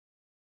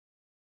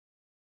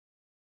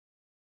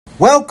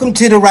Welcome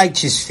to the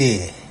righteous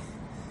sphere.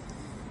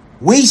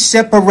 We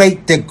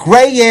separate the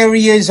gray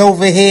areas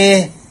over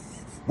here.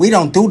 We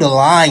don't do the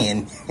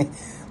lying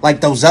like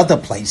those other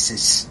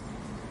places.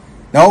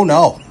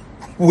 No.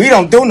 We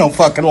don't do no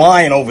fucking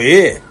lying over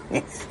here.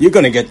 You're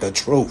gonna get the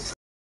truth.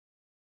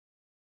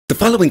 The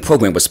following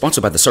program was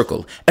sponsored by The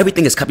Circle.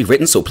 Everything is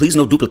copywritten, so please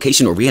no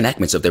duplication or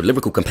reenactments of their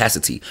lyrical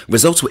capacity.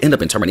 Results will end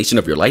up in termination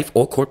of your life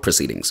or court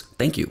proceedings.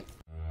 Thank you.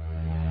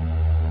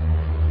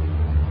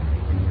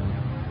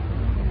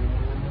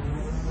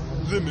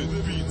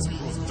 Limit Beats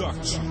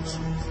Production.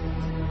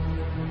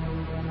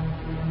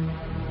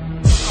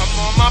 I'm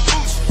on my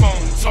boost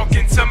phone,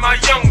 talking to my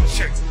young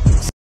chick.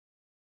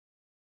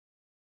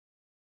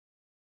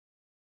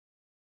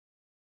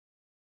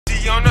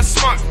 She on a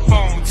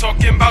smartphone,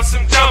 talking about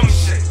some dumb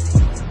shit.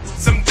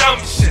 Some dumb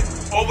shit,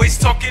 always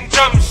talking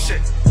dumb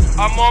shit.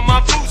 I'm on my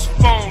boost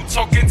phone,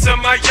 talking to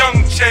my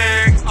young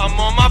chick. I'm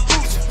on my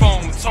boost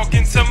phone,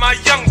 talking to my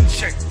young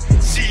chick.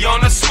 She on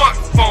a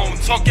smartphone,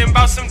 talking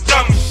about some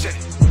dumb shit.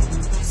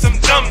 Some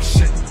dumb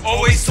shit,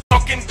 always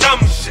talking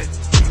dumb shit.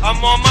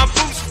 I'm on my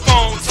boost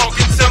phone,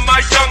 talking to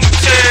my young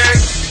chick.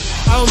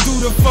 I don't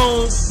do the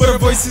phone, but her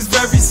voice is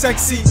very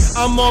sexy.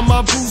 I'm on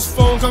my boost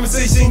phone,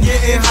 conversation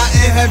getting hot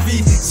and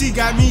heavy. She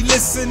got me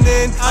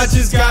listening, I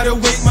just gotta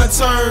wait my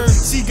turn.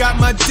 She got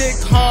my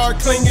dick hard,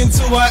 clinging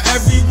to her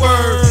every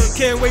word.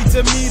 Can't wait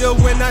to meet her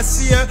when I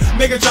see her,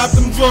 make her drop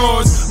them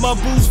drawers. My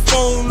boost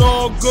phone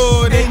all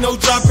good, ain't no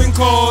dropping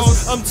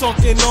calls. I'm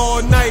talking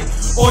all night,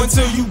 or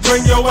until you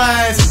bring your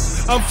ass.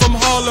 I'm from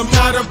Harlem,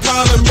 not a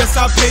problem, yes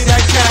I pay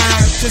that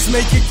cash. Just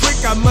make it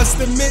quick, I must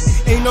admit,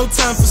 ain't no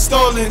time for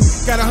stalling.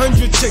 Got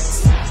 100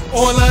 chicks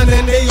online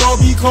and they all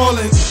be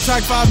calling.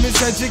 Track 5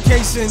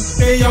 miseducation,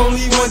 they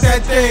only want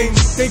that thing.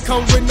 They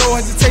come with no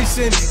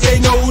hesitation, they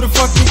know who the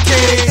fucking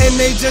king. And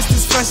they just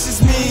as fresh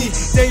as me,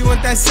 they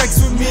want that sex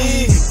with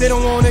me. They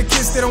don't wanna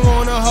kiss, they don't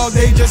wanna hug,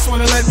 they just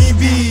wanna let me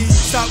be.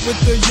 Stop with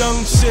the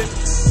young shit,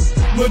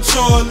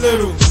 mature a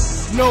little.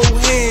 No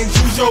hands,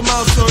 use your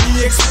mouth so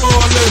he explore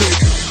a little.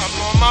 I'm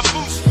on my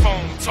boost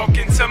phone,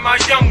 talking to my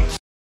young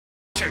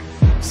chick.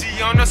 She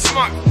on a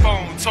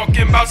smartphone,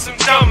 talking about some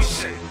dumb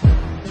shit.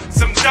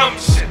 Some dumb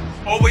shit,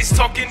 always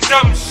talking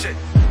dumb shit.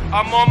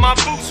 I'm on my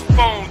boost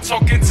phone,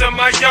 talking to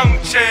my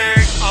young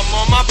chick. I'm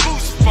on my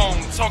boost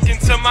phone, talking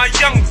to my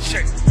young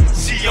chick.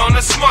 She on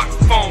a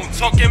smartphone,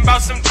 talking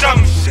about some dumb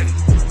shit.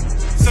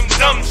 Some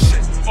dumb shit,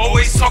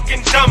 always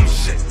talking dumb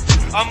shit.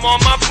 I'm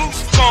on my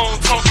boost phone,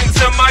 talking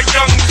to my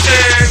young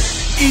chick.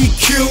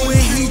 EQ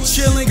and he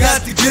chillin',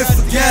 got the gift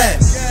for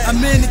gas. I'm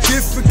in a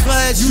different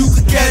class, you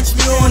can catch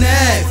me on the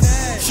app.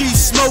 She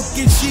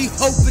smoking, she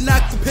hoping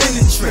I can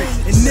penetrate.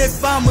 And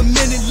if I'm a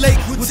minute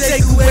late, we'll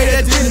take away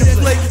that dinner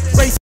plate.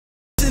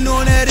 Racing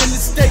on that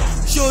interstate,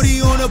 shorty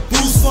on a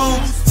boost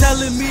phone,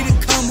 telling me to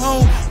come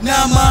home.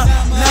 Nah ma,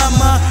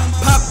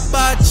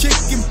 Popeye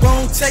chicken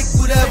bone, take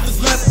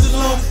whatever's left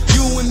alone.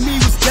 You and me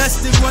was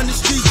destined, run the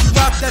streets, you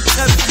rock that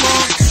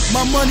Teflon.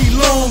 My money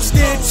long,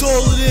 stand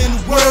taller than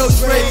the world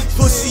trade.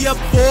 Pussy up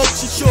for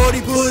auction,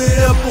 shorty, put it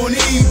up on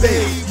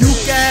eBay. You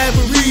can have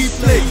a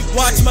replay,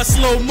 watch my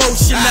slow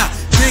motion now.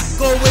 Dick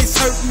always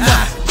hurtin'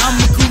 now, I'm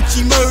a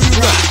Gucci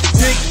murderer.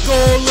 Dick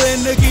all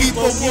in the keep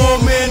a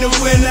warm in the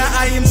winter.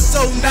 I am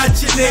so not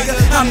your nigga,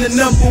 I'm the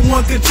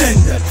 #1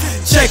 contender.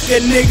 Check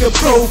a nigga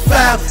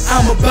profile,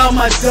 I'm about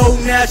my dough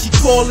now. She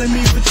calling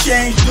me for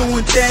change,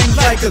 doing things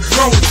like a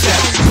grown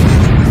child.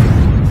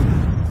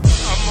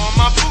 I'm on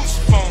my boost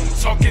phone,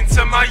 talking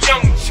to my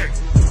young chick.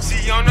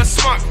 She on a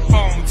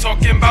smartphone,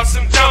 talking about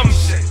some dumb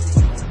shit.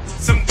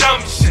 Some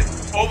dumb shit,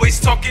 always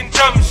talking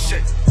dumb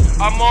shit.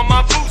 I'm on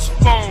my boost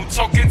phone,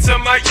 talking to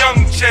my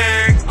young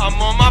chick.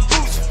 I'm on my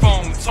boost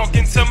phone,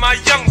 talking to my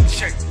young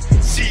chick.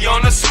 She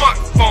on a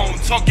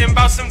smartphone, talking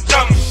about some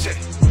dumb shit.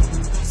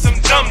 Some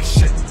dumb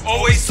shit,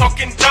 always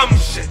talking dumb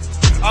shit.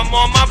 I'm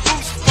on my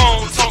boost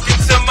phone, talking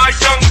to my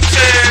young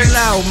chick.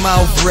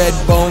 Loudmouth, red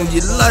bone,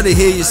 you love to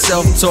hear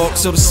yourself talk,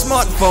 so the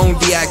smartphone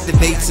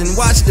deactivates and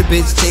watch the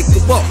bitch take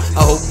a walk.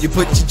 I hope you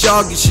put your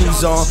jogging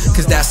shoes on,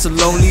 cause that's a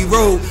lonely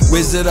road.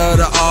 Wizard of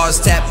the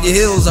R's, tap your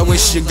heels, I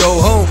wish you go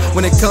home.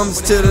 When it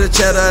comes to the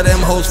cheddar,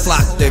 them hoes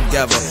flock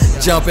together,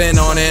 jumping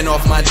on and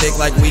off my dick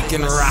like we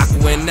can rock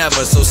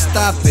whenever. So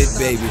stop it,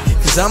 baby,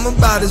 cause I'm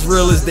about as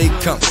real as they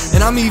come,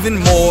 and I'm even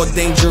more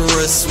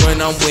dangerous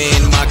when I'm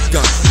wearing my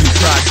gun. You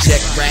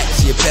project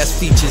rats, your best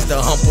features the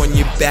hump on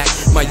your back.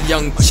 My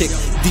young chick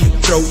deep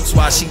throats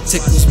while she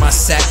tickles my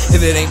sack.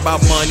 If it ain't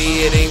about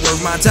money, it ain't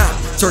worth my time.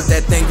 Twerk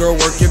that thing, girl,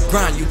 work your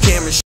grind. You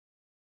camera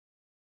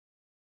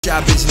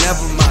shot, bitch,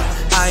 never mind.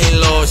 I ain't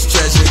lost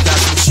treasure, got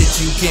some shit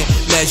you can't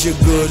measure.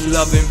 Good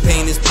love and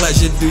pain is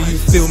pleasure. Do you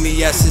feel me?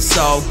 Yes, it's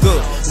all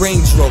good.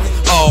 Range Rover,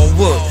 all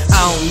wood.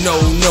 I don't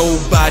know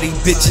nobody,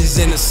 bitches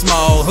in a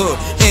small hood,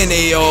 and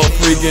they all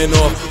freaking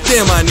off.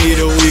 Damn, I need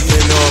a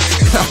weekend off.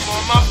 I'm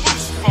on my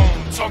boost phone,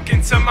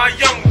 talking to my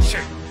young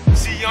chick.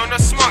 She on a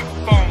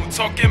smartphone,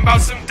 talking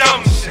about some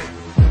dumb shit.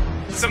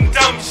 Some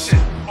dumb shit,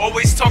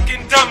 always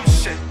talking dumb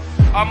shit.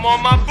 I'm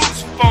on my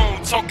boost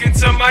phone, talking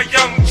to my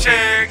young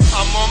chick.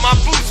 I'm on my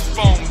boost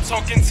phone, talking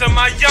talking to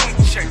my young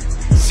chick.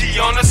 She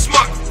on a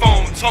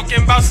smartphone,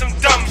 talking about some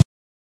dumb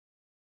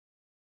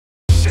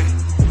shit.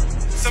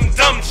 Some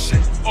dumb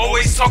shit,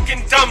 always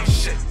talking dumb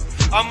shit.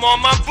 I'm on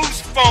my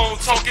boost phone,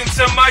 talking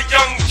to my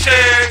young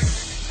chick.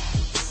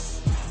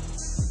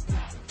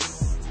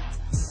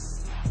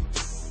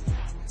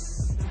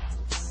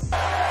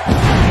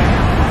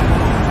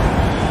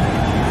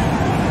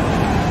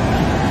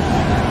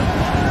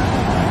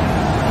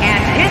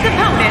 And his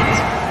opponent,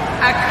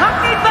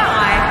 accompanied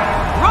by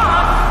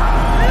Rock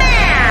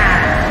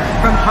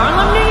Man, from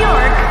Harlem, New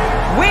York,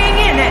 weighing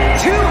in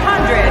at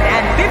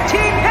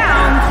 215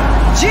 pounds,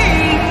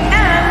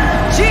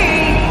 GMG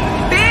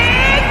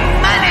Big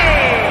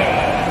Money.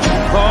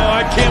 Oh,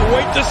 I can't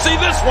wait to see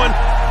this one.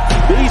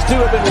 These two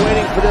have been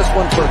waiting for this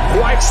one for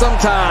quite some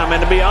time,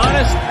 and to be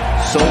honest,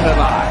 so have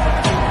I.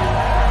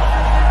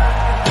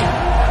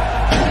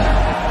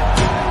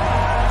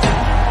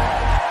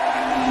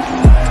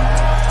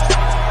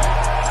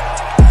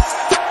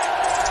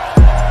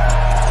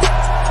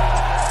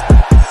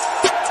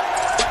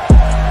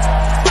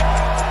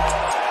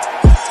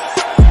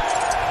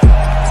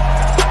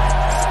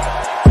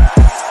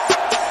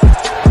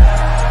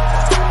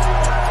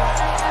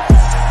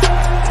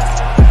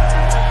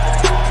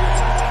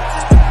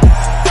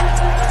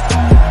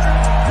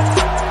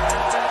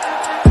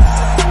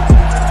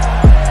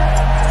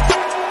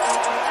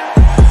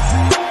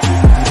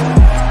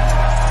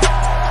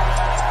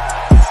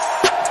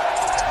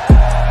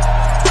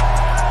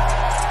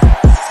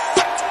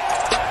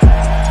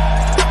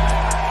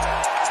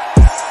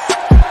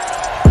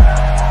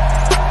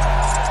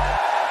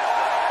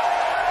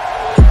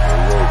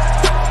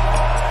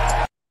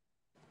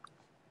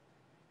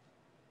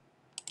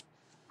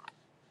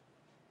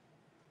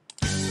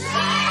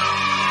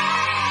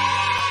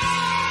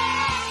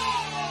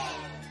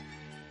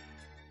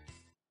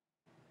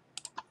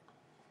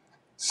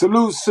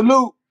 Salute,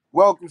 salute.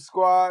 Welcome,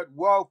 squad.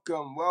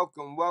 Welcome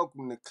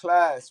to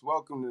class.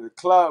 Welcome to the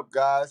club,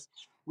 guys.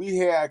 We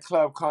here at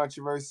Club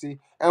Controversy,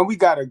 and we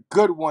got a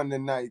good one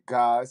tonight,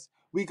 guys.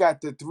 We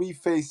got the three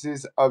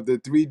faces of the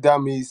three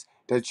dummies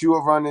that you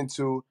will run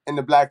into in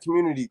the black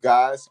community,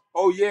 guys.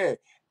 Oh, yeah.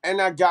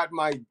 And I got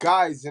my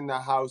guys in the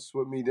house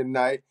with me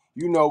tonight.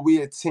 You know,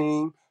 we a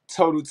team,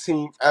 total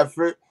team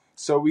effort.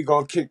 So we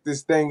gonna kick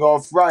this thing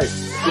off right.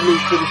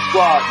 Salute to the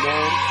squad,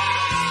 man.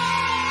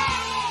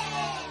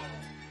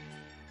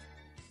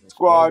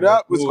 Squad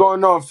up. What's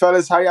going on,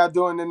 fellas? How y'all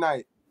doing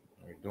tonight?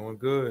 We're doing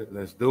good.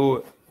 Let's do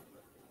it.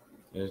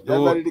 Let's do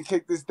Y'all it. ready to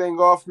kick this thing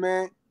off,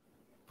 man?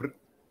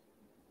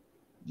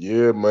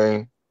 Yeah,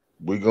 man.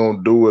 We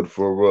gonna do it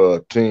for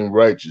Team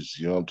Righteous.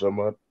 You know what I'm talking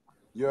about?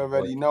 You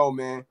already know,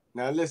 man.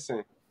 Now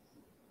listen.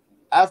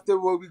 After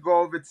what we go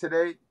over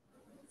today,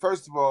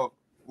 first of all,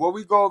 what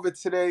we go over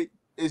today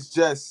is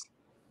it's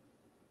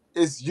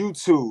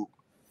YouTube.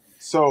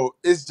 So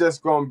it's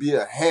just gonna be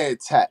a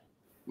head tap.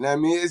 You know what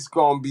I mean? It's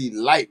gonna be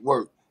light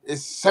work.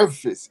 It's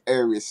surface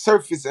area,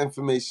 surface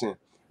information.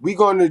 We're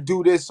gonna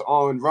do this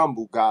on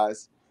Rumble,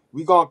 guys.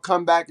 We're gonna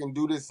come back and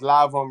do this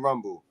live on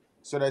Rumble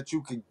so that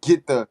you could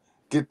get the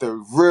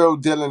real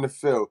deal in the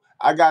field.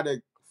 I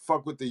gotta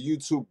fuck with the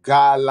YouTube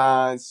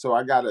guidelines, so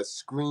I gotta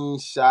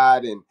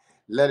screenshot and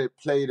let it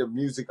play the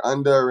music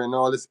under and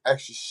all this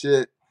extra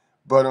shit.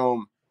 But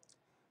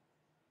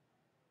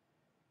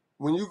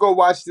when you go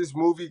watch this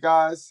movie,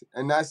 guys,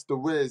 and that's The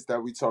Wiz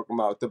that we talking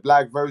about, the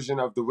black version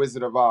of The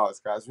Wizard of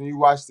Oz, guys. When you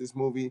watch this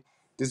movie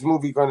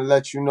gonna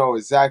let you know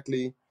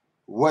exactly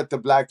what the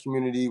black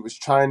community was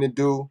trying to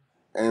do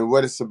and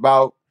what it's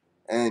about.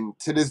 And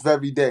to this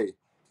very day,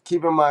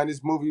 keep in mind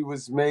this movie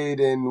was made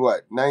in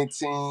what,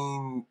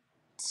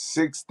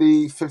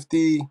 1960,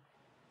 50,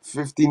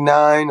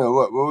 59, or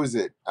what was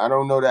it? I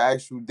don't know the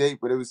actual date,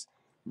 but it was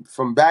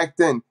from back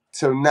then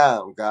till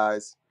now,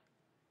 guys.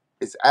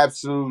 It's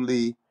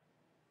absolutely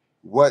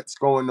what's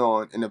going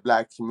on in the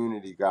black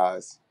community,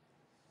 guys.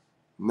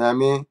 You know what I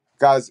mean?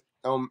 Guys,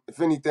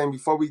 if anything,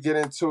 before we get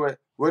into it,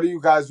 what do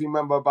you guys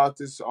remember about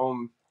this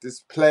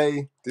this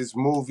play, this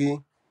movie?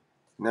 You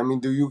know what I mean?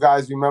 Do you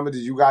guys remember?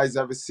 Did you guys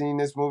ever seen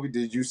this movie?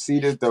 Did you see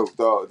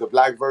the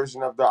black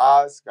version of the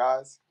Oz,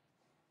 guys?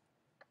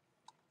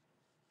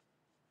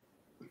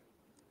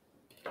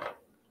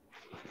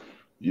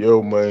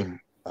 Yo, man.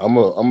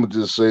 I'm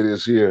just say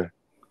this here.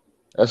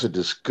 That's a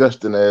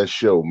disgusting ass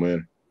show,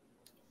 man.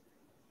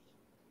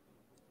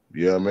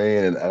 Yeah,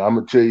 man, and I'm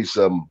gonna tell you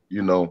something.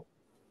 You know,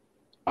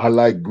 I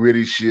like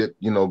gritty shit,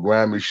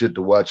 grimy shit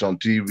to watch on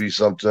TV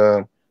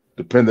sometime,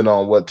 depending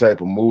on what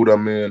type of mood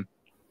I'm in.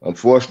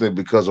 Unfortunately,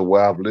 because of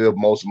where I've lived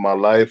most of my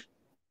life,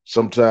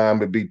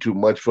 sometimes it be too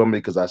much for me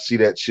because I see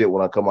that shit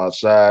when I come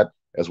outside,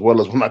 as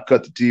well as when I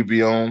cut the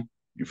TV on.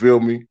 You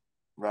feel me?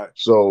 Right.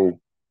 So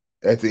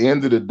at the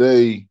end of the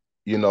day,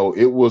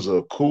 it was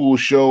a cool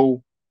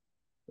show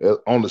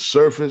on the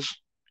surface,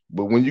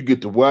 but when you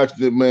get to watch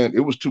it, man, it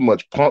was too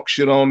much punk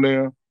shit on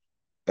there.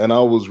 And I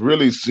was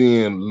really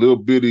seeing little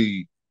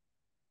bitty,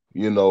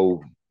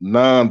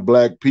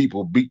 non-black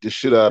people beat the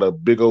shit out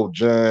of big old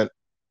giant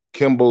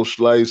Kimbo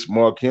Slice,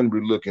 Mark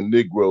Henry looking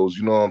Negroes,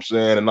 you know what I'm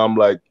saying? And I'm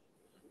like,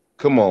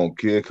 Come on,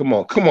 kid. Come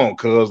on,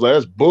 cuz. Like,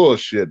 that's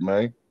bullshit,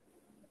 man.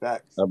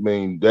 Facts. I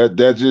mean, that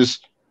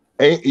just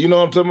ain't, you know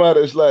what I'm talking about?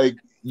 It's like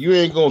you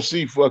ain't gonna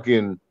see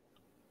fucking,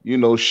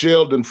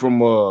 Sheldon from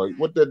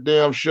what that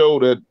damn show,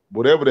 that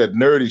whatever that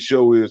nerdy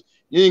show is,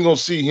 you ain't gonna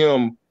see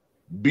him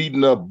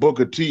beating up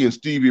Booker T and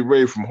Stevie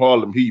Ray from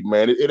Harlem Heat,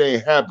 man. It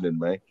ain't happening,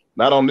 man.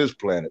 Not on this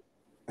planet.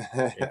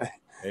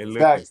 Hey, look.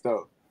 Facts,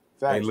 though.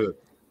 Hey, Facts. look.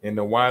 In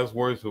the wise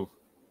words of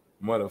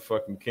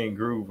motherfucking King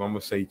Groove, I'm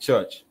gonna say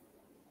church.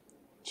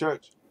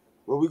 Church.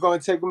 Well, we're gonna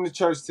take them to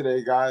church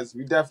today, guys.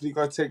 We definitely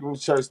gonna take them to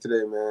church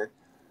today, man.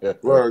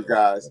 Word,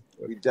 guys.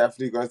 We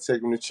definitely gonna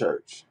take them to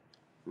church.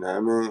 You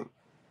know what I mean?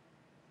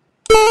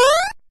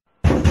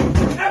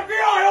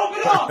 FBI,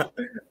 open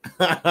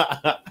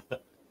up!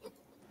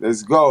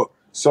 Let's go.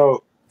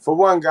 So, for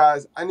one,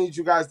 guys, I need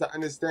you guys to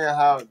understand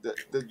how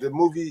the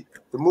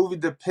movie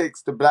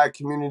depicts the black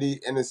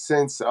community in a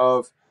sense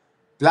of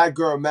black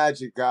girl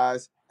magic,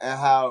 guys, and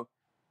how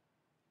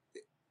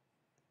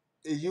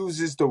it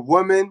uses the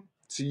woman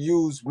to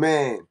use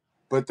man.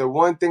 But the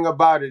one thing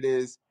about it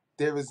is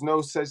there is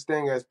no such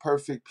thing as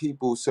perfect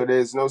people, so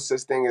there's no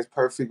such thing as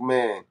perfect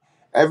man.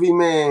 Every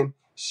man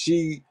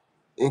she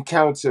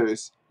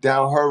encounters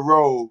down her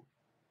road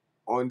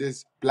on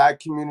this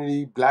black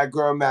community, black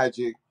girl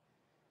magic,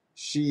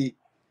 she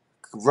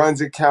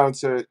runs a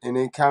counter and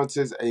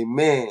encounters a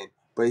man,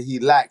 but he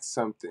lacks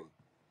something.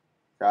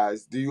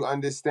 Guys, do you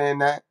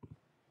understand that?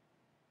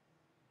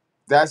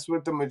 That's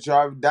what the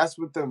majority. That's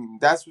what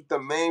the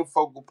main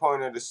focal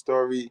point of the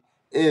story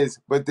is.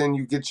 But then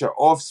you get your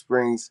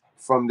offsprings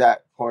from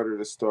that part of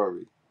the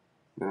story.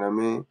 You know what I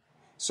mean?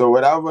 So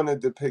what I want to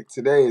depict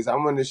today is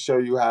I'm going to show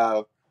you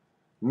how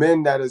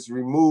men that is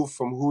removed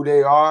from who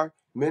they are,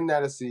 men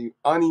that is the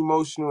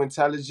unemotional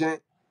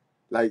intelligent,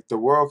 like the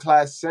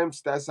world-class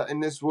simps that's in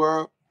this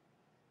world,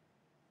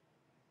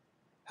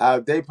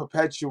 how they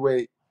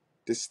perpetuate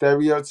the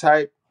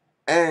stereotype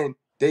and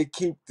they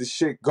keep the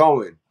shit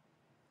going.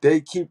 They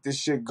keep the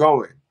shit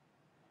going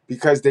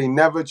because they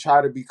never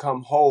try to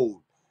become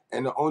whole.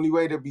 And the only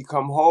way to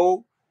become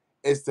whole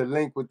is to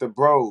link with the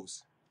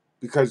bros.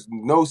 Because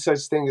no such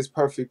thing as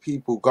perfect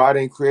people. God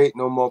ain't create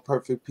no more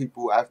perfect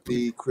people after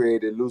he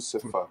created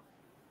Lucifer.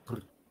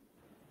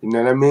 You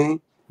know what I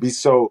mean?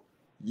 So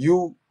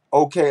you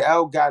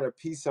OKL got a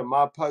piece of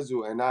my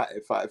puzzle, and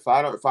if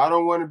I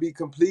don't want to be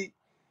complete,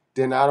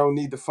 then I don't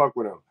need to fuck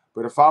with him.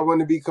 But if I want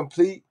to be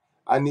complete,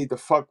 I need to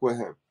fuck with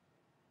him.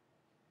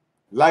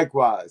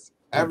 Likewise,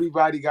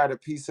 everybody got a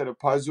piece of the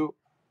puzzle.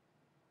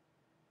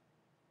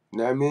 You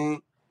know what I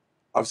mean?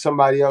 Of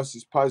somebody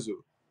else's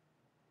puzzle.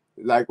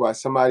 Likewise,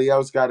 somebody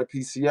else got a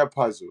piece of your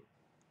puzzle.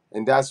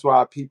 And that's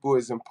why people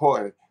is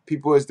important.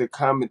 People is the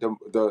common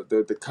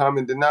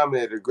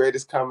denominator, the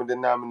greatest common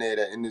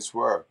denominator in this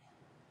world.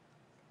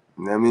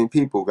 You know what I mean?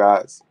 People,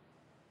 guys.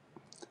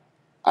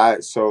 All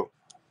right, so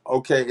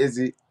okay,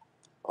 Izzy.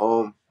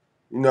 You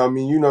know what I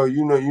mean? You know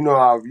you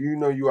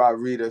are a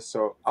reader.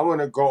 So I want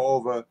to go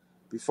over,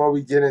 before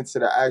we get into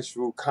the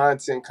actual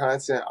content,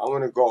 I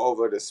want to go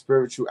over the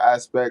spiritual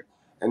aspect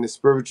and the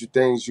spiritual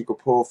things you could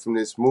pull from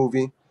this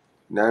movie.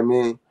 You know what I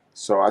mean?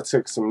 So I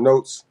took some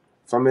notes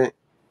from it.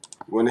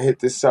 Want to hit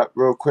this up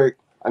real quick?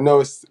 I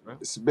know it's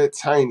a bit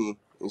tiny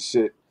and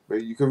shit,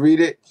 but you can read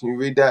it. Can you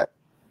read that?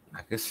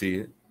 I can see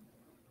it.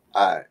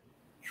 All right.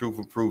 Truth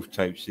or proof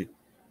type shit.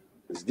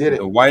 Let's get it.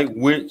 The White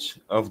Witch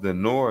of the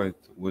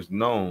North was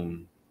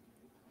known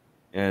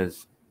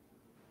as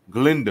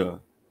Glinda,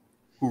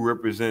 who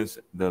represents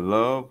the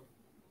love,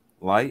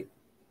 light,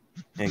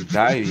 and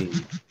guiding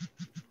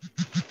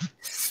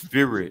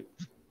spirit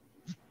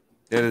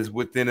that is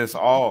within us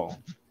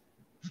all.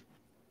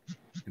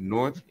 The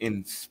North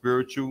in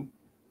spiritual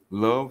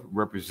love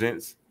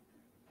represents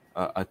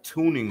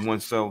attuning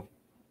oneself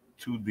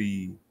to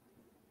the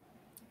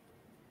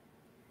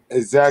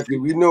exactly.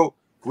 We know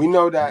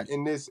that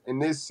in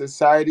this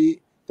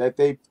society that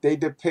they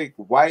depict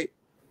white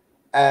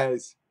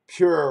as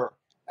pure,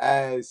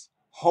 as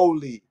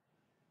holy.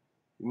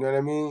 You know what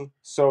I mean?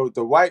 So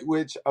the White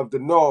Witch of the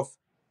North,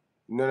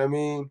 you know what I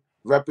mean,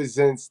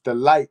 represents the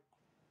light.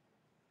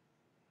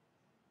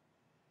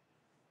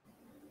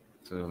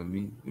 So let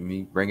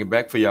me bring it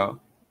back for y'all.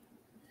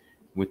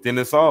 Within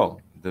us all,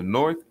 the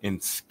North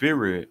in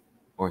spirit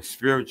or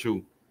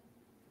spiritual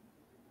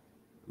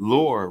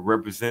lore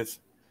represents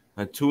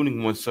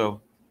attuning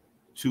oneself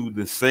to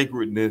the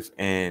sacredness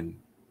and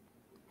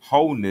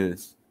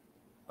wholeness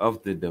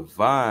of the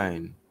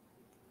divine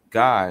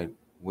guide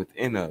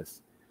within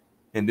us.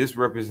 And this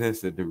represents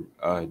the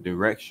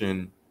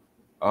direction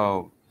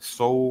of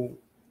soul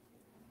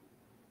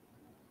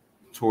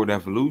toward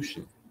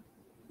evolution.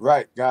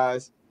 Right,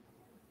 guys.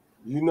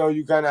 You know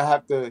you're gonna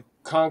have to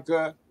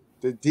conquer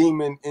the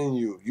demon in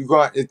you.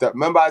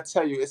 Remember I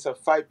tell you, it's a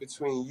fight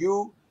between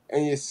you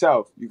and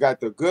yourself. You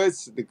got the good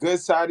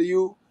side of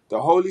you,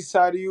 the holy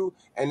side of you,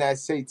 and that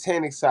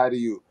satanic side of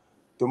you.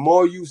 The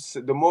more you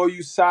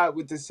side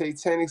with the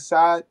satanic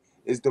side,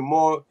 is the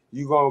more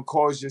you're gonna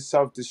cause your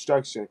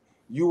self-destruction.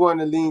 You want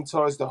to lean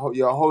towards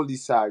your holy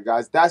side,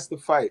 guys. That's the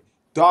fight.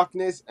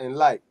 Darkness and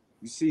light.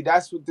 You see,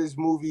 that's what this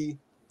movie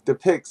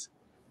depicts.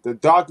 The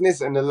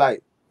darkness and the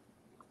light.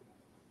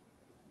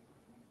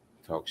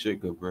 Talk shit,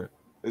 good bro.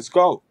 Let's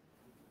go.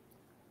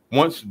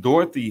 Once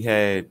Dorothy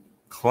had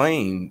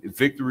claimed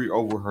victory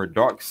over her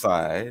dark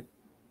side.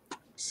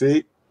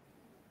 See?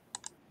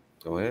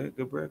 Go ahead,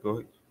 good bro. Go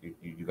ahead.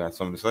 You got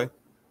something to say?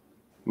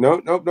 No.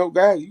 Go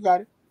ahead. You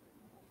got it.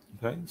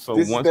 Okay. So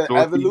this once is the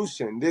Dorothy,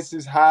 evolution. This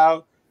is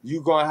how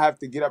you're going to have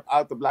to get up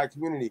out the black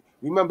community.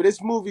 Remember,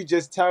 this movie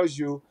just tells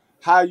you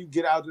how you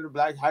get out of the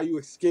black, how you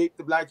escape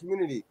the black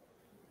community.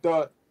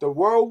 The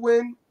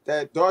whirlwind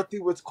that Dorothy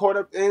was caught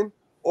up in,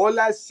 all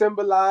that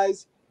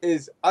symbolized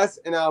is us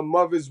in our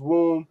mother's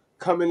womb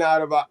coming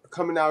out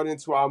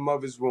into our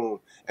mother's womb.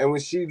 And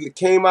when she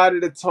came out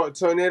of the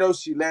tornado,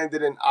 she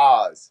landed in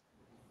Oz.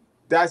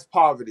 That's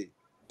poverty.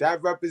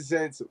 That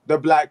represents the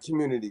black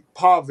community.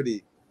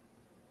 Poverty,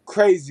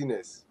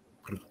 craziness.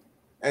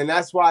 And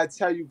that's why I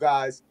tell you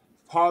guys,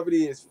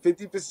 poverty is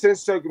 50%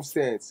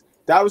 circumstance.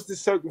 That was the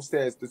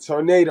circumstance, the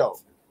tornado.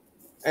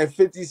 And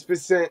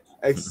 50%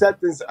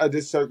 acceptance of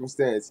the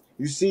circumstance.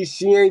 You see,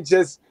 she ain't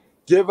just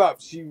give up.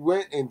 She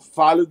went and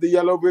followed the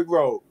yellow brick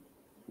road.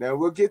 Now,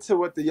 we'll get to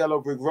what the yellow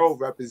brick road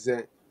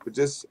represent, but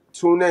just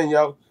tune in,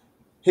 yo.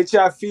 Hit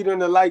your feet on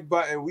the like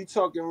button. We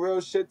talking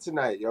real shit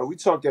tonight, yo. We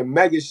talking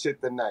mega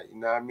shit tonight, you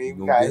know what I mean?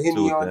 We got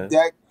Henny on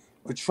deck,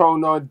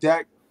 Patron on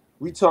deck.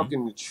 We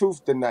talking the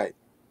truth tonight.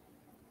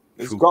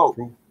 Let's go.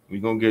 We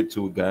gonna get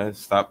to it, guys.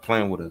 Stop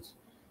playing with us.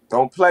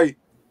 Don't play.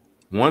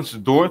 Once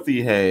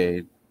Dorothy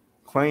had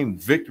claimed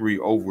victory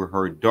over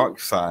her dark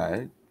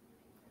side,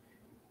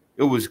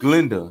 it was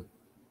Glinda,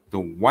 the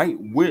White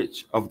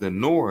Witch of the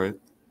North,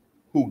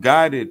 who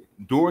guided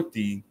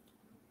Dorothy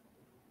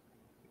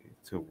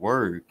to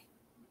work.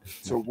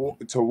 To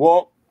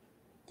walk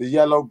the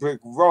yellow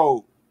brick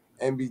road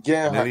and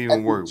began her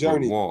epic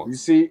journey. You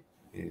see?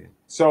 Yeah.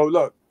 So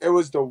look, it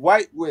was the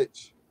White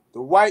Witch,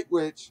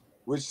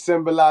 which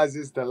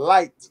symbolizes the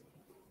light,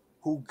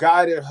 who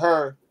guided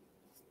her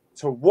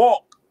to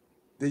walk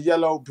the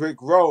yellow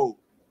brick road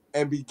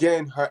and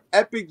began her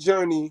epic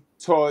journey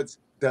towards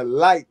the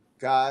light,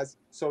 guys.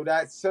 So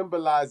that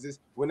symbolizes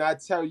when I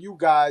tell you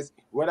guys,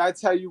 what I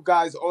tell you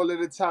guys all of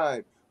the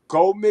time,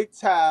 go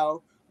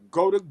MGTOW,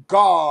 go to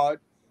God.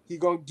 He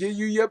gonna give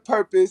you your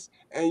purpose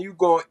and you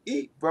gonna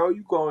eat, bro.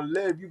 You gonna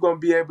live. You gonna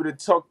be able to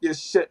talk your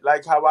shit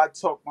like how I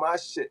talk my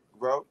shit,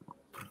 bro.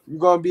 You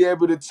gonna be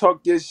able to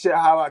talk your shit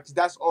cause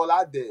that's all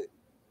I did.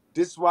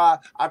 This is why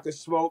I could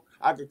smoke,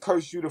 I could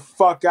curse you the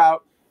fuck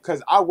out,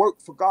 cause I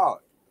work for God.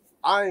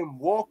 I am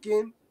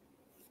walking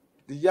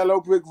the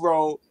yellow brick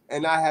road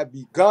and I have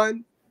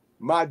begun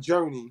my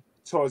journey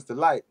towards the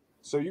light.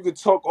 So you can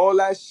talk all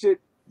that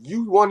shit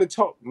you want to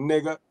talk,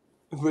 nigga,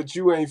 but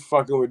you ain't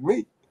fucking with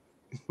me.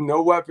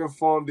 No weapon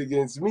formed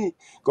against me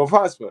gonna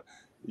prosper.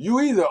 You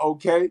either,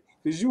 okay?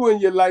 Because you in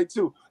your light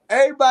too.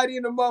 Everybody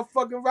in the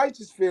motherfucking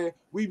righteous sphere,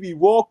 we be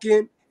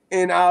walking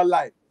in our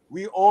light.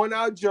 We on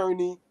our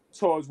journey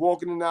towards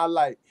walking in our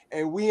light.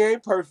 And we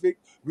ain't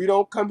perfect. We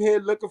don't come here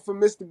looking for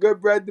Mr.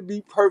 Goodbread to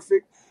be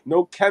perfect.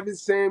 No Kevin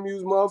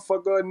Samuels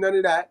motherfucker, none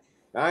of that.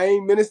 I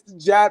ain't Minister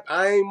Jap.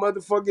 I ain't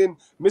motherfucking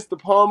Mr.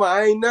 Palmer.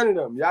 I ain't none of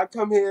them. Y'all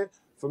come here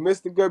for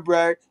Mr.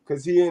 Goodbread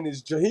because he on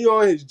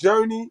his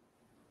journey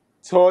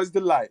towards the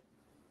light.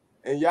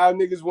 And y'all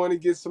niggas want to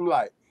get some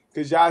light.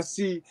 Because y'all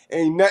see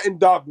ain't nothing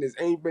darkness.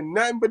 Ain't been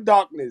nothing but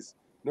darkness.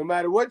 No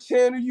matter what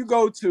channel you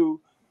go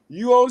to,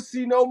 you don't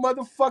see no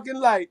motherfucking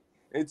light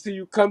until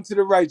you come to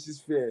the righteous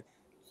sphere.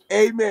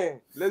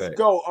 Amen. Let's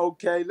go,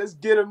 okay? Let's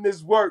get him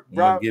this work,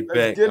 bro.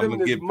 Let's get him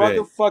this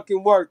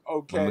motherfucking work,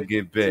 okay? I'm gonna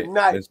get back.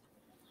 Tonight.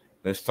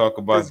 Let's talk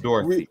about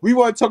Dorothy. We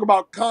want to talk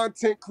about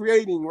content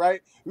creating,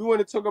 right? We want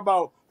to talk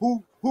about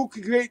who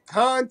can create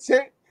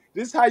content.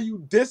 This is how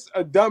you diss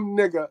a dumb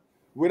nigga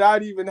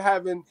without even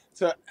having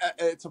to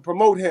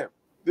promote him.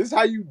 This is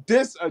how you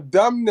diss a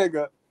dumb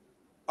nigga,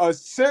 a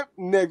simp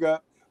nigga,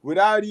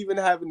 without even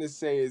having to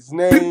say his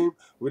name,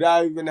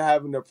 without even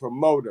having to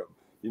promote him.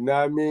 You know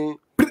what I mean?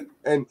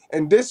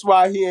 And this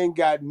why he ain't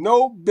got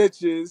no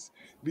bitches,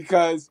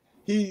 because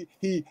he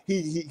keep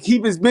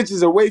his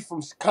bitches away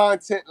from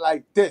content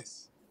like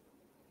this.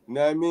 You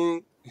know what I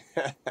mean?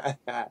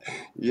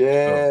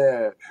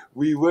 Yeah,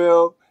 we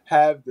will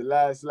have the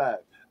last laugh.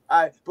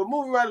 All right, but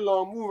moving right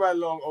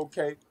along,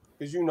 okay?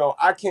 Because you know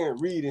I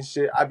can't read and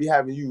shit. I be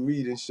having you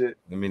read and shit.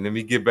 Let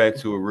me get back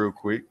to it real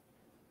quick.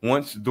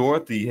 Once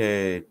Dorothy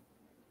had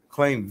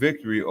claimed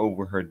victory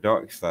over her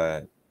dark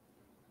side,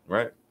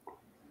 right?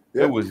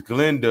 Yep. It was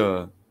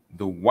Glinda,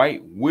 the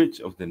White Witch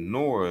of the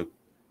North,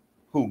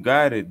 who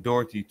guided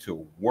Dorothy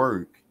to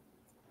work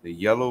the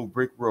yellow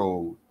brick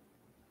road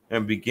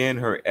and began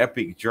her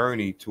epic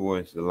journey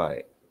towards the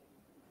light.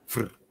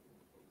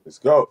 Let's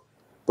go.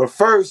 But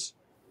first,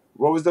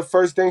 what was the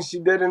first thing she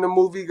did in the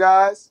movie,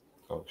 guys?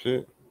 Oh,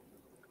 shit.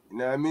 You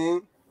know what I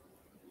mean?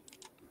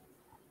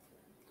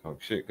 Oh,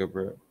 shit, good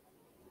bro.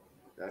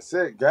 That's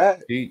it, go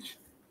ahead. Teach.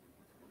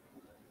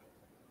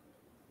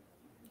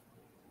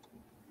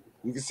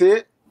 You can see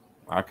it?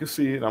 I can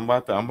see it. I'm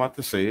about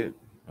to say it.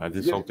 I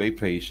just hope they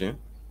patient.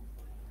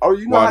 Oh,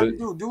 you know While how the- to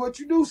do. Do what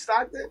you do,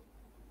 Stockton.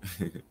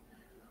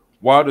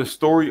 While the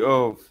story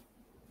of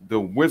the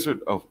Wizard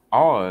of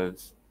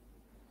Oz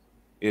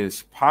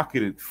is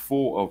pocketed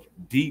full of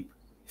deep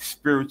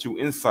spiritual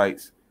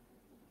insights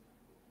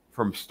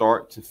from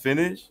start to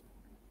finish,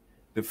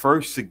 the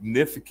first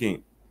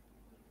significant,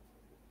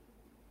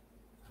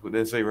 what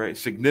they say, right?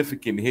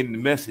 Significant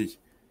hidden message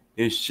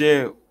is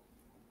shared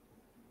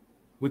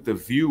with the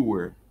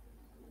viewer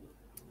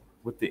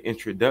with the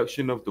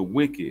introduction of the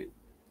wicked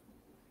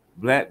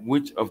Black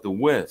Witch of the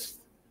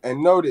West.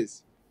 And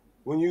notice,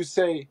 when you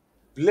say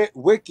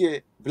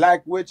wicked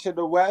Black Witch of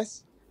the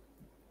West,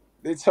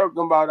 they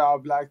talking about our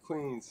Black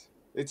queens.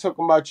 They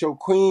talking about your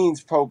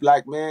queens,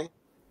 pro-Black man.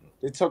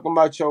 They talking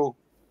about your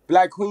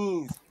Black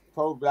queens,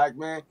 pro-Black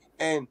man.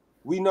 And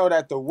we know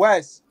that the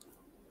West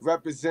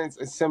represents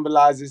and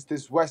symbolizes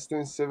this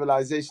Western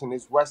civilization,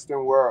 this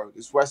Western world,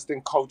 this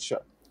Western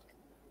culture.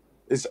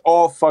 It's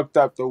all fucked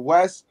up. The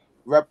West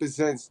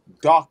represents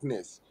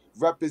darkness,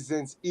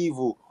 represents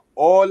evil.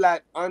 All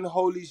that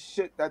unholy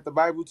shit that the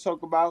Bible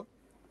talk about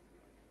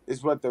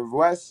is what the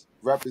West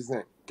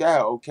represent.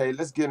 Yeah, okay,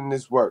 let's get in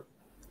this work.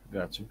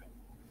 Gotcha.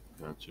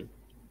 Gotcha.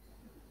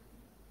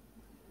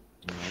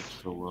 All right,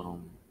 so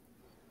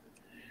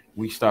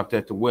we stopped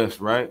at the West,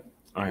 right?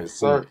 All right, Yes,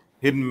 so sir.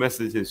 hidden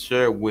message is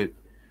shared with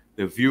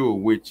the viewer,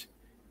 which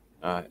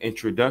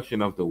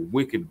introduction of the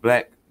wicked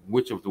Black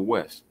Witch of the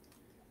West.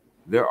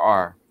 There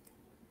are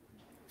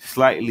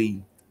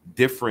slightly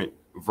different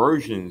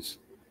versions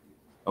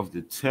of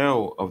the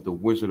tale of the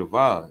Wizard of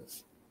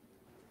Oz.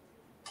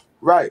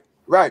 Right,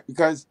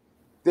 because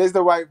there's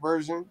the white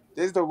version,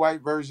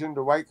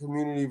 the white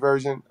community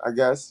version, I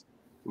guess.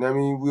 You know what I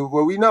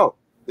mean? We know.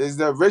 There's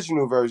the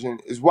original version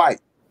is white.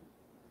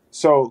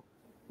 So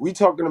we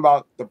talking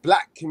about the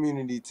Black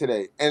community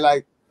today. And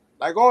like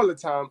all the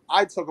time,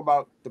 I talk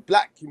about the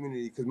Black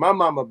community because my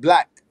mama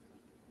Black.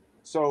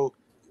 So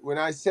when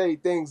I say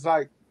things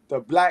like the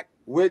Black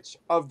Witch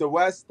of the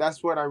West,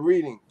 that's what I'm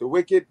reading. The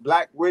wicked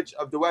Black Witch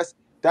of the West,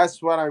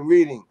 that's what I'm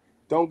reading.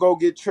 Don't go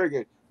get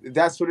triggered.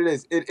 That's what it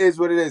is. It is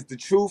what it is. The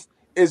truth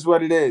is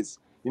what it is.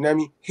 You know what I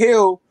mean?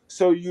 Heal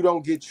so you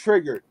don't get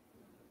triggered.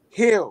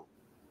 Heal.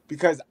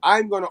 Because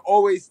I'm going to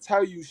always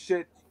tell you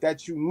shit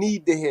that you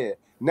need to hear,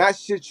 not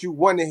shit you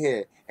want to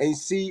hear. And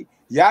see,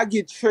 y'all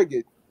get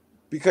triggered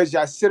because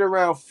y'all sit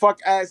around fuck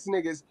ass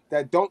niggas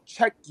that don't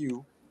check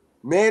you,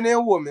 man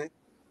and woman,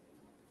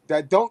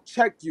 that don't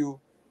check you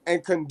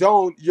and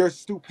condone your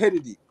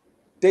stupidity.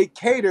 They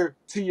cater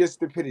to your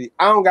stupidity.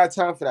 I don't got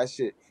time for that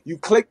shit. You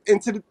clicked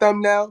into the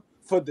thumbnail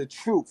for the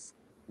truth.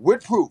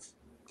 With proof.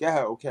 Go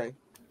ahead, okay?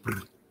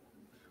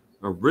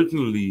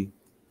 Originally,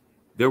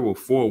 there were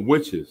 4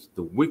 witches: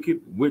 the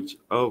Wicked Witch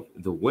of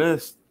the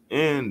West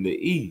and the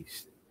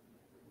East,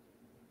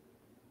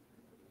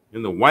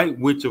 and the White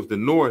Witch of the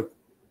North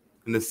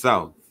and the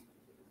South.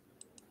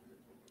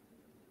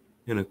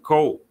 In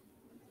occult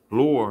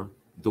lore,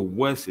 the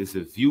West is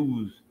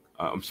viewed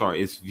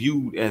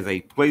as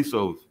a place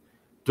of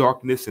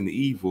darkness and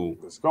evil.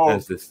 Let's go.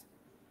 As this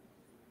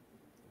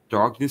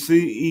darkness and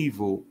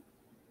evil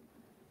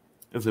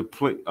as a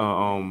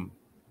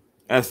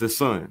as the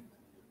sun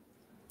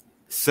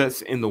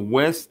sets in the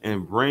West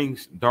and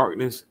brings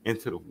darkness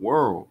into the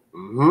world.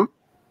 Mm-hmm.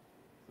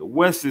 The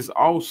West is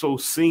also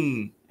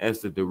seen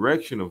as the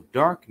direction of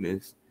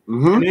darkness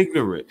Mm-hmm. and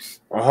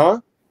ignorance. Uh-huh.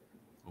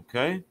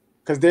 Okay?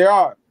 Because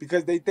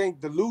they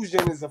think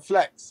delusion is a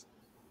flex.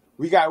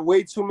 We got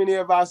way too many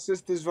of our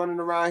sisters running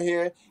around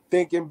here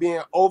thinking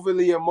being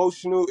overly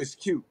emotional is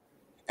cute.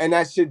 And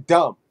that shit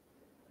dumb.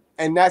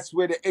 And that's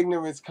where the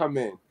ignorance come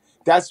in.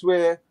 That's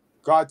where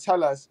God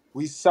tell us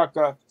we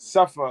suffer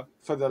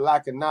for the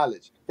lack of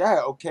knowledge.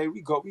 Yeah, okay,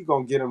 we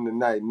gonna get them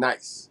tonight.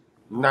 Nice.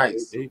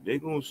 They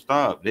gonna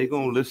stop. They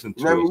gonna listen to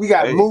You know what I mean? us. We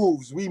got today.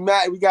 moves.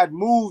 We got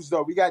moves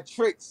though. We got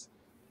tricks.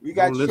 We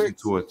got Listen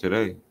tricks. to us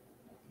today.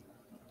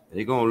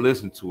 They gonna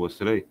listen to us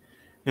today.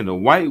 And the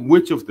White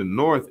Witch of the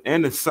North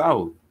and the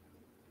South,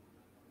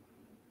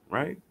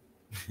 right?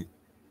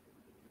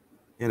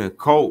 In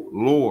occult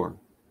lore,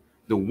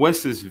 the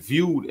West is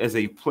viewed as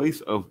a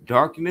place of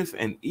darkness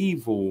and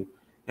evil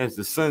as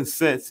the sun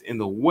sets in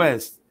the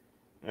West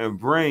and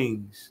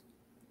brings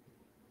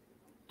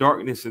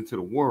darkness into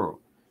the world.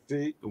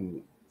 See?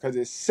 Because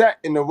it's set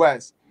in the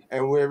West.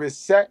 And where it's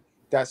set,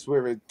 that's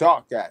where it's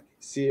dark at.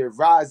 See, it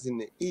rise in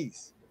the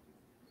East.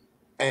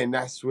 And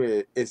that's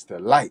where it's the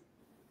light.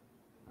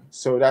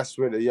 So that's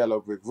where the yellow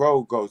brick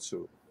road go to.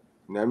 You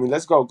know what I mean?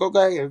 Let's go. Go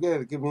ahead.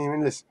 Give me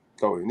listen.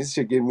 Go. And this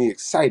shit get me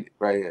excited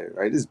right here.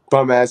 Right? This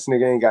bum ass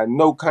nigga ain't got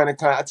no kind of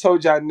I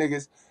told y'all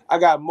niggas, I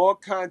got more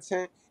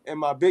content in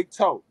my big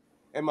toe.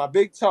 In my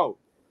big toe.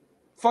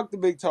 Fuck the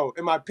big toe.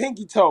 In my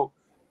pinky toe.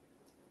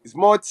 It's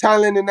more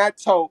talent in that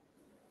toe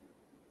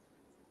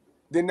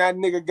than that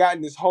nigga got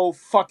in his whole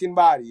fucking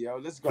body, yo.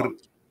 Let's go.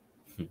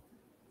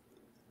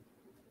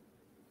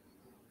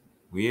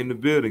 We in the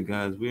building,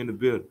 guys. We in the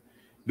building.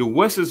 The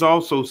West is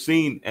also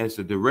seen as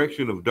the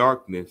direction of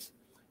darkness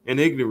and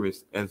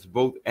ignorance, as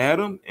both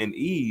Adam and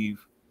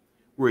Eve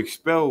were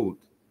expelled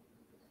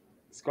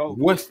Let's go.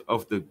 west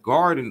of the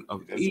Garden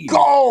of Let's Eden.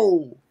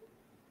 go.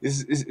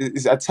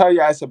 I tell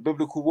you, it's a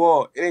biblical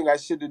war. It ain't got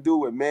shit to do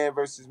with man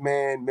versus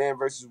man, man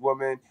versus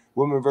woman,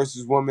 woman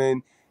versus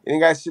woman. It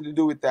ain't got shit to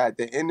do with that.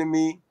 The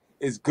enemy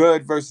is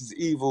good versus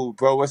evil,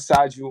 bro. What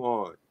side you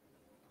on?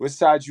 What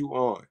side you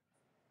on?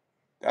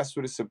 That's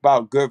what it's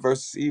about. Good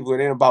versus evil.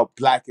 It ain't about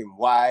black and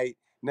white.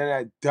 None of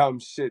that dumb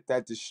shit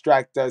that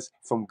distract us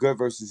from good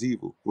versus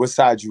evil. What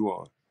side you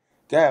on?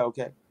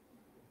 Okay.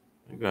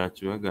 I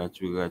got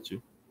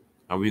you.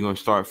 Are we gonna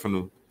start from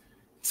the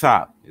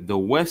top? The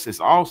west is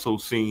also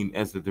seen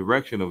as the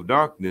direction of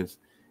darkness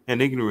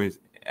and ignorance,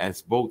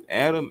 as both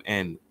Adam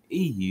and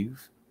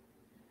Eve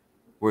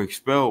were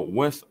expelled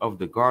west of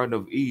the Garden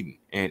of Eden,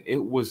 and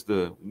it was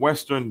the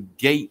western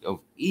gate of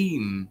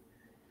Eden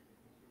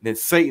that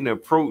Satan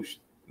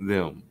approached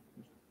them.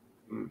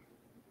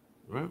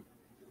 Right?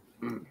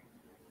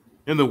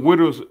 In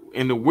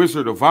the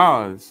Wizard of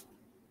Oz,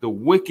 the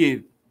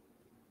wicked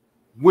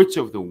witch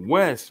of the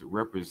West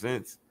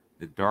represents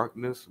the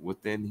darkness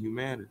within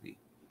humanity.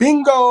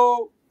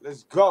 Bingo!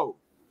 Let's go.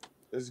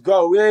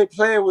 We ain't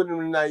playing with them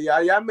tonight,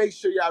 y'all. Y'all make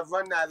sure y'all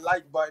run that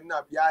like button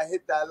up. Y'all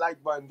hit that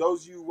like button.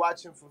 Those of you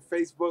watching from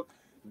Facebook,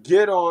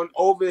 get on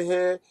over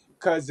here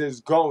because it's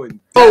going down.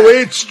 Oh,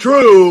 it's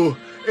true.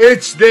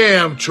 It's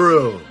damn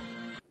true.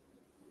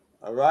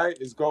 All right?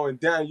 It's going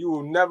down. You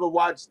will never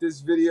watch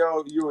this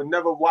video. You will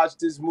never watch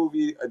this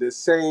movie the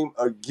same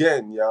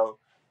again, yo.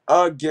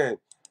 Again.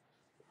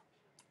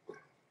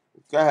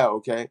 Go ahead,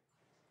 okay?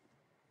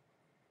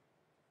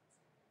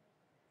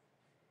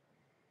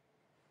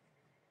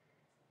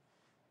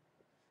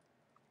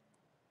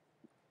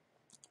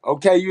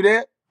 Okay, you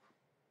there?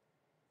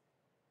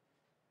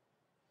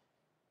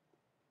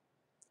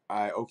 All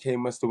right, okay,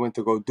 must have went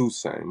to go do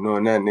something.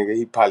 Knowing that nigga,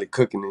 he probably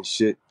cooking and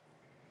shit.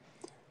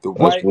 The That's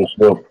white, what's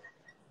up.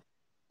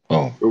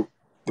 Oh,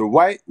 the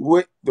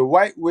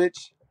white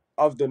witch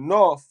of the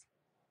north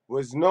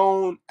was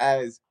known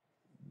as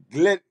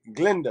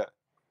Glinda,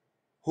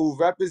 who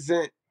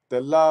represent the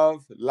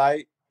love,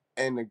 light,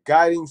 and the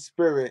guiding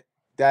spirit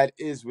that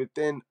is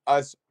within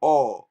us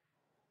all.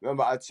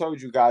 Remember, I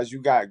told you guys,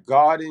 you got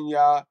God in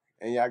y'all,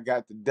 and y'all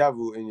got the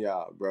devil in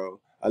y'all,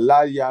 bro. A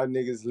lot of y'all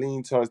niggas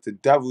lean towards the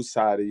devil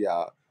side of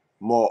y'all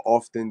more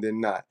often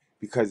than not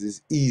because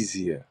it's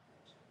easier.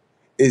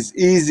 It's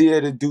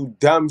easier to do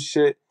dumb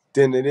shit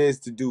than it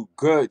is to do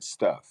good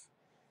stuff.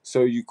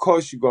 So, of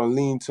course, you're going to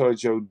lean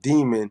towards your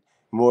demon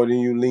more than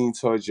you lean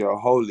towards your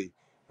holy.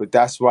 But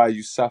that's why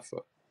you suffer.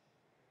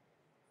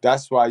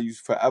 That's why you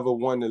forever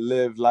want to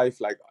live life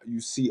like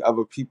you see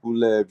other people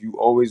live. You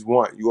always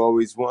want.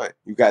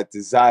 You got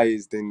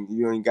desires, then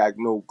you ain't got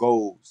no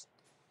goals.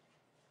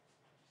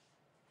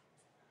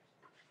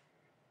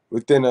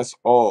 Within us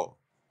all.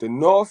 The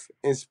North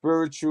in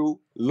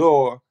spiritual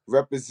lore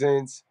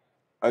represents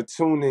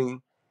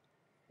attuning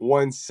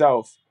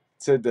oneself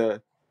to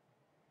the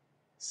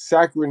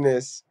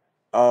sacredness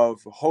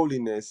of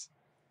holiness,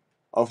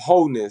 of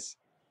wholeness,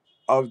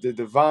 of the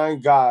divine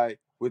God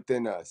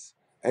within us.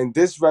 And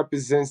this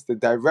represents the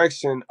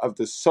direction of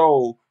the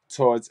soul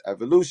towards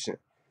evolution.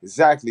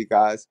 Exactly,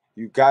 guys.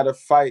 You gotta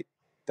fight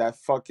that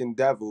fucking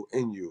devil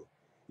in you.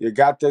 You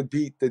got to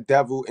beat the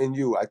devil in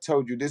you. I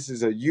told you this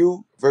is a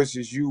you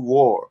versus you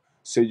war.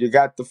 So you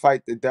got to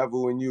fight the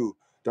devil in you.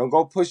 Don't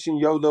go pushing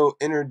your little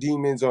inner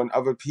demons on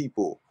other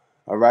people.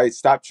 All right?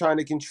 Stop trying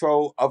to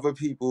control other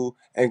people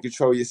and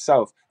control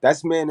yourself.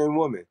 That's man and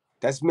woman.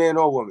 That's man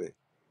or woman.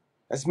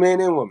 That's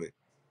man and woman.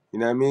 You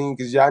know what I mean?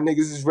 Because y'all niggas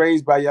is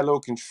raised by y'all little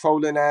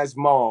controlling ass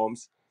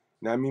moms.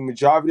 You know what I mean?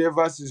 Majority of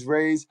us is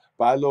raised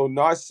by a little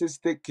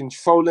narcissistic,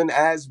 controlling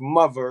ass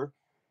mother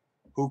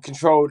who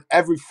controlled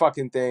every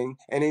fucking thing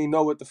and ain't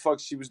know what the fuck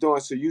she was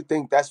doing. So you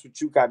think that's what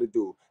you got to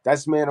do.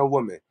 That's man or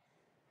woman.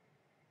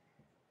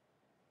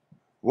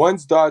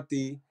 Once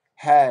Dorothy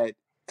had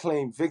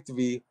claimed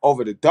victory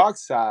over the dark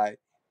side,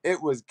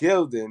 it was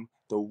Gildan,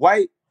 the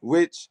white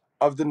witch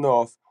of the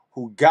north,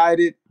 who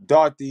guided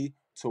Dorothy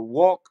to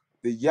walk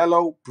the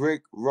yellow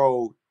brick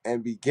road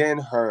and begin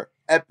her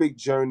epic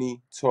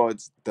journey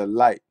towards the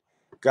light.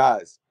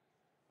 Guys,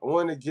 I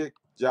want to get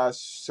y'all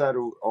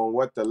settled on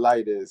what the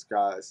light is,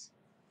 guys.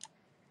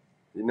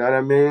 You know what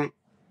I mean?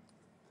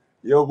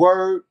 Your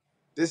word.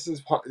 This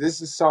is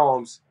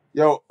Psalms.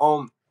 Yo,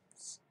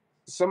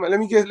 let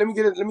me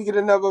get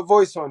another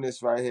voice on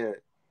this right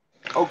here.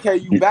 Okay,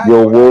 you back? your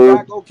Are you word.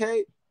 back?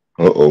 Okay.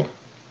 Uh-oh.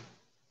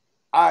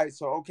 All right.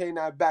 So okay,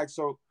 now back.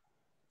 So,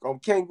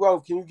 King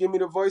Grove, can you give me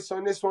the voice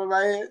on this one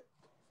right here?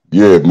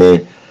 Yeah,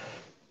 man.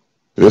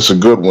 It's a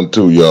good one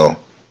too, y'all.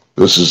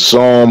 This is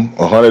Psalm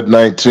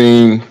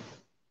 119,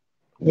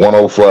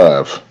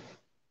 105.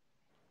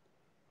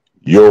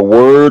 Your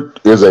word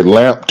is a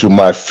lamp to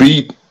my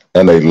feet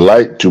and a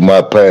light to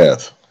my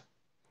path.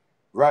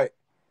 Right.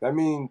 I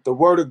mean, the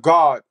word of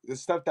God, the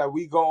stuff that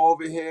we go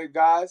over here,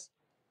 guys,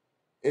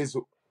 is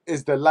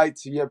the light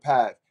to your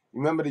path.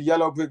 Remember the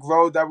yellow brick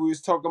road that we was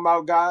talking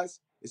about,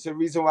 guys? It's a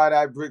reason why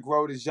that brick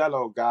road is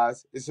yellow,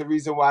 guys. It's a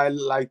reason why it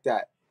look like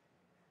that.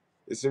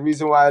 It's a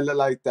reason why it look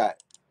like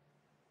that.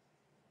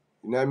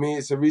 You know what I mean?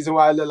 It's the reason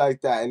why I look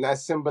like that, and that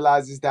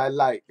symbolizes that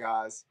light,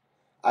 guys.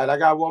 All right, I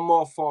got one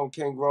more for him,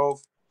 King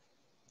Grove.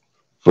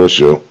 For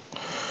sure.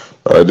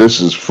 All right, this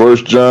is 1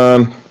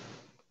 John,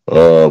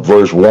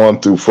 verse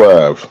 1 through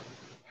 5.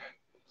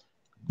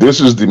 This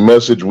is the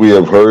message we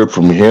have heard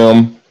from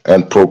him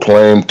and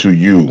proclaimed to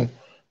you,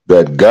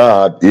 that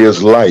God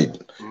is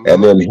light,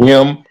 and in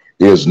him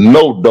is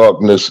no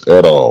darkness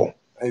at all.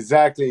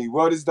 Exactly.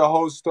 What is the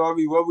whole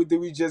story? What did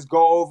we just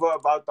go over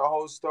about the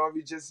whole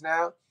story just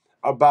now?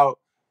 About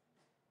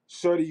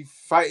Shorty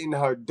fighting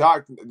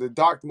the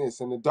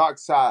darkness and the dark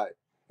side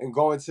and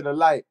going to the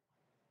light.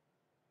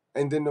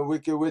 And then the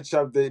wicked witch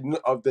of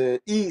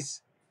the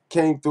east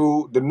came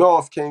through, the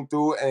north came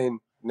through, and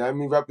you know what I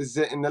mean,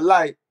 representing the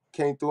light,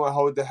 came through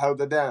and held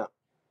her down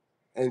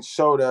and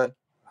showed her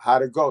how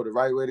to go, the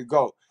right way to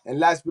go. And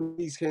last but not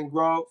least, King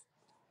Grove.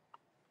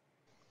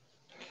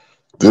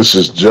 This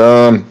is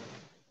John,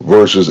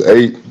 verses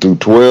 8 through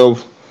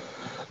 12.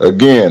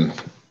 Again,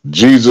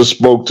 Jesus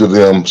spoke to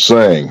them,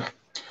 saying,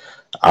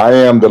 I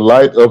am the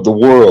light of the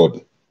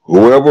world.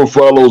 Whoever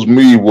follows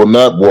me will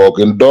not walk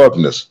in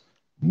darkness,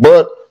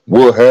 but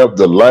will have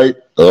the light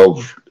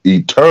of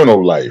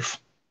eternal life.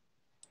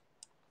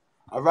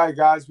 All right,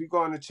 guys, we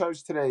going to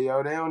church today,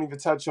 yo. They don't even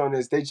touch on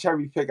this. They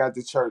cherry pick at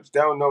the church. They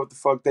don't know what the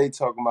fuck they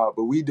talking about,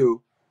 but we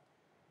do.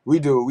 We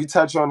do. We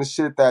touch on the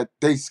shit that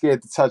they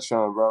scared to touch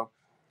on, bro.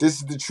 This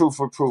is the truth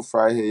for proof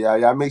right here, y'all.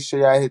 Y'all make sure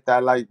y'all hit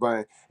that like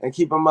button. And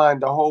keep in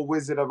mind, the whole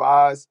Wizard of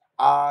Oz,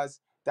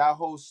 that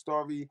whole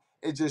story,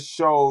 it just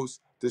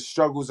shows the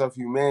struggles of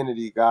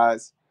humanity,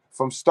 guys.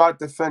 From start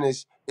to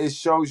finish, it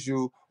shows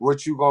you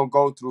what you're going to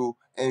go through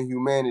in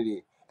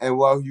humanity. And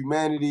while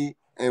humanity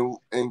and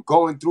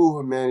going through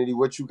humanity,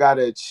 what you got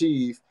to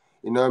achieve,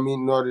 you know what I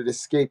mean, in order to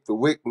escape the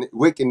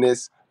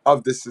wickedness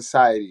of the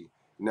society.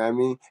 You know what I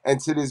mean? And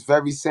to this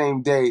very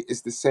same day,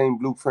 it's the same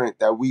blueprint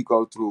that we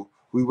go through.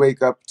 We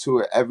wake up to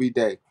it every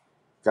day,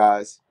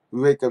 guys. We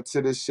wake up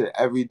to this shit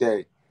every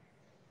day.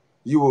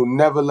 You will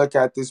never look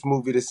at this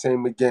movie the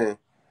same again.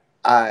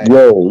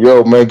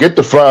 Yo, man, get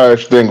the fire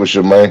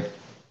extinguisher, man.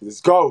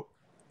 Let's go.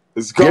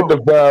 Let's go. Get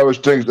the fire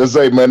extinguisher. Let's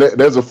say, man,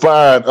 there's a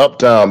fire in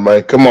Uptown,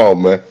 man. Come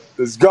on, man.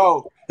 Let's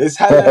go. It's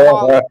hell in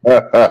Harlem.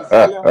 It's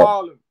hell in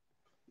Harlem.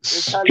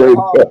 It's hell in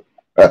Harlem.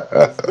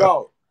 Let's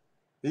go.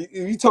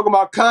 You talking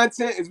about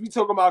content? Is we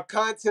talking about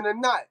content or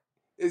not?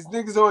 Is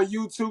niggas on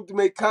YouTube to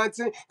make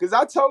content? Because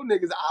I told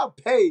niggas I'll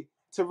pay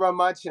to run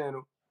my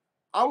channel.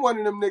 I'm one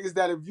of them niggas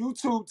that if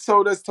YouTube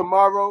told us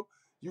tomorrow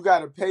you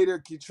gotta pay to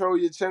control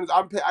your channels,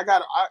 I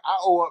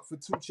owe up for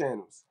 2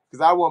 channels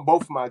because I want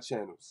both of my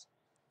channels.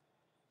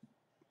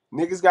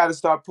 Niggas gotta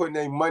start putting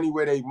their money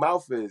where their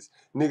mouth is.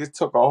 Niggas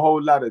took a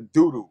whole lot of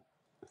doodle.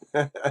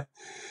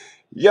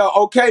 Yo,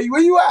 okay,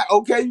 where you at?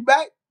 Okay, you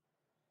back?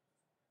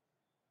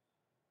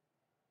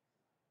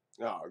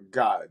 Oh,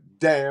 god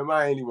damn,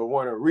 I ain't even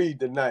want to read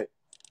tonight.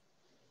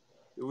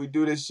 Did we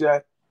do this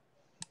yet?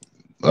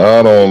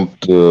 I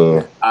don't.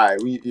 All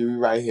right, we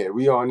right here.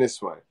 We on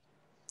this one.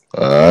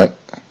 All right.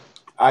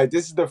 All right,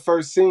 this is the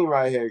first scene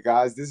right here,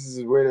 guys. This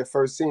is where the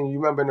first scene. You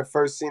remember in the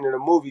first scene of the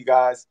movie,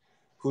 guys,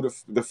 who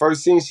the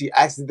first scene, she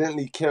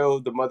accidentally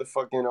killed the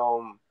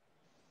motherfucking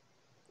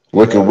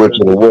Wicked Witch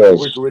of the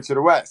West. Wicked Witch of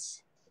the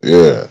West.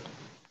 Yeah.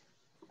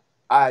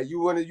 All right, you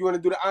wanna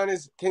do the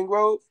honors, King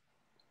Grove?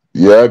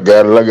 Yeah, I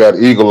got it. I got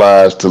eagle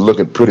eyes to look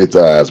at pretty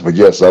thighs, but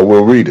yes, I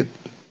will read it.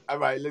 All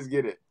right, let's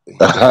get it.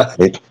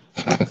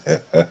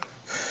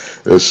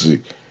 Let's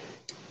see.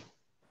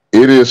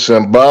 It is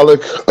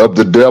symbolic of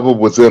the devil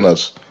within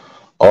us,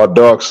 our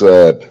dark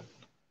side,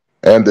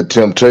 and the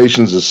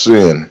temptations of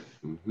sin.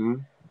 Mm-hmm.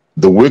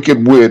 The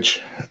wicked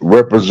witch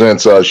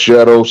represents our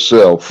shadow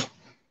self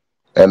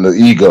and the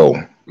ego,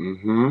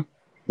 mm-hmm.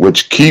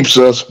 which keeps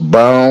us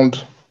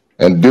bound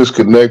and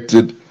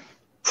disconnected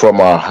from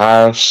our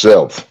higher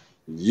self.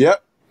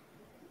 Yep.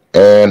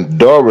 And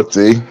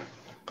Dorothy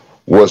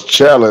was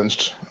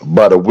challenged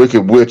by the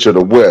Wicked Witch of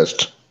the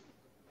West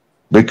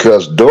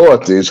because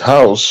Dorothy's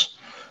house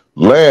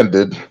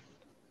landed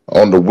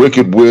on the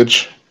Wicked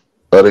Witch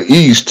of the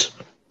East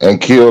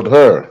and killed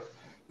her.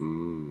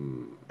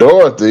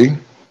 Dorothy,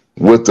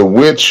 with the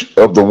Witch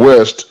of the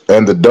West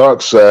and the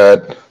dark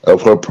side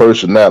of her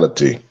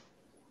personality.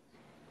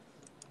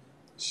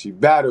 She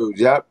battled,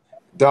 yep.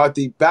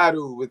 Dorothy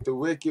battled with the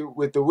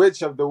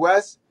Witch of the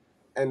West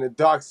and the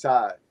dark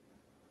side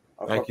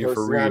of Thank her you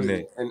for reading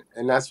it.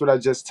 And that's what I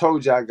just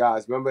told y'all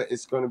guys. Remember,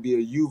 it's going to be a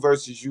you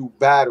versus you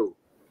battle.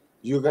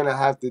 You're going to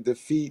have to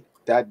defeat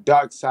that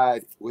dark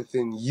side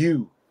within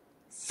you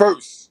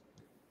first.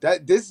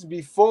 This is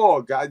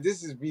before, guys.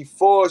 This is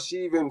before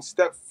she even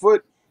stepped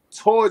foot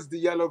towards the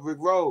yellow brick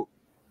road.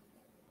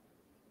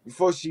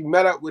 Before she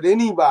met up with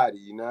anybody,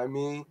 you know what I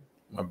mean?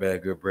 My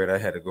bad, good bread. I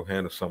had to go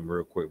handle something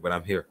real quick, but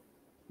I'm here.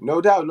 No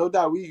doubt, no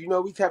doubt. We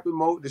kept it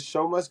the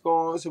show must go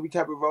on, so we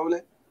kept it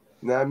rolling.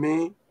 You know what I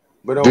mean?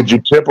 But did you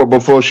tip her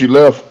before she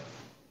left?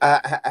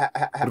 Shut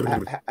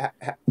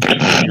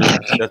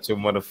your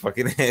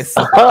motherfucking ass.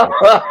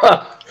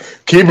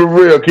 Keep it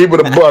real. Keep it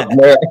a buck,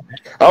 man.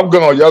 I'm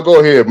gone. Y'all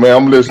go ahead, man.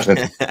 I'm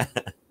listening.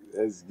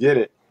 Let's get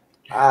it.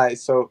 All right,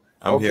 so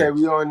I'm okay, here.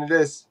 we on to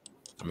this.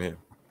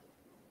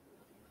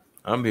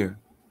 I'm here.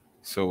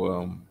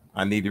 So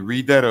I need to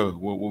read that, or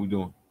what we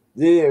doing?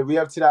 Yeah, we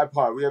up to that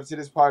part. We up to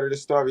this part of the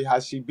story, how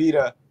she beat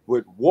her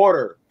with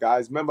water.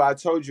 Guys, remember I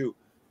told you,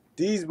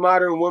 these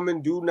modern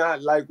women do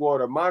not like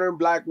water. Modern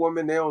black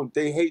women,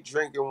 they hate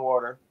drinking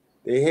water.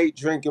 They hate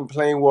drinking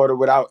plain water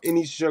without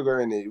any sugar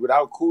in it,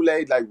 without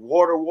Kool-Aid, like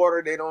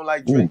water. They don't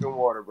like drinking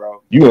water,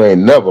 bro. You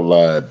ain't never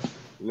lied.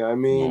 You know what I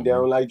mean? on, They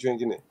don't man. like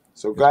drinking it.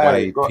 So go That's why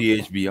ahead. they Go.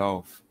 PHB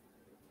off.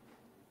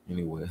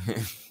 Anyway,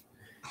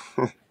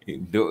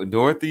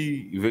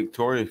 Dorothy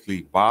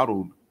victoriously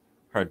bottled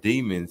her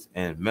demons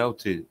and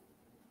melted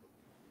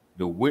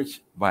the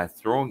witch by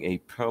throwing a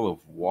pail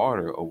of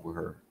water over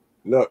her.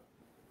 Look,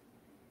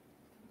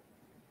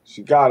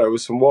 she got her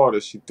with some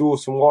water. She threw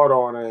some water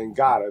on her and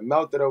got her.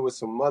 Melted her with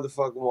some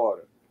motherfucking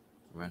water.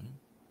 Right.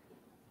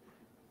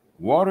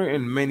 Water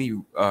in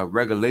many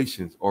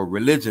regulations or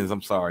religions,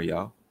 I'm sorry,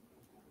 y'all,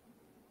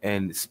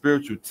 and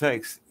spiritual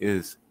texts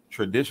is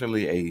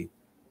traditionally a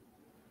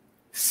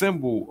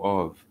symbol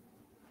of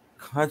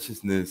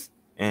consciousness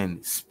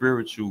and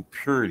spiritual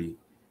purity.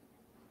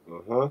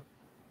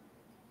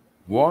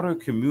 Water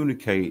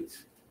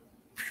communicates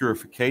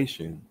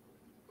purification.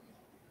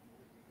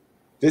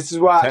 This is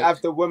why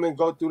after women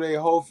go through their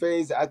whole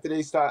phase, after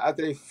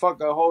they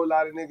fuck a whole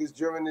lot of niggas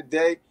during the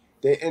day,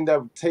 they end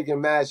up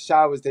taking mad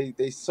showers.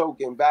 They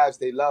soak in baths.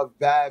 They love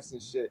baths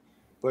and shit.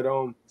 But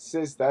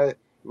sis,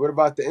 what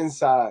about the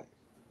inside?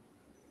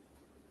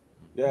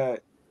 Yeah.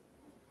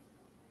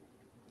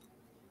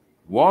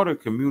 Water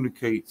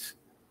communicates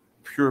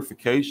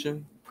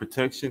purification,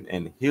 protection,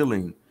 and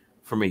healing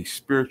from a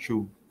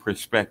spiritual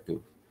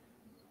perspective.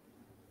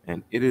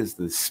 And it is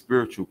the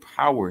spiritual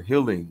power,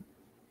 healing,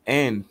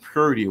 and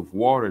purity of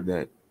water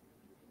that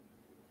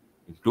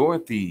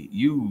Dorothy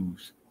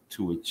used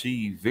to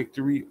achieve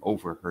victory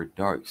over her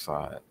dark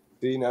side.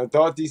 See, now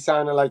Dorothy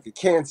sounded like a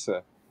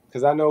Cancer.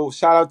 Because I know,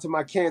 shout out to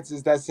my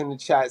Cancers that's in the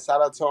chat.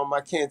 Shout out to all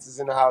my Cancers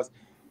in the house.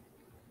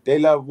 They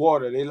love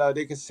water.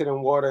 They can sit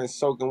in water and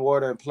soak in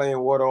water and play in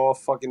water all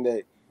fucking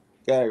day.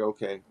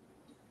 Okay.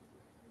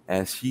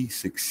 As she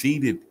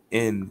succeeded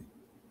in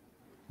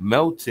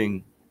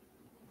melting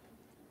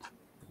the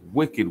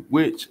wicked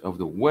witch of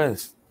the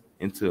West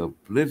into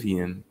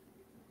oblivion,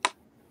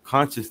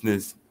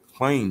 consciousness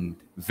claimed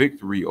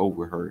victory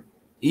over her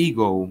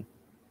ego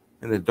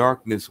and the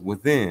darkness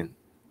within.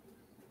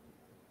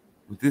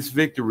 With this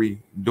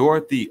victory,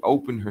 Dorothy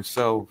opened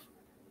herself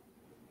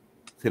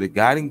to the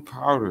guiding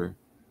power,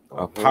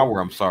 of the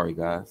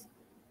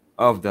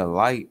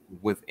light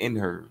within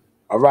her.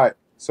 All right.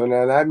 So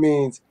now that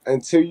means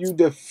until you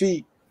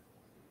defeat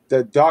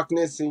the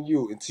darkness in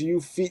you, until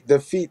you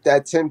defeat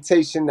that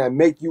temptation that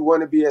make you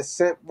want to be a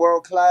simp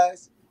world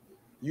class,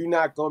 you're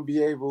not going to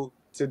be able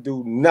to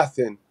do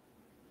nothing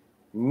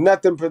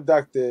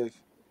productive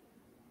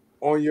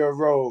on your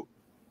road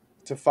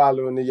to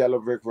following the yellow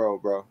brick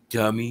road, bro.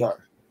 Dummy. All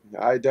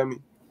right,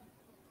 dummy.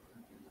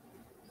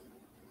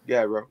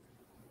 Yeah, bro.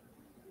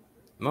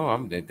 No,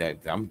 I'm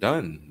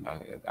done.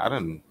 I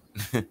done.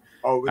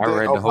 Oh, I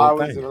read the whole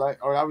thing.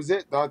 That was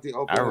it. I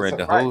read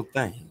the whole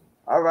thing.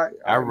 All right.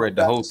 I read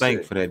the whole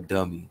thing for that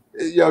dummy.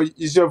 Yo,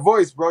 it's your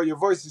voice, bro. Your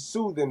voice is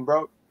soothing,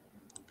 bro.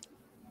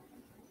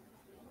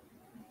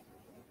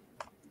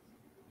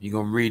 You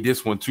gonna read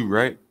this one too,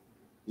 right?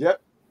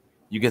 Yep.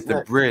 You get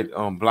the bread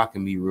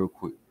blocking me real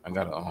quick. I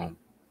gotta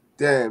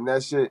Damn,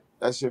 that shit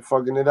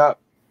fucking it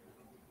up.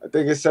 I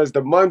think it says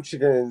the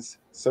Munchkins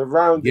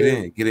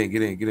surrounded. Get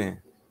in.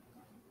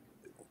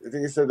 I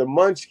think it said the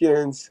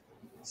Munchkins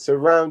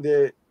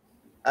surrounded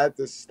at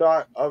the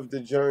start of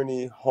the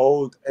journey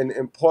hold an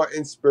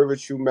important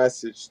spiritual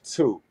message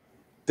too.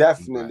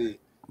 Definitely. Right.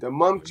 The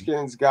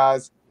Munchkins,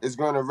 guys, is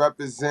going to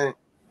represent,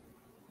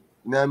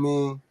 you know what I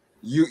mean?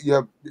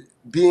 You're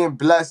being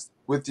blessed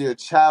with your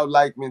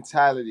childlike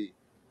mentality.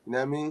 You know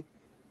what I mean?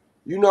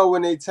 You know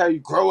when they tell you,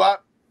 grow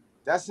up,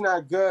 that's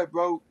not good,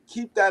 bro.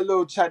 Keep that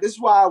little child. This is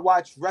why I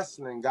watch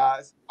wrestling,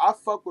 guys. I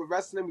fuck with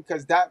wrestling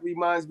because that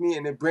reminds me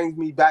and it brings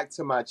me back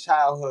to my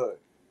childhood.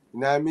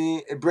 You know what I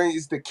mean?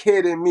 It's the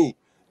kid in me.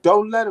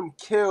 Don't let them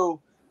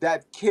kill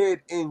that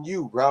kid in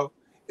you, bro.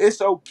 It's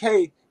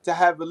okay to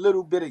have a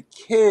little bit of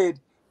kid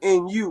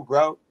in you,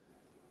 bro.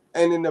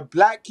 And in the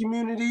black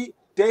community,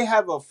 they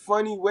have a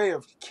funny way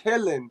of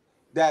killing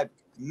that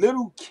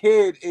little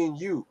kid in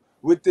you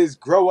with this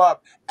grow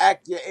up,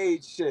 act your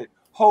age shit.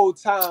 Whole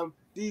time,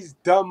 these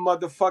dumb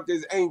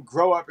motherfuckers ain't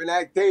grow up and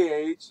act their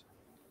age.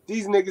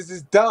 These niggas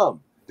is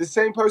dumb. The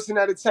same person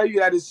that'll tell you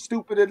that is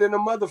stupider than a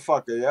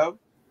motherfucker, yo.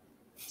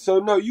 So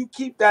no, you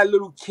keep that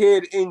little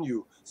kid in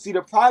you. See,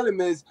 the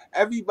problem is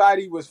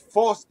everybody was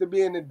forced to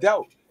be an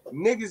adult.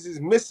 Niggas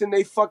is missing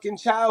their fucking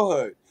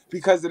childhood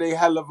because of their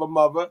hell of a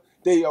mother,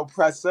 they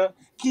oppressor.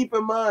 Keep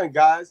in mind,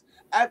 guys,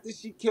 after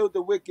she killed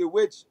the wicked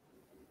witch,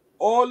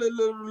 all the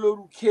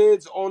little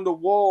kids on the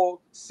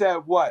wall said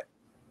what?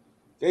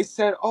 They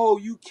said, oh,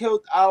 you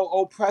killed our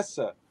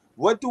oppressor.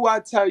 What do I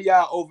tell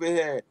y'all over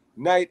here,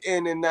 night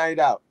in and night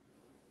out?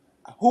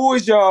 Who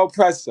is your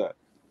oppressor?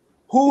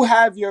 Who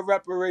have your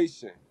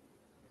reparation?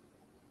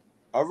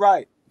 All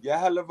right, you're a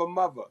hell of a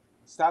mother.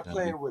 Stop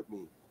playing with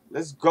me.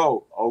 Let's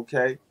go,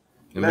 okay?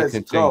 Let's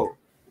go.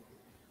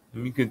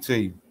 Let me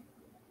continue.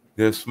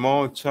 Their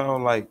small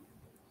childlike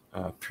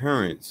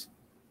parents,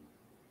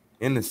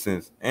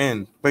 innocence,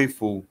 and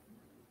playful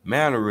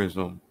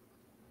mannerism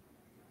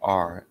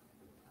are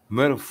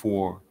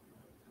metaphor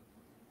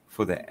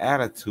for the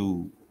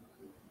attitude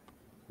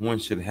one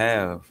should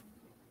have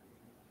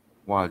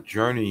while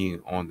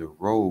journeying on the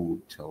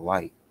road to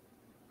light.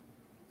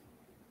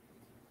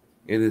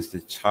 It is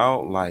the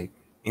childlike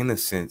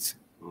innocence,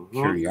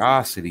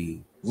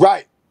 curiosity.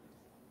 Right.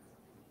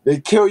 They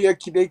kill your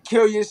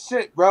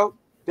shit, bro.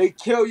 They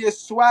kill your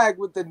swag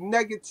with the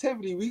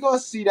negativity. We gonna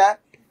see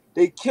that.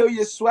 They kill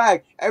your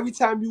swag. Every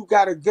time you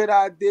got a good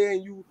idea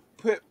and you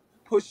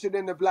push it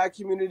in the black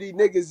community,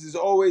 niggas is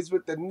always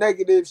with the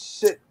negative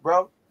shit,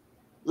 bro.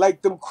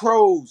 Like them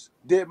crows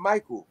did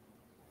Michael.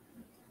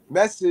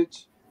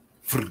 Message,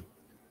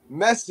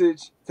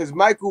 because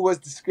Michael was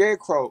the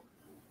scarecrow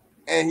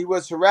and he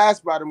was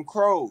harassed by them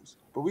crows.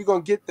 But we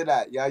gonna get to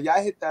that, y'all.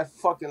 Y'all hit that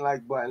fucking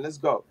like button. Let's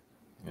go.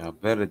 Y'all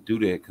better do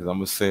that because I'm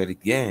gonna say it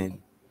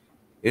again.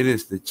 It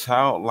is the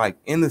childlike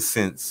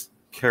innocence,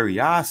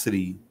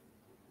 curiosity,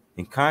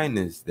 and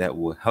kindness that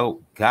will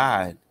help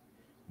guide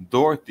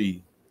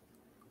Dorothy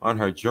on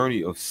her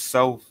journey of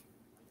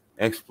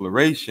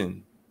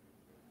self-exploration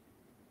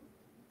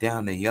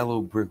down the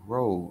yellow brick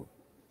road.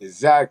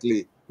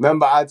 Exactly.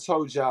 Remember, I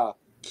told y'all,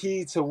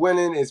 key to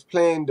winning is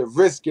playing the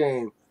risk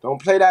game. Don't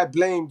play that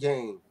blame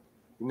game.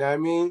 You know what I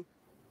mean?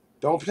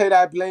 Don't play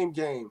that blame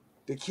game.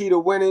 The key to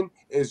winning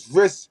is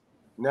risk.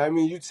 You know what I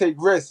mean? You take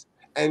risks.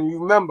 And you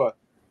remember,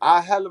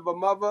 our hell of a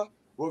mother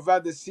would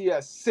rather see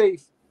us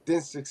safe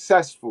than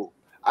successful.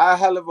 Our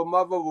hell of a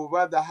mother would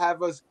rather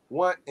have us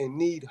want and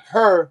need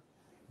her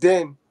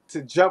than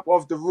to jump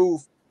off the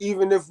roof,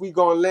 even if we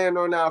gonna land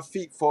on our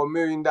feet for $1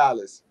 million.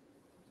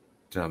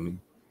 Dummy.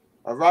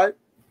 All right?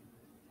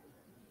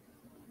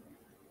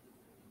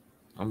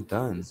 I'm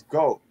done. Let's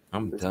go.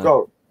 Let's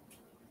go.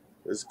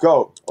 Let's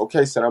go.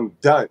 Okay, said I'm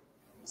done.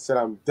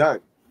 I'm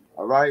done.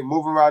 All right,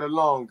 moving right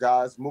along,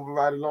 guys. Moving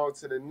right along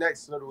to the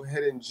next little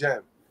hidden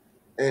gem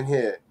in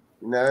here.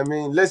 You know what I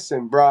mean?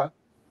 Listen, bruh.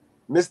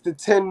 Mr.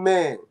 Tin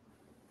Man.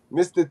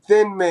 Mr.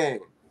 Thin Man.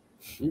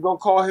 We're going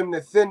to call him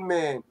the Thin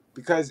Man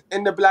because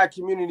in the black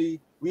community,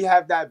 we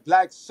have that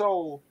black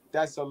soul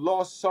that's a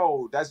lost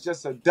soul. That's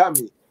just a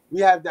dummy. We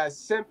have that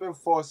simp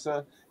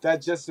enforcer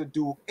that just to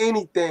do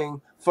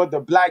anything for the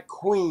black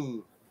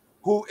queen,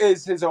 who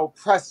is his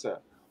oppressor,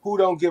 who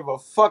don't give a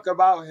fuck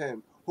about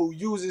him, who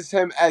uses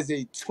him as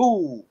a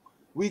tool.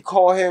 We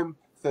call him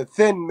the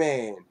Thin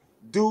Man.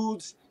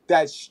 Dudes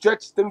that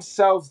stretch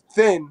themselves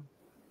thin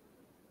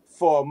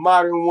for a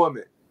modern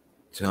woman.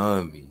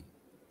 Dummy.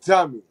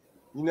 You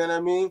know what I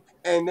mean?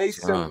 And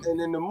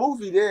and in the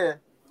movie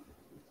there,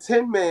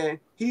 Tin Man,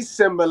 he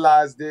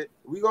symbolized it.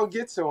 We're going to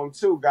get to him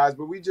too, guys,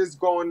 but we just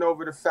going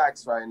over the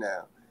facts right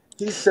now.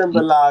 He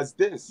symbolized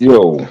this.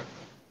 Yo,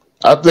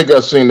 I think I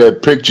seen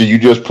that picture you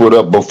just put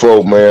up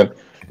before, man.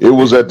 It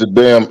was at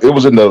it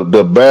was in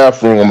the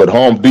bathroom at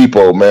Home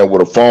Depot, man,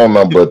 with a phone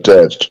number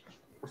attached.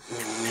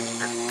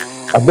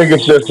 I think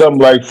it said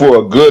something like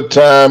for a good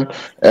time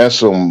and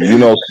some,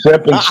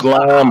 simping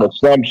slime or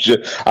some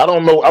shit. I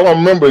don't know. I don't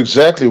remember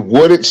exactly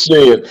what it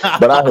said,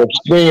 but I have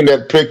seen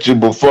that picture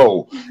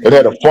before. It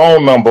had a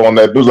phone number on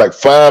that. It was like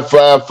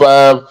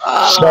 555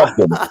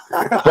 something.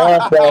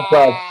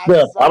 555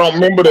 simp. I don't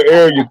remember the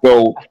area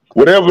code.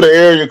 Whatever the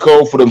area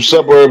code for them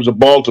suburbs of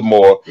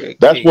Baltimore,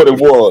 that's what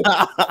it was.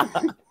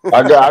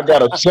 I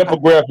got a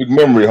sympographic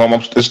memory, home.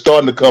 It's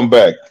starting to come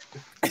back.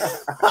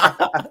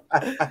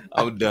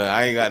 I'm done.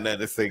 I ain't got nothing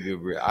to say,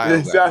 Goodbread. I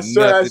ain't got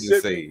nothing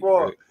to say.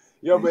 Before.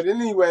 Yo, but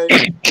anyway,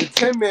 the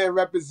Tin Man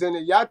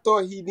represented. Y'all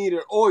thought he needed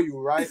oil,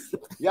 right?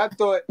 Y'all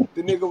thought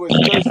the nigga was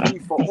thirsty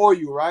for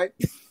oil, right?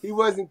 He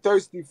wasn't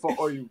thirsty for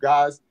oil,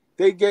 guys.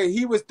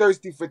 He was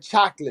thirsty for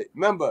chocolate.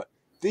 Remember,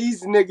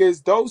 these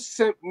niggas, those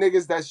simp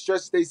niggas that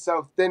stretch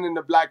themselves thin in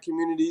the black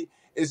community,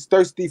 is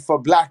thirsty for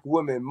black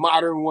women,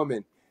 modern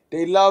women.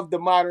 They love the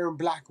modern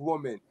black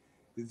woman.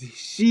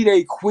 She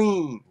they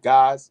queen,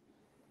 guys.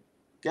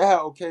 Go ahead,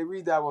 okay,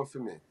 read that one for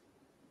me.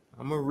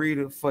 I'm going to read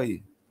it for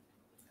you.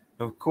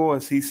 Of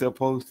course, he's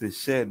supposed to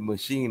shed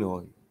machine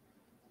oil,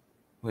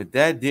 but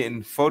that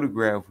didn't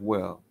photograph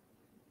well.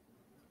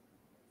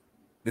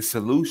 The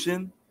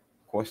solution?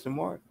 Question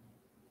mark.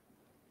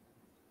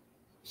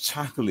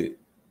 Chocolate.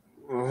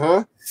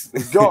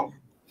 Let's go.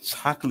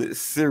 Chocolate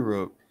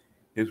syrup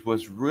is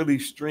what's really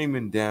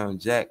streaming down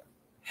Jack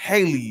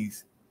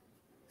Haley's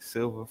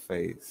silver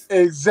face.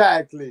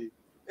 Exactly.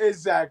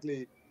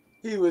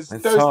 He was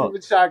thirsty for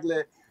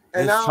chocolate,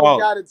 and I don't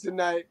got it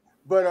tonight,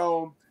 but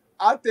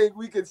I think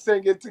we can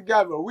sing it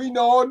together. We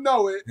all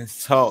know it.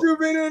 Let's talk.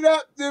 Zooming it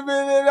up.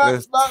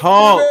 Let's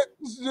talk.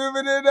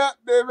 Zooming it up.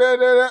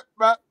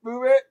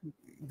 Move it.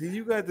 Do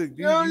you got the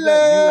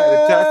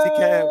taxi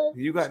cab?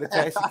 You got the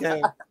taxi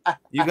cab?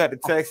 You got the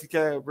taxi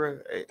cab, bro?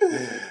 Hey.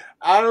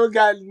 I don't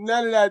got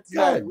none of that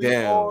tonight. God We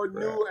damn, all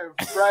bro. new and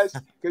fresh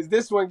because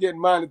this one getting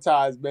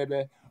monetized,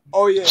 baby.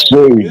 Oh yeah,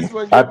 See, this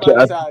one getting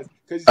monetized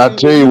because I see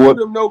tell when you you what,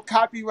 do them no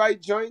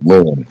copyright joints,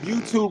 man.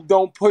 YouTube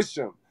don't push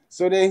them.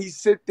 So then he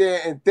sit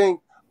there and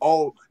think,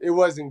 oh, it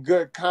wasn't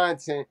good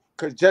content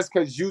because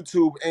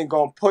YouTube ain't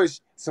gonna push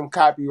some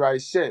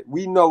copyright shit.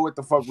 We know what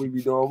the fuck we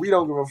be doing. We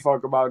don't give a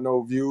fuck about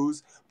no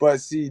views.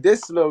 But see,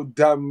 this little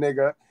dumb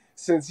nigga,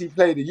 since he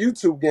played the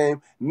YouTube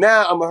game,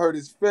 now I'm gonna hurt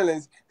his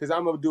feelings because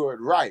I'm gonna do it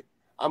right.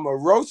 I'm gonna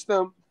roast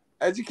him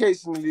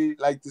educationally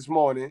like this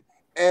morning,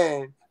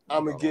 and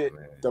I'm gonna get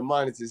the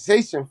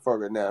monetization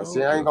for it now.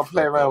 See, I ain't gonna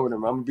play around with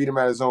him. I'm gonna beat him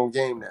at his own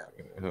game now.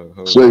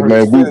 Say,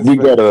 man,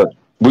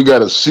 we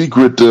got a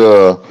secret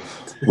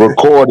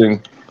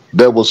recording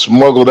that was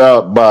smuggled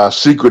out by a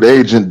secret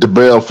agent,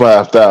 DeBell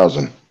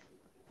 5000.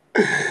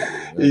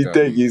 He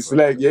think he's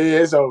slick. Yeah,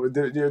 it's over.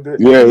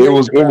 Yeah, it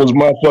was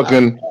my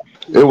fucking.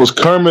 It was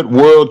Kermit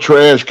World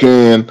Trash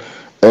Can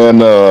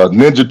and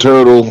Ninja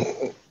Turtle,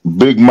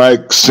 Big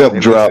Mike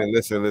Simp Drop.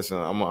 Listen.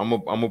 I'm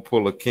gonna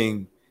pull a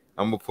king.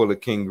 I'm gonna pull a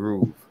King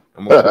Groove.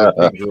 I'm gonna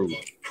pull a King Groove.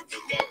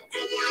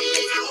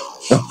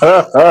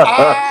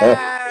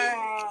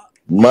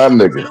 My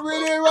nigga.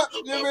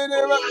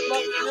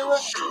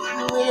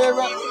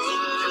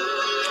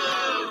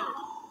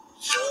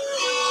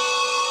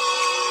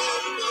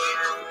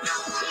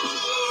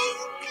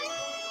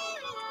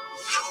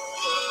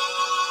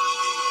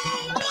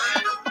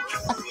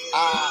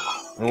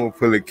 I'm gonna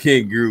pull a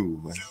King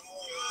Groove, man.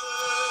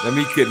 Let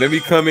me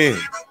come in.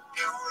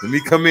 Let me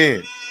come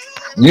in.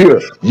 Yeah.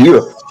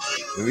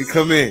 Let me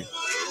come in.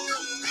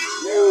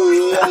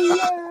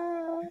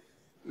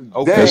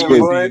 Okay,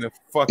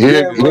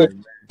 Damn, boy.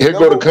 Here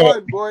go the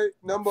one, boy.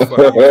 Number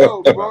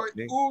uno, boy.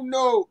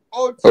 Uno,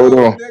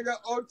 ocho, nigga,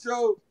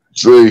 ocho.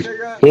 See,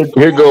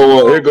 here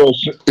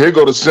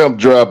go the Simp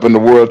Drop in the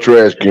World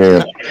Trash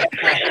Can.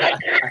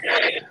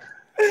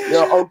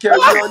 Yo, okay, we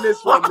on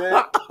this one,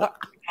 man.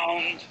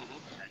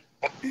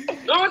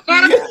 No, it's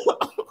not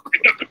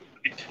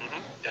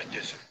that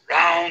is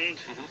round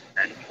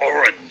and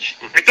orange.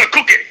 It's a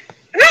cookie.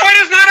 No,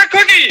 it is not a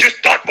cookie.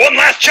 Just thought one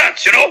last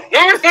chance, you know.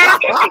 No, it's not.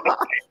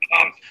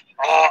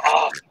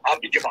 I'll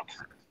give up.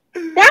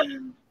 What?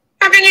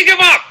 How can you give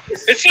up?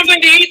 It's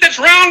something to eat that's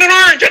round and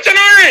orange. It's an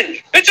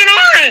orange. It's an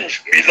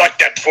orange. Me like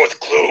that fourth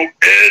clue.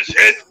 Is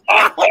it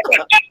an orange?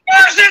 Of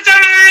course it's an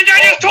orange. I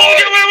just told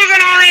you it was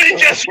an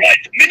orange. Just right.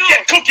 Me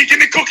get cookie. Give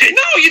me cookie.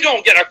 No, you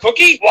don't get a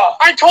cookie. What?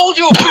 I told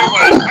you it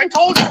was. I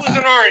told you it was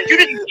an orange. You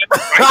didn't get it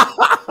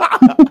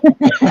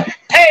right.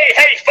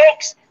 Hey,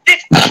 folks.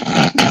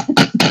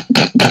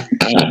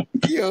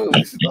 Yo,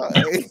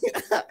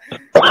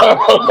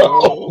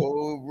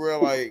 oh,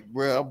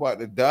 bro, I'm about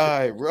to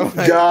die, bro.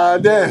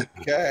 God damn.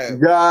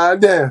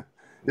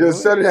 Yo,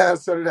 settle down.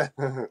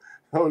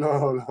 Hold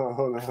on.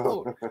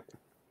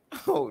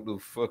 Hold the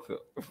fuck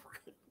up.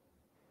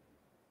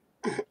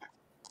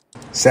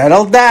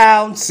 Settle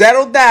down.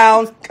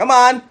 Come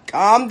on,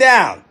 calm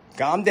down.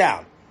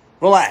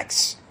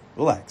 Relax.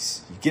 You're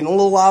getting a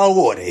little out of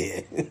order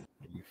here.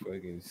 You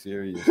fucking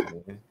serious,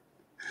 man?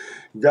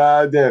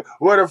 God damn.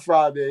 What a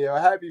Friday, yo.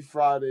 Happy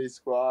Friday,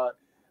 squad.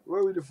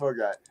 Where we the fuck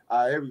at?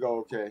 All right, here we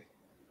go, okay.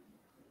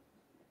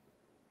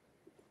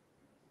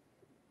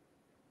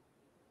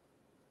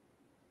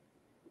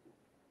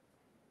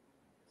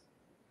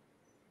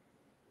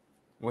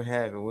 What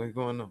happened? What's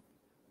going on?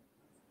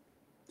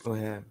 What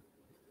happened?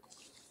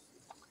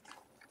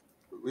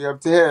 We up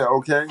to here,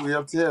 okay? We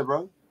up to here,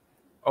 bro.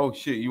 Oh,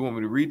 shit. You want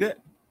me to read that?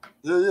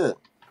 Yeah.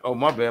 Oh,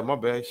 my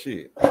bad.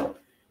 Shit.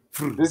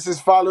 This is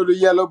Follow the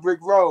Yellow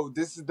Brick Road.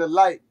 This is the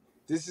light.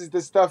 This is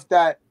the stuff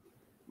that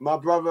my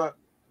brother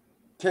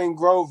King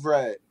Grove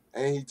read.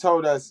 And he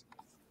told us,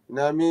 you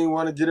know what I mean?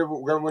 Want to give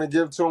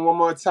it to him one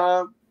more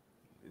time?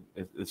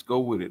 Let's go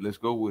with it.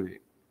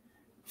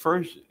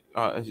 First,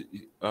 1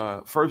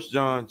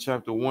 John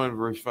chapter 1,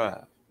 verse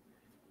 5.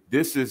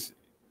 This is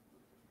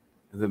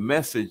the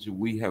message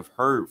we have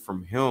heard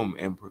from him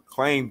and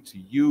proclaimed to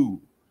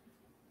you,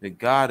 that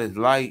God is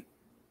light,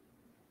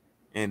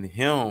 and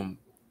him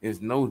is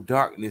no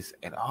darkness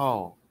at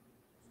all.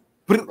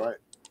 Right.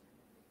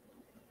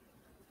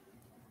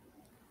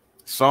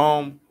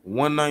 Psalm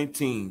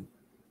 119,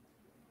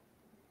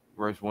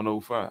 verse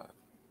 105.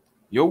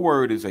 Your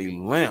word is a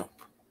lamp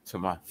to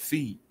my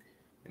feet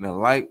and a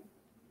light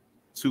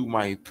to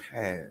my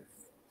path.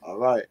 All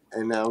right.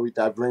 And now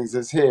that brings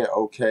us here,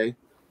 okay?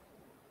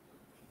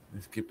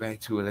 Let's get back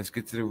to it. Let's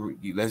get to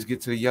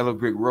the yellow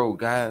brick road,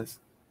 guys.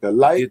 The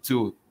light. Get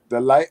to it.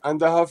 The light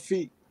under her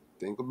feet.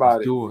 Think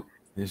about it.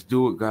 Let's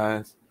do it,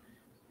 guys.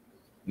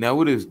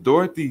 Now it is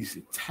Dorothy's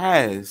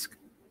task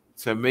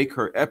to make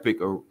her epic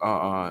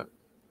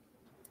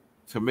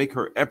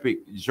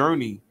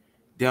journey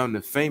down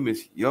the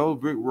famous yellow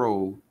brick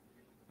road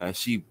as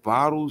she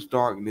battles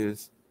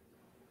darkness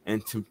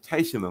and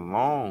temptation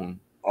along.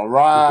 All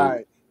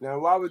right. Now,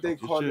 why would they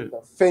call it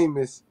the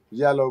famous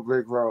yellow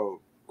brick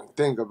road?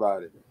 Think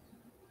about it.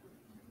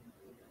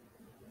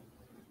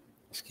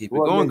 Let's keep it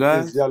What going, makes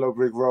this guys. yellow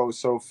brick road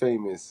so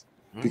famous?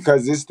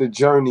 Because it's the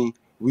journey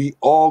we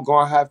all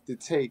gonna have to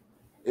take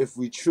if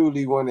we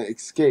truly want to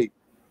escape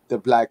the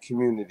black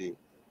community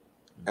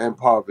and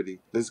poverty.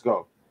 Let's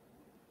go.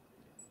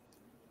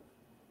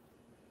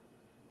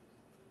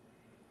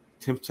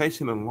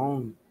 Temptation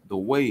along the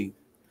way,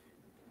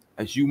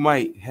 as you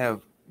might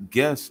have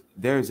guessed,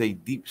 there's a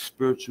deep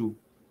spiritual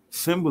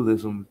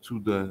symbolism to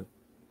the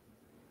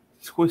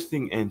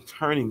twisting and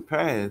turning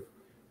path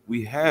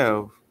we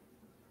have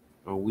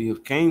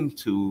came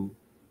to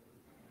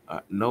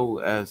know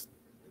as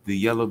the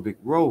yellow brick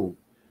road.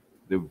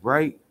 The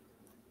bright,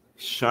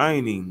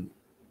 shining,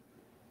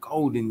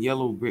 golden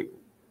yellow brick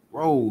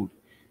road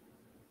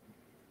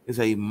is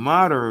a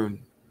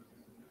modern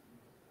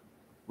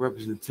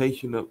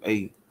representation of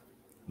a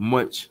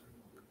much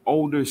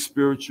older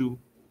spiritual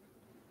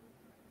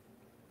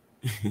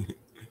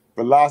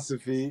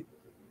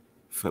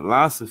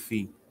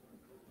philosophy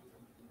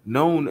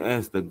known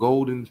as the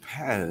golden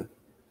path.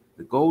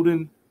 The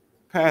golden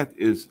path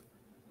is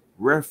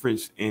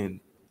referenced in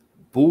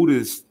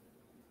Buddhist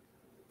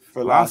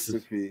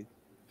philosophies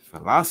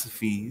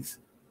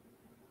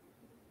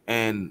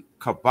and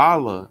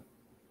Kabbalah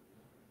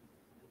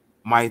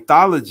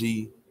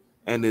mythology,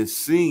 and is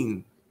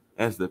seen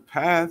as the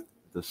path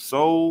the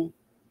soul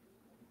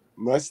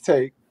must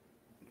take.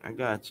 I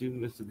got you,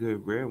 Mr.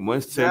 Goodbread.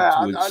 Must take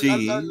Yeah, to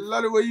achieve. I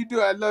love the way you do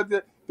it. I love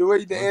the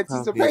way the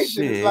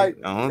anticipation is like.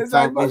 I'm It's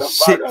like, talking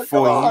shit motherfucker,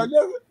 for come on, you.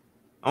 nigga.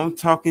 I'm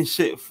talking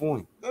shit for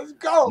you. Let's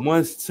go.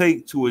 Must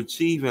take to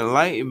achieve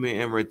enlightenment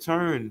and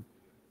return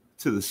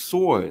to the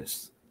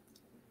source.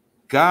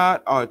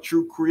 God, our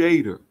true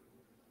creator.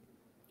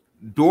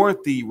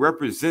 Dorothy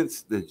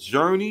represents the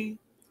journey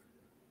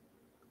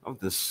of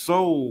the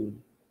soul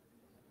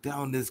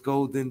down this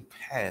golden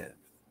path.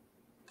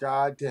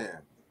 God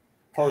damn.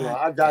 Hold on,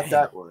 I got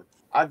that one.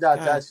 I got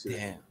that shit.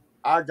 Damn.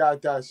 I got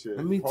that shit.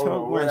 Let me Hold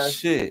talk on, my where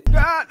shit.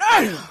 God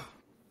damn.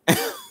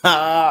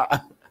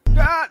 God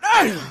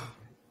damn.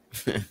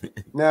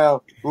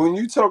 Now, when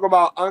you talk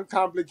about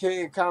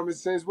uncomplicated common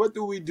sense, what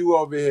do we do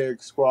over here,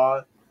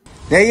 squad?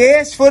 They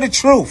ask for the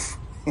truth,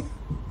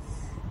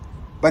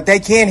 but they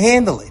can't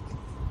handle it.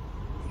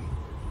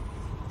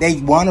 They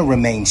want to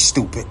remain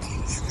stupid.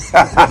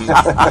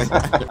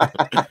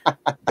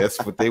 That's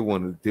what they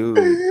want to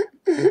do.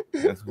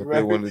 That's what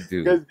they want to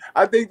do. Because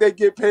I think they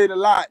get paid a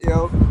lot,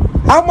 yo.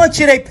 How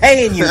much are they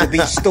paying you to be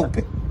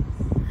stupid?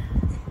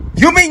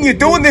 You mean you're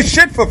doing this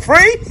shit for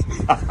free?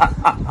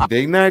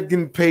 They not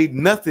getting paid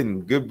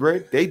nothing,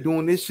 Goodbread. They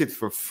doing this shit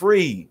for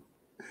free.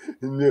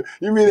 You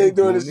mean they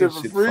doing this shit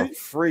for free? For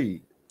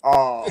free.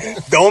 Oh.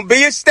 Don't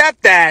be a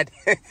stepdad.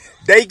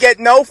 They get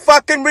no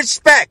fucking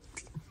respect.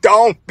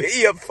 Don't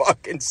be a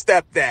fucking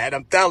stepdad,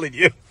 I'm telling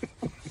you.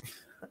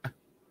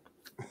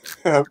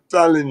 I'm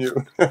telling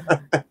you.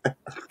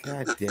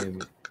 God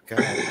damn it.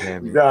 God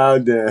damn it.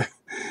 God damn.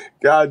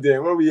 God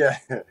damn. Where we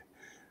at?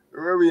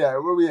 Where we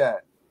at? Where we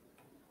at?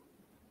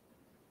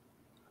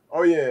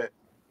 Oh yeah.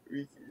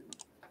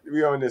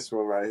 We on this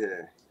one right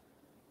here.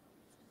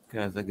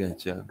 Guys, I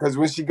got y'all. Because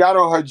when she got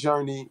on her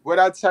journey, what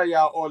I tell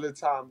y'all all the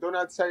time, don't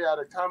I tell y'all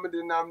the common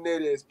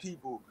denominator is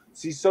people.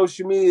 See,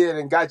 social media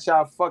and got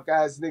y'all fuck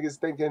ass niggas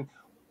thinking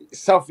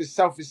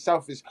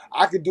selfish.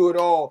 I could do it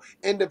all.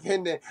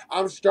 Independent.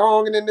 I'm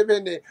strong and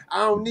independent. I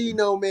don't need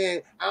no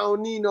man. I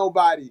don't need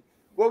nobody.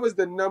 What was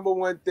the number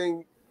one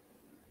thing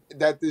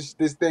that this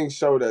thing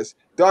showed us?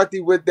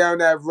 Dorothy went down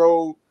that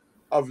road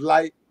of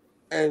light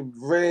and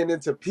ran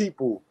into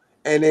people,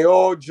 and they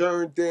all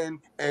journed in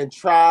and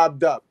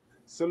tribed up.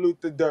 Salute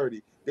the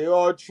dirty. They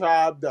all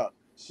tribed up.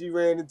 She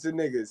ran into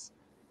niggas.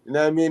 You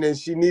know what I mean? And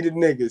she needed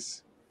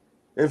niggas.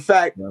 In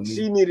fact,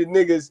 she needed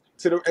niggas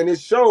and it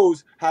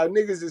shows how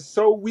niggas is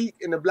so weak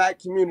in the black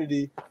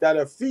community that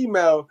a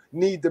female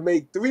need to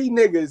make 3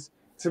 niggas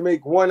to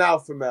make 1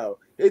 alpha male.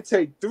 It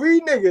take 3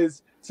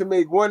 niggas to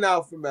make 1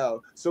 alpha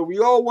male. So we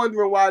all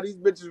wondering why these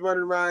bitches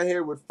running around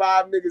here with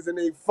 5 niggas in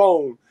their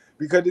phone,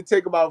 because it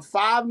take about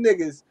 5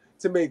 niggas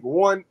to make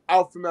 1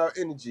 alpha male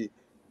energy.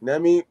 You know what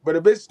I mean? But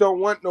a bitch don't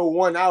want no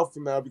 1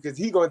 alpha male because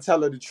he gonna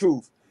tell her the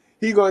truth.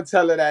 He gonna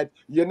tell her that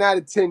you're not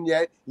a 10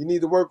 yet. You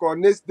need to work on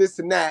this,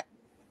 and that.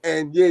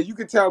 And yeah, you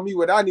can tell me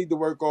what I need to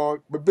work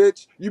on, but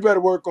bitch, you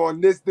better work on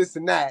this,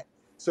 and that.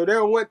 So they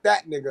don't want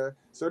that nigga.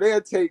 So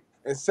they'll take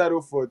and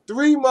settle for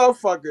 3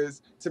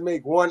 motherfuckers to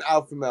make 1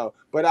 alpha male.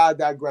 But I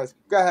digress.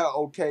 Go ahead,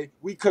 okay.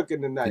 We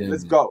cooking tonight.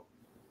 Let's go.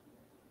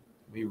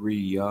 Let me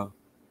read, y'all.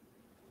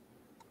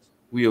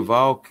 We have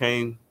all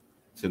came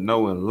to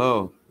know and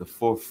love the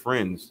 4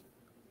 friends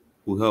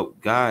who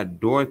helped guide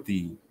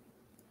Dorothy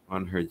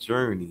on her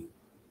journey.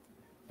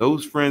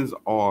 Those friends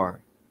are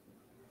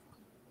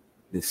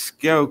the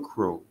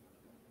Scarecrow,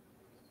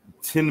 the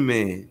Tin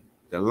Man,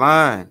 the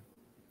Lion,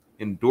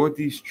 and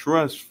Dorothy's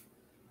trust.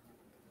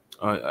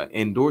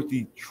 And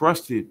Dorothy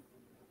trusted.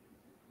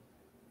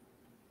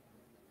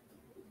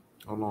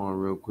 Hold on,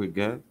 real quick,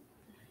 guys.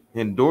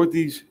 And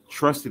Dorothy's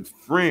trusted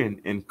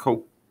friend and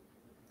Hold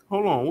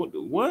on,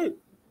 what?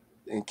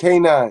 And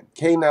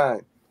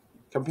K9,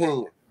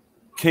 companion.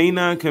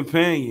 Canine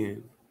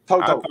Companion.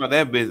 Toto.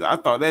 I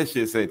thought that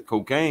shit said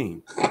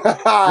cocaine.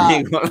 I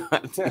ain't gonna lie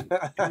to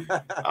you.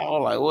 I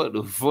was like, what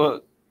the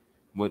fuck?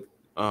 But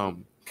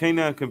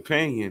Canine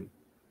Companion,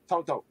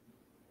 Toto.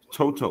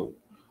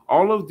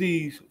 All of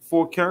these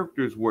 4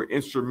 characters were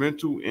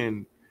instrumental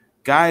in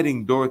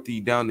guiding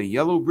Dorothy down the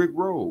yellow brick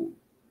road.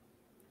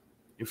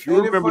 If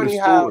you remember the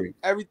story,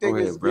 how everything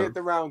is geared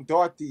around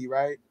Dorothy,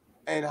 right?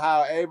 And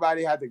how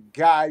everybody had to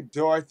guide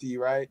Dorothy,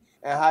 right?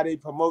 And how they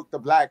promote the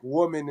black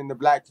woman in the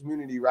black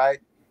community, right?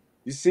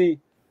 You see,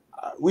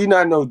 we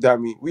not no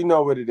dummy. We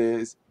know what it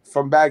is.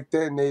 From back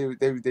then,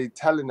 they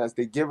telling us,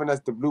 they giving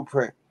us the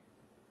blueprint,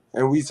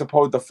 and we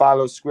supposed to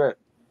follow script.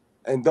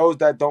 And those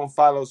that don't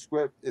follow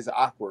script is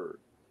awkward.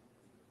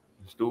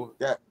 Let's do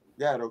it.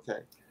 Yeah, okay.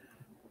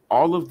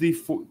 All of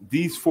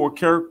these 4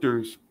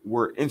 characters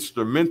were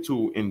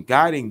instrumental in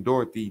guiding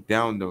Dorothy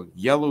down the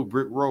yellow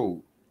brick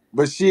road.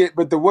 But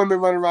the women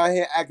running around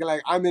here acting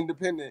like I'm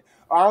independent.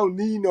 I don't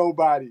need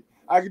nobody.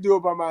 I can do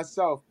it by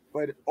myself.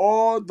 But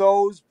all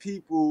those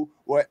people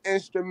were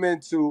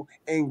instrumental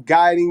in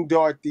guiding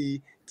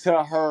Dorothy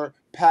to her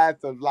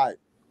path of life.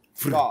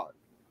 God.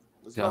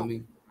 Tell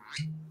me.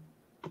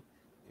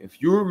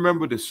 If you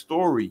remember the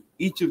story,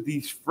 each of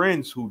these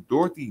friends who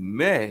Dorothy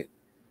met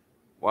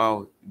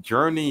while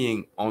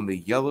journeying on the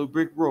yellow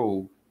brick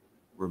road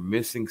were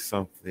missing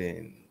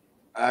something.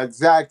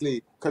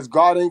 Exactly. Because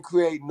God didn't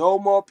create no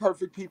more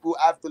perfect people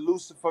after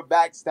Lucifer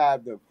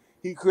backstabbed them.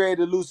 He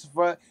created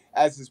Lucifer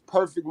as his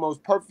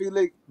most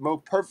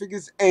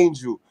perfectest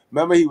angel.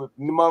 Remember, the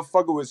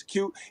motherfucker was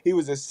cute. He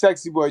was a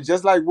sexy boy,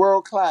 just like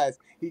World Class.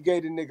 He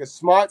gave the nigga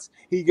smarts.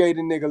 He gave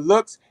the nigga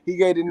looks. He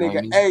gave the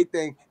nigga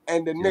everything.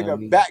 And the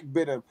nigga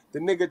backbit him. The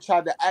nigga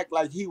tried to act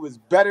like he was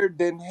better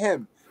than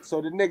him.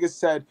 So the nigga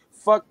said,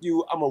 fuck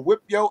you, I'ma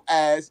whip your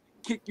ass,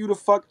 kick you the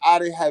fuck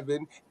out of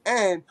heaven,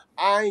 and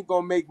I ain't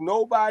gonna make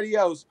nobody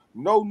else,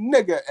 no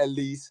nigga at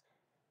least,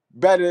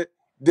 better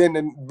than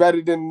the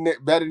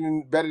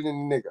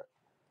nigga.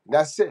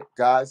 That's it,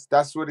 guys.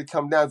 That's what it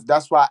comes down to.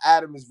 That's why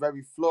Adam is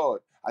very flawed.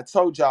 I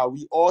told y'all,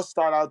 we all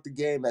start out the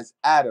game as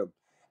Adam.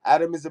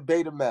 Adam is a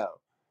beta male.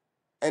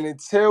 And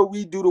until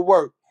we do the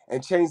work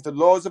and change the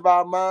laws of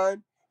our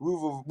mind, we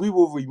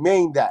will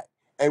remain that,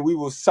 and we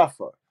will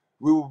suffer.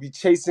 We will be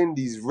chasing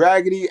these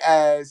raggedy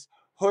ass,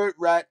 hood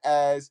rat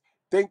ass,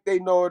 think they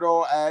know it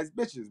all ass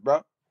bitches,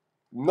 bro.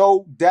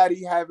 No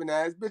daddy having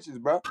ass bitches,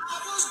 bro.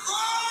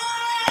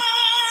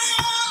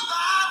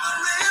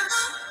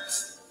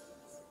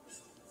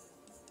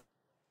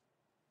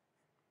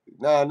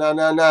 Nah, not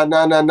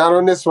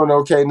on this one,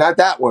 okay? Not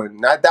that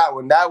one.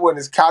 That one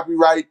is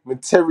copyright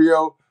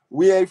material.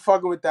 We ain't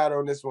fucking with that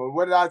on this one.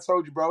 What did I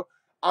told you, bro?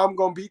 I'm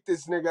gonna beat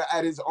this nigga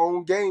at his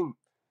own game.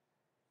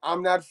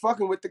 I'm not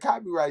fucking with the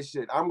copyright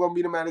shit. I'm gonna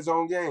beat him at his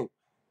own game.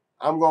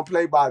 I'm gonna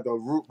play by the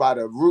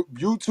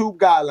YouTube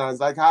guidelines,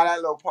 like how that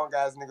little punk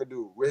ass nigga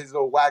do with his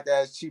little whack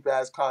ass, cheap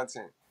ass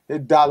content, his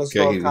dollar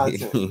store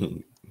content.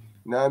 You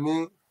know what I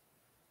mean?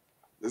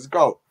 Let's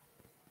go.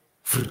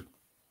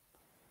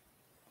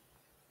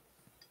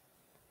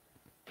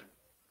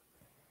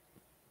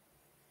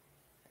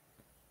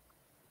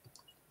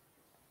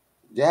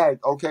 Yeah,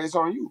 okay, it's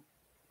on you.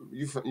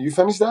 You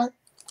finished that?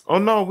 Oh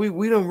no,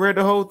 we done read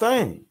the whole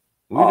thing.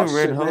 We done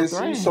read the whole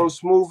thing. You so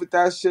smooth with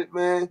that shit,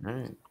 man.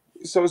 Right.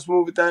 You so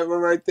smooth with that one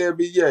right there.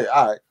 But yeah,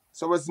 all right.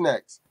 So what's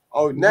next?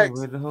 Oh, next.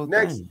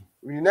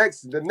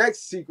 The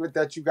next secret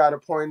that you gotta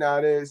point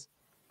out is.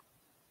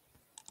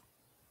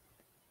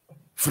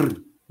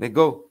 Let's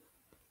go,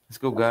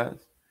 guys.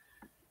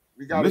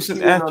 We gotta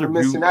key in on the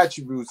missing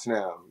attributes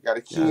now. We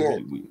gotta key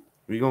in.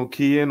 We're gonna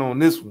key in on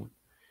this one.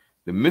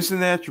 The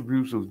missing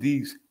attributes of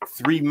these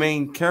 3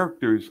 main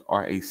characters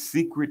are a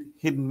secret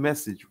hidden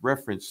message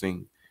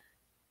referencing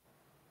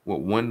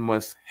what one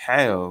must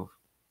have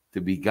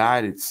to be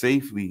guided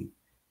safely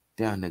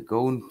down the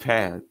golden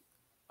path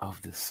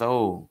of the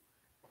soul.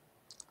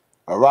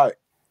 All right.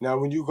 Now,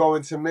 when you go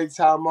into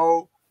MGTOW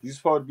mode, you're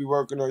supposed to be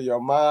working on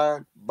your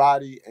mind,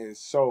 body, and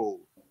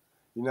soul.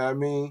 You know what I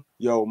mean?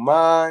 Your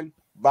mind,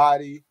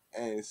 body,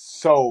 and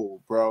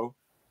soul, bro.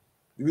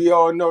 We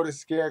all know the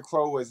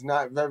Scarecrow was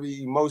not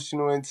very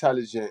emotional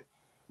intelligent.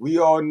 We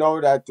all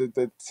know that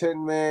the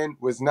Tin Man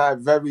was not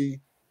very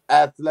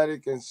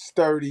athletic and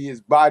sturdy. His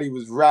body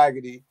was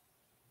raggedy.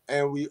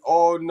 And we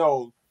all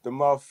know the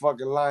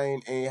motherfucking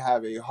lion ain't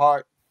have a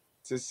heart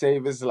to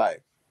save his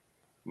life.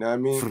 You know what I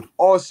mean?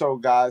 Also,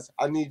 guys,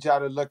 I need y'all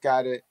to look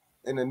at it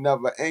in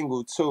another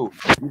angle, too.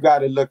 You got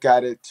to look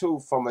at it, too,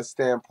 from a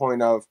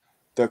standpoint of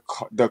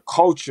the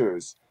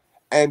cultures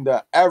and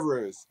the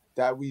errors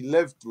that we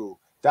lived through.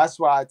 That's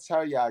why I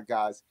tell y'all,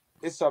 guys,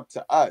 it's up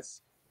to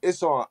us.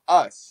 It's on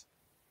us.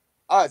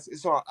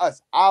 It's on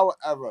us. Our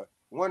era.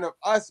 One of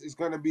us is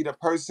going to be the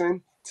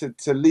person to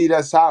lead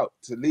us out,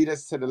 to lead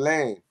us to the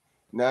land.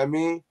 You know what I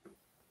mean?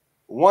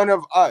 One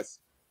of us.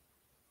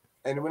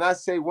 And when I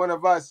say one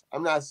of us,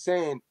 I'm not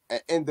saying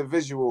an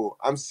individual.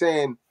 I'm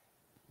saying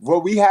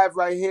what we have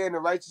right here in the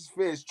righteous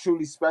sphere is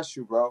truly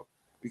special, bro.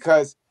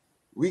 Because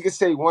we could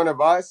say one of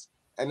us,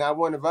 and that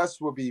one of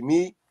us will be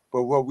me.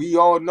 But what we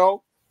all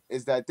know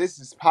is that this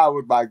is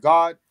powered by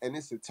God and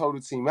it's a total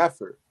team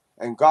effort.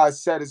 And God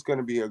said it's going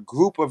to be a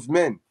group of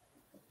men.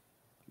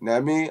 You know what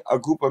I mean? A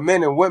group of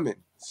men and women.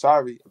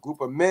 Sorry, a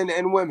group of men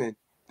and women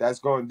that's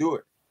going to do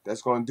it.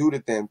 That's going to do the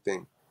damn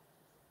thing.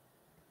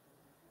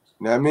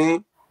 You know what I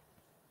mean?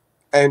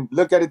 And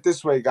look at it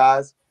this way,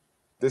 guys.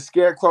 The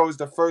Scarecrow is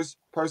the first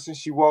person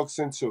she walks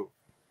into,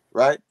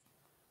 right?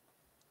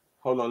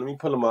 Hold on, let me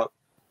pull him up.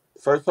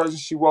 First person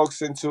she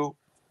walks into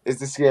is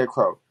the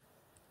Scarecrow.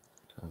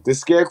 The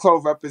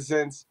Scarecrow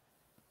represents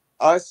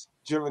us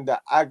during the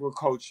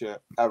agriculture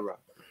era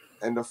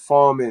and the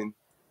farming,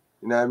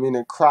 you know what I mean,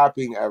 and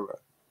cropping era.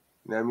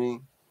 You know what I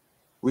mean?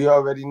 We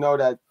already know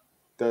that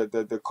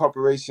the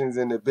corporations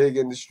and the big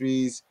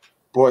industries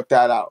brought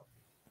that out.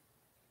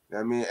 You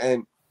know what I mean?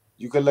 And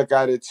you can look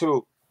at it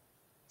too.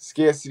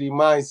 Scarcity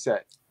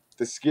mindset.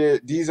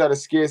 These are the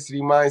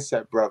scarcity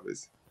mindset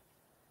brothers.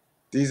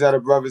 These are the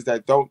brothers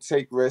that don't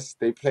take risks.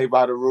 They play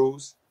by the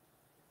rules.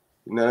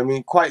 You know what I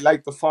mean? Quite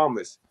like the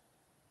farmers.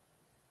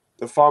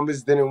 The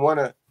farmers didn't want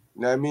to,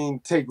 you know what I mean,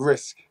 take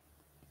risk.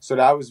 So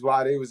that was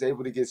why they was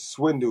able to get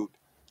swindled.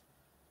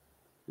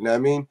 You know what I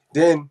mean?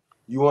 Then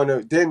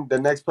the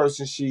next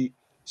person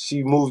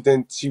she rolled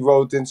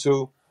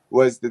into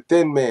was the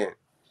Thin Man,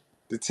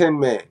 the Tin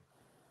Man.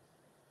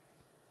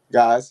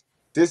 Guys,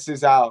 this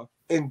is our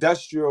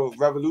industrial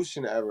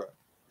revolution era.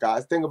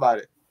 Guys, think about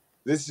it.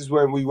 This is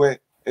when we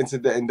went into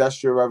the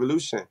industrial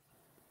revolution.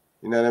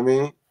 You know what I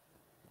mean?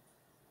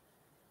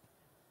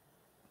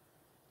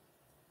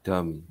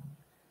 Dummy.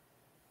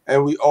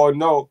 And we all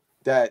know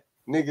that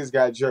niggas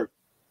got jerked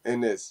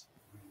in this.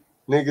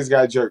 Niggas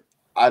got jerked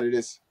out of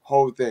this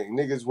whole thing.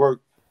 Niggas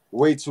worked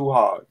way too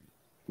hard.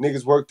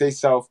 Niggas worked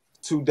theyself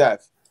to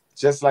death.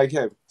 Just like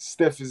him.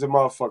 Stiff as a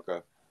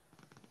motherfucker.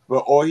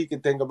 But all he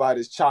can think about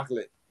is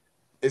chocolate.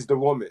 Is the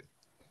woman.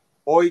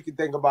 All he can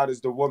think about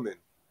is the woman.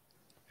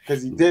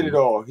 Because he did it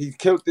all. He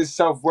killed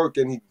himself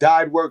working. He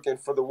died working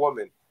for the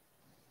woman.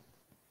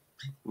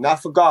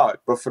 Not for God,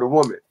 but for the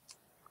woman.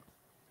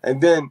 And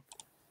then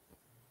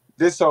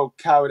this old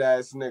coward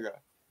ass nigga.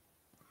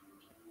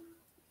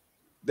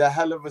 The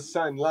hell of a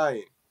son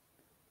lying.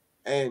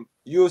 And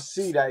you'll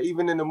see that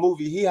even in the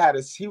movie,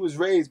 he was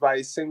raised by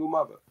a single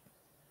mother.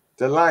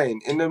 The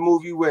lion in the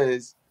movie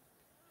was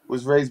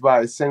raised by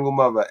a single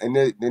mother. And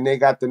then they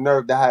got the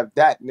nerve to have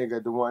that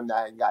nigga, the one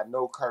that ain't got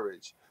no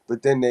courage.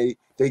 But then they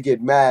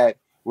get mad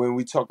when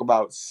we talk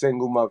about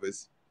single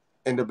mothers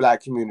in the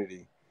black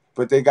community.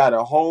 But they got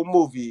a whole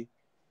movie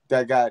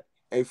that got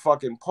a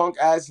fucking punk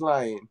ass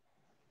lion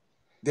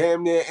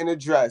damn near in a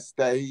dress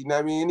that you know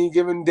what I mean, any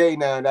given day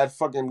now, that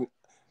fucking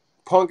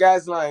punk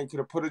ass lion could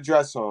have put a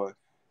dress on.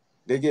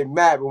 They get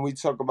mad when we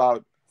talk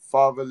about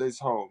fatherless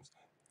homes,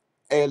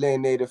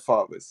 alienated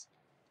fathers,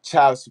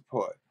 child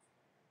support,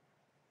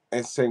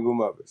 and single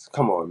mothers.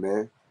 Come on,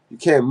 man. You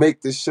can't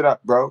make this shit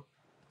up, bro.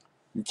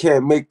 You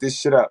can't make this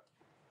shit up.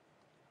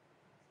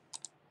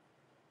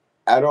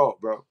 At all,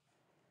 bro.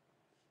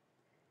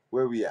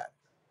 Where we at?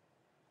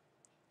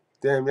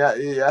 Damn,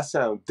 I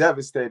sound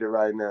devastated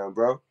right now,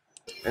 bro.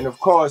 And of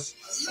course,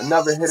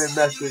 another hidden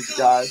message,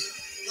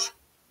 guys.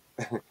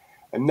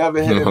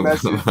 Another hidden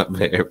message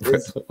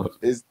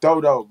is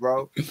Dodo,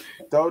 bro.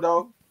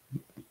 Dodo,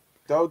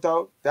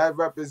 that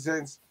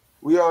represents,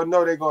 we all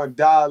know they're going to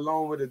die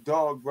alone with a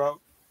dog,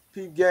 bro.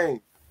 Peep game.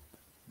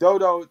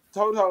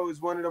 Toto is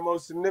one of the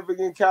most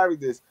significant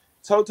characters.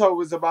 Toto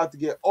was about to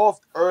get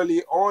off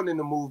early on in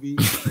the movie,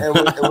 and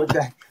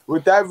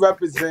what that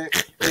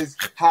represents is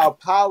how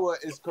power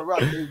is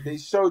corrupt. They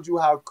showed you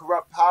how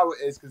corrupt power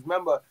is, because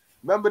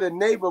remember the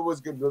neighbor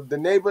was good. The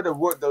neighbor, the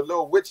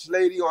little witch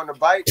lady on the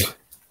bike,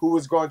 who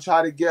was going to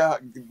try to get her,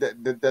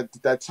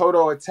 that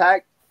Toto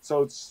attack.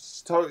 So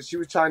she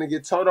was trying to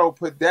get Toto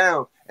put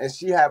down, and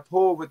she had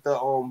pulled with the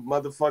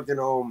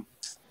motherfucking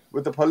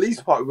with the police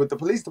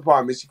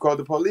department. She called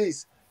the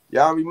police.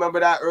 Y'all remember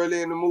that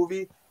early in the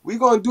movie? We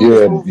gonna do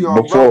this movie on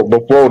Rumble.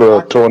 Before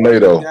the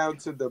tornado. Down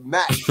to the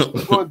max.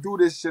 We gonna do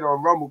this shit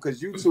on Rumble,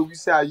 because YouTube, you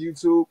see how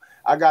YouTube,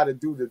 I gotta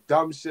do the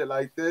dumb shit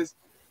like this.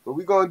 But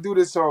we gonna do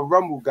this on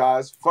Rumble,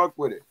 guys. Fuck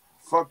with it.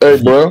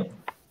 Hey, bro.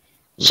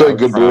 Say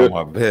good bread.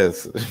 My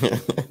best.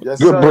 Yes, good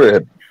sir.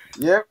 bread.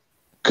 Yep.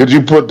 Could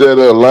you put that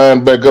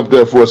line back up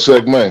there for a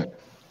sec, man?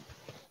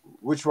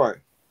 Which one?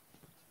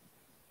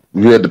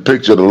 You had the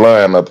picture of the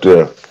lion up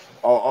there.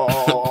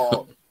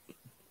 Oh.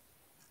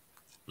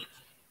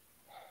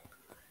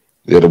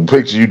 Yeah, the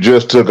picture you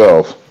just took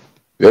off.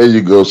 There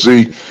you go.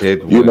 See,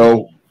 you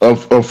know,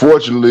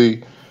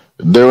 unfortunately,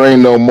 there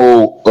ain't no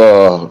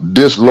more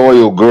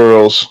disloyal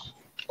girls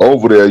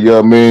over there, you know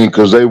what I mean?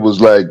 Because they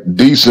was like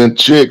decent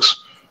chicks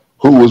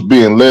who was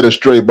being led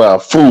astray by a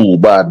fool,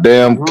 by a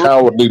damn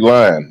cowardly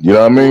lion, you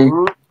know what I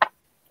mean?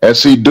 And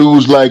see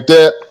dudes like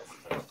that,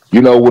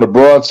 you know, when a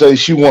broad says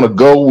she want to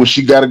go, when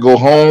she got to go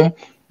home,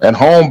 and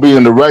home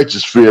being the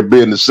righteous sphere,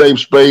 being the safe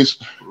space,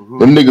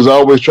 them niggas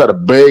always try to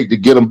beg to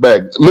get them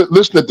back.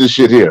 Listen to this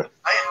shit here.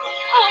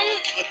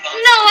 Oh,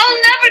 no,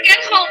 I'll never get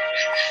home.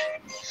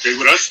 Stay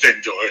with us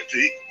then,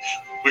 Dorothy.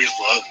 We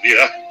love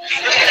you.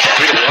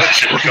 We don't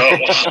want you to go.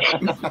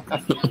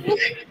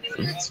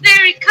 It's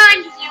very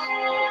kind of you,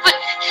 but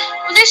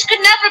this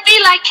could never be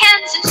like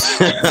Kansas.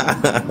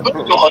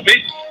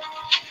 Dorothy,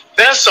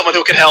 there's someone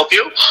who can help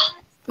you.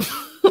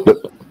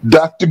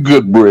 Dr.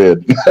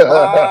 Goodbread.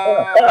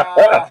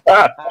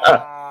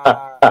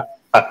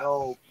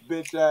 Oh,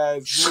 bitch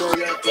ass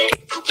nigga.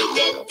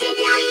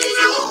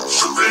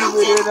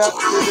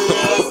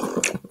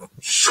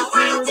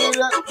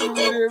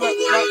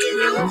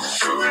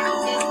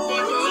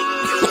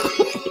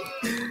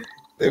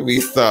 Let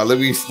me stop,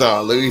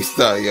 y'all.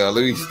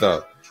 Let me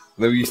stop.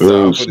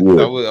 Oh, shit.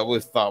 I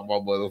would stop my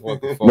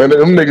motherfucking phone. Man,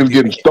 them niggas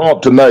getting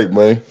stomped tonight,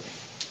 man.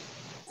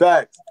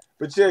 Facts.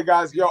 But yeah,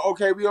 guys, yo,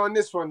 okay, we on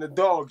this one, the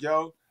dog,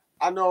 yo.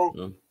 I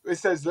know it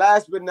says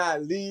last but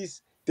not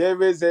least,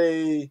 there is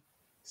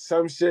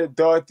some shit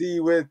Dorothy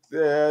with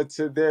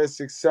to their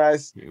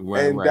success.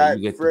 Right, and right. that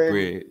You get friend, the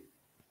bread.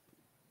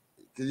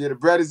 Yeah, the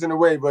bread is in the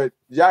way, but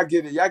y'all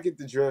get it. Y'all get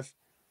the drift.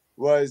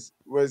 Was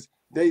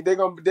they're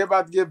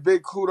about to give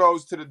big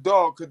kudos to the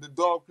dog because the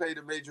dog played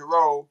a major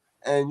role.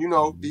 And you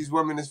know, these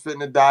women is fitting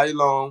to die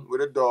alone with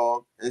a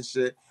dog and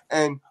shit.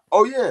 And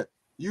oh yeah,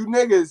 you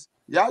niggas,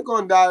 y'all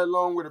gonna die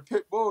alone with a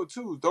pit bull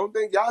too. Don't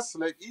think y'all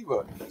slick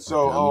either.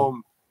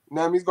 So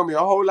now it's gonna be a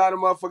whole lot of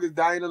motherfuckers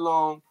dying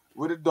alone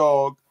with a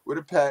dog, with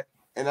a pet,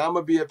 and I'm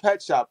gonna be a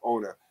pet shop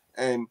owner.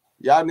 And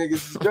y'all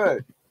niggas is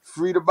good.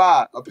 Free to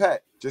buy a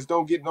pet. Just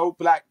don't get no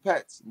black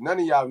pets. None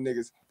of y'all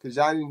niggas. Cause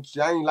y'all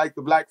ain't like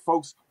the black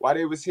folks while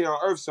they was here on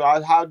earth. So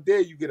how dare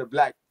you get a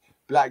black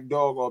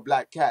dog or a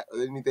black cat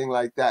or anything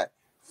like that?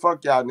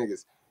 Fuck y'all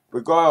niggas.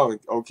 But go on,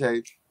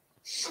 okay?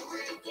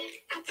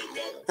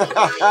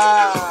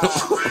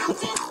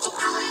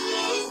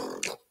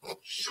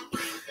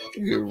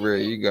 You're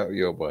ready. You got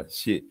your butt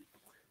shit.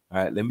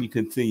 All right, let me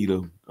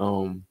continue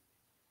to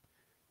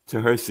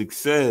her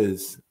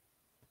success,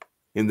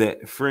 and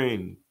that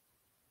friend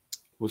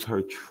was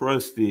her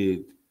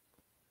trusted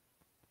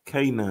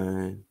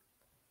canine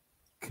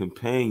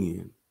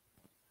companion.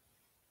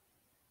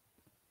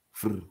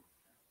 Hold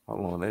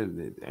on,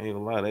 that ain't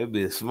gonna lie, that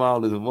bitch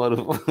small as a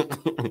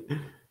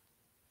motherfucker.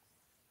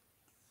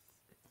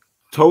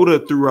 Told her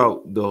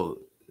throughout the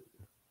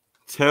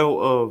tale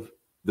of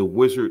the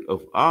Wizard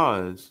of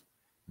Oz,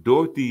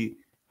 Dorothy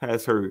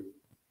has her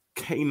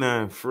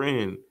canine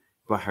friend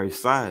by her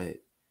side.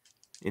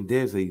 And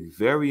there's a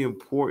very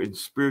important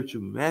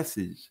spiritual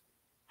message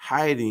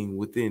hiding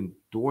within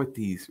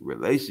Dorothy's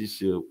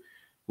relationship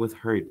with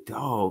her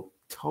dog,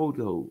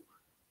 Toto,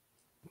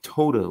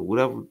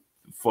 whatever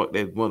the fuck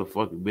that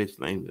motherfucking bitch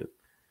name is.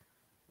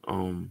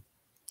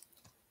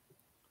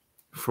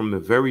 From the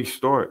very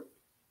start,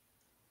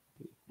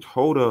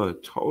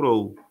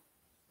 Toto,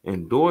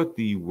 and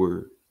Dorothy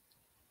were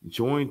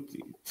joined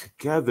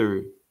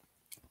together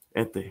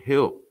at the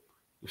hip.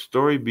 The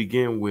story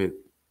began with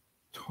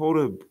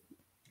Toto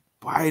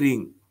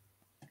biting.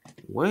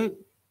 What?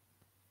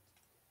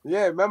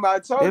 Yeah, remember I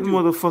told that you.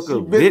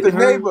 Motherfucker she bit the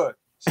her? neighbor.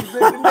 She bit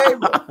the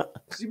neighbor.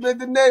 She bit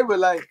the neighbor.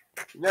 Like,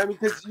 you know what I mean?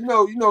 Because you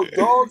know,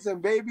 dogs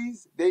and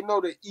babies, they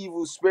know the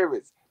evil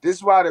spirits. This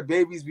is why the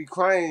babies be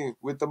crying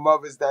with the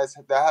mothers. That's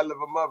the hell of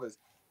a mothers.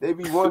 They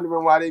be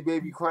wondering why they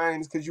baby crying.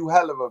 It's because you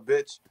hell of a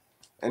bitch,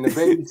 and the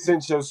baby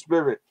sense your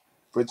spirit.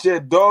 But yeah,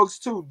 dogs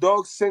too.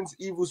 Dogs sense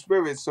evil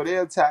spirits, so they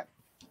attack.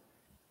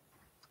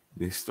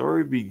 The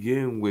story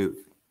began with.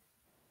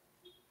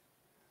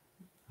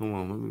 Hold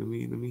on, let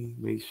me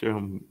make sure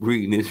I'm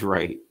reading this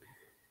right.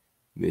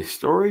 The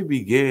story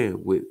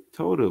began with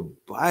Toto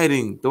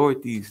biting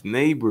Dorothy's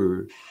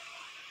neighbor,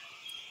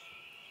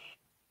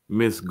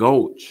 Miss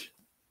Gulch,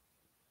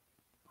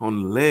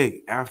 on the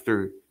leg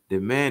after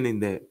demanding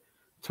that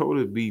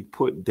Toto be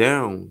put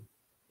down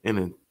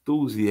and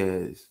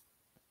euthanized.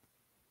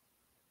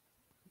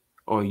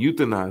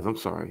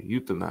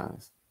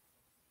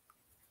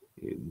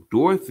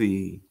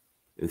 Dorothy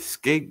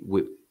escaped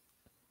with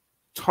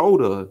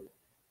Toto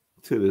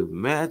to the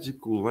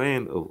magical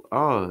land of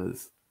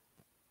Oz.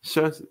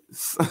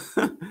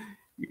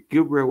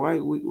 Gilbert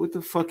White, what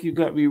the fuck you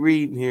got me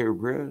reading here,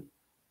 bruh?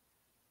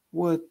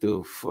 What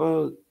the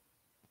fuck?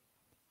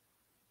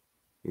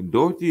 And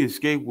Dorothy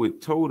escaped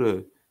with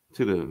Toto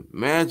to the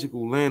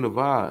magical land of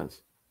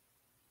Oz.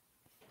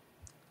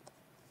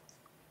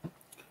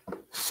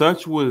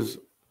 Such was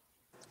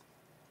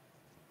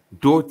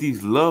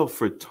Dorothy's love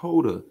for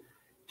Toto,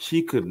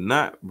 she could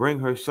not bring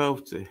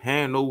herself to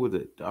hand over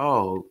the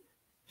dog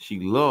she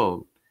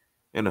loved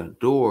and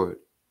adored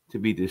to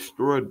be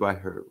destroyed by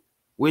her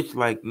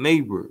witch-like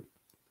neighbor.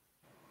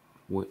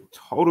 What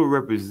Toto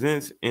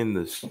represents in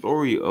the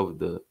story of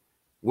the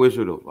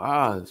Wizard of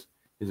Oz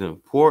is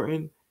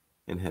important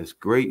and has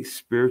great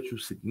spiritual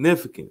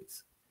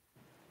significance.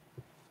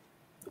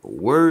 The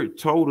word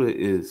Toto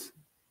is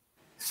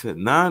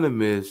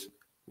synonymous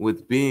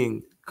with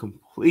being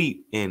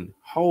complete and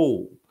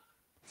whole.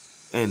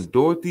 And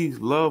Dorothy's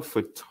love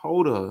for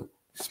Toto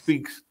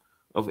speaks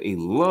of a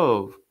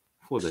love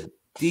for the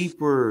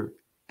deeper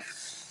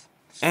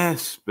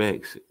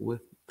aspects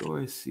with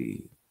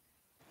Dorothy.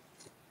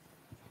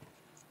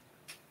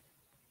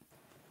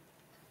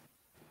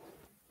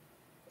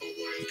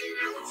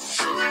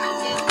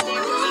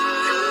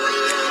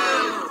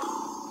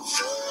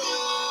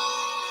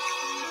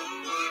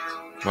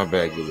 My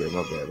bad, Goodbread.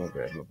 My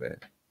bad.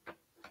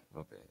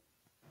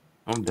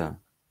 I'm done.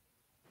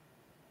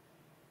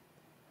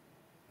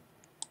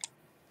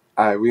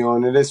 All right, we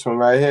on to this one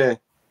right here.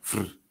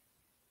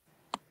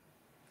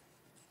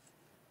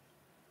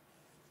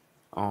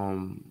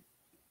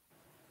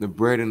 The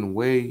bread in the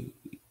way.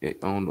 I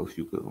don't know if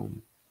you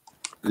could.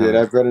 Yeah,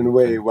 that bread in the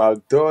way.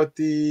 While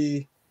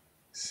Dorothy,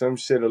 some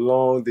shit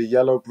along the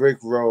yellow brick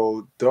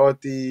road.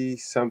 Dorothy,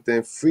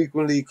 something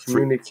frequently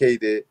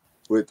communicated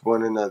with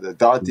one another.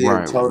 Dorothy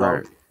and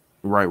Toto.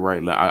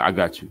 Right. I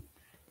got you.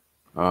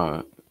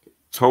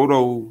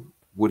 Toto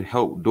would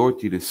help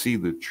Dorothy to see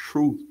the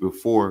truth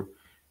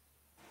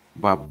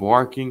by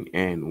barking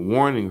and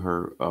warning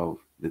her of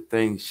the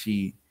things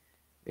she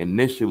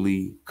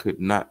initially could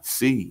not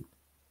see.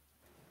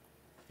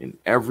 In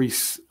every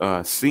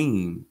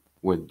scene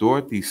where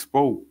Dorothy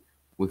spoke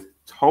with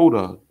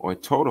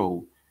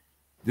Toto,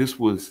 this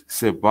was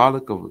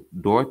symbolic of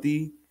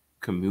Dorothy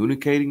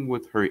communicating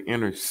with her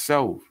inner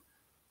self,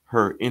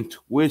 her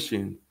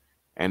intuition,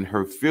 and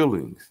her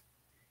feelings.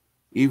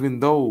 Even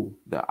though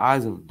the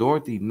eyes of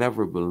Dorothy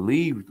never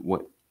believed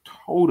what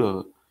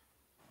Toto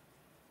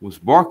was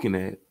barking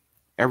at,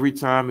 every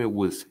time it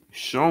was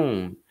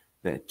shown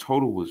that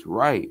Toto was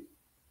right.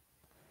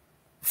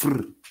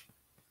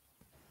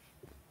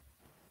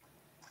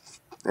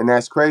 And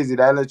that's crazy.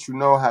 That lets you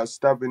know how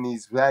stubborn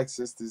these black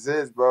sisters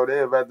is, bro.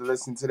 They'd rather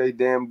listen to their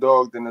damn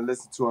dog than to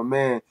listen to a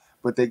man.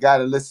 But they got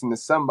to listen to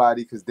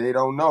somebody because they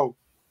don't know.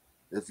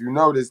 If you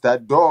notice,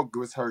 that dog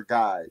was her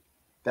guide.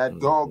 That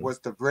dog was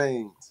the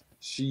brains.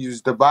 She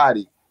used the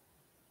body.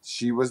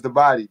 She was the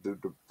body. The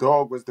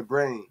dog was the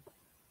brain.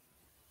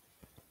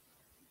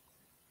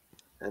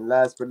 And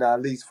last but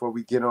not least, before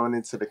we get on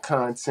into the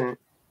content,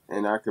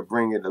 and I could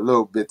bring it a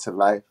little bit to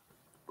life,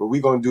 but we're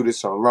going to do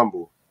this on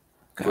Rumble.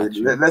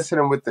 Let's hit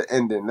them with the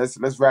ending.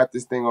 Let's wrap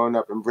this thing on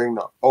up and bring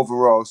the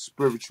overall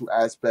spiritual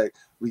aspect.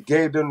 We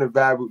gave them the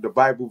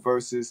Bible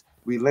verses.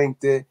 We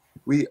linked it.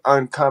 We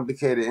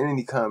uncomplicated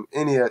any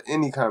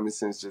common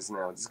sense just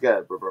now. Just got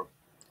it, bro.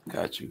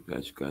 Got you.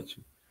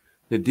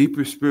 The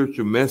deeper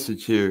spiritual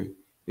message here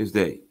is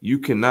that you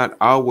cannot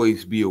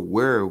always be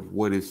aware of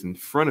what is in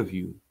front of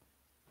you.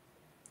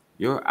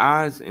 Your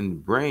eyes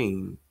and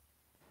brain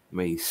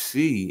may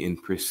see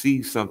and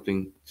perceive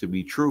something to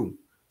be true.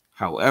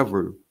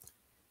 However,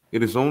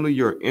 it is only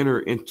your inner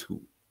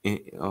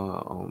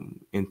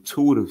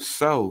intuitive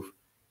self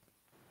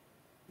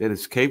that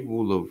is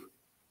capable of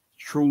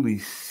truly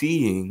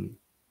seeing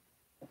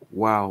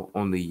while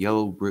on the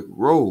yellow brick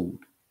road.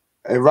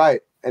 And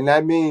right. And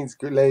that means,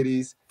 good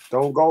ladies,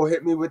 don't go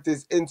hit me with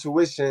this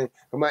intuition.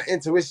 But my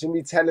intuition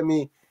be telling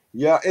me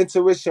your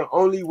intuition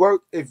only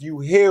work if you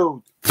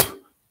healed.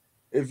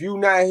 If you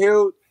not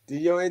healed, then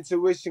your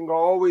intuition gonna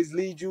always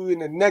lead you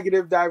in a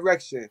negative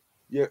direction.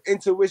 Your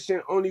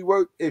intuition only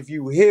work if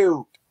you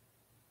healed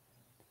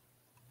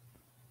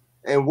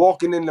and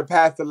walking in the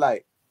path of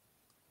light.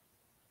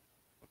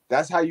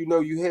 That's how you know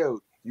you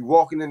healed. You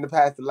walking in the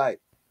path of light.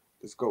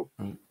 Let's go.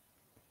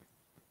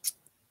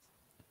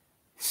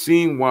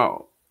 Seeing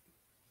while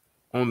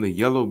on the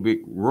yellow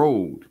brick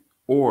road,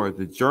 or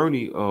the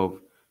journey of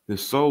the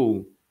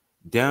soul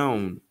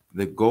down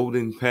the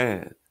golden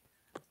path,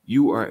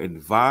 you are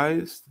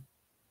advised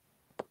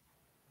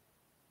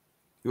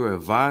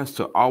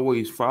to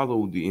always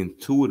follow the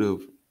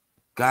intuitive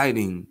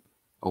guiding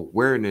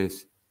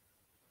awareness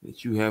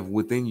that you have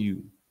within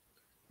you.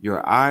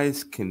 Your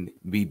eyes can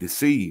be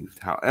deceived.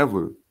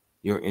 However,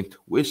 your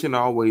intuition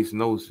always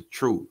knows the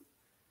truth.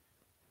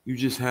 You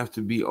just have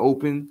to be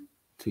open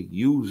to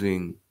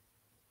using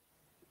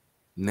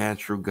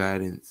natural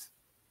guidance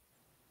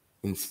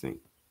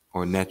instinct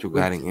or natural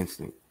guiding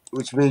instinct.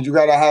 Which means you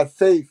gotta have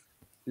faith.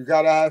 You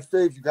gotta have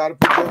faith. You gotta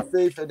put your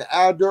faith in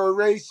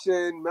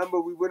adoration.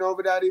 Remember, we went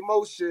over that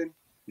emotion.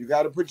 You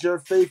gotta put your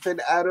faith in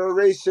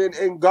adoration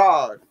in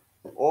God.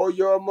 All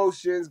your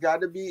emotions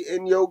gotta be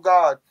in your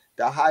God,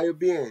 the higher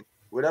being.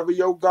 Whatever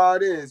your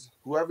God is,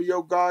 whoever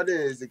your God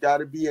is, it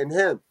gotta be in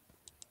him.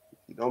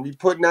 You don't be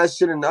putting that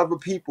shit in other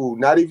people,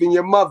 not even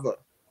your mother,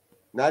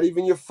 not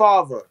even your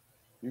father.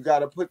 You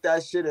gotta put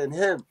that shit in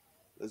him.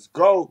 Let's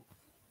go.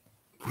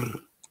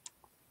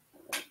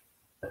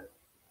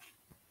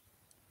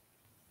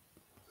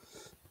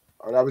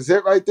 Oh, that was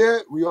it right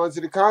there? We on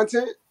to the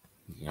content?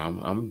 Yeah,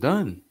 I'm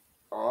done.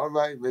 All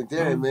right, but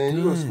damn, man,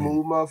 you a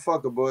smooth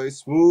motherfucker, boy.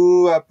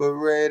 Smooth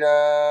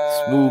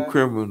operator. Smooth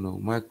criminal,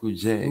 Michael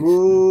Jackson.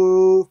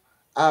 Smooth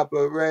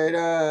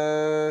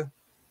operator.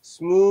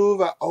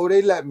 Smooth. Oh,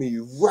 they let me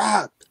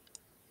rock.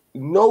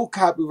 No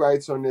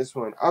copyrights on this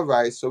one. All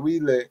right, so we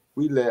lit.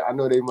 I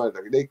know they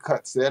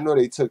cut. I know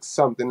they took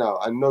something out.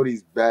 I know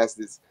these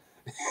bastards.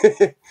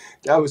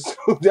 that was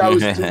too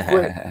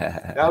quick.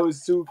 That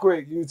was too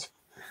quick.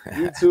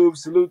 YouTube,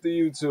 salute to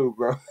YouTube,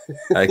 bro.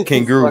 Hey,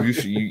 King Groove,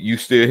 you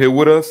still here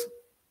with us?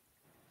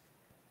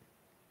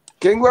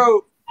 King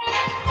Groove.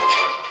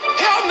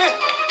 Help me!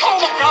 Oh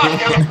my God!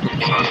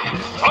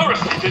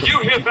 Horace, did you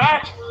hear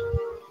that?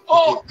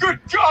 Oh, good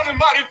God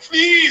Almighty,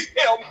 please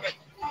help me!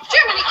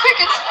 Jiminy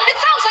Crickets, it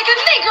sounds like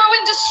a Negro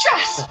in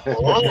distress.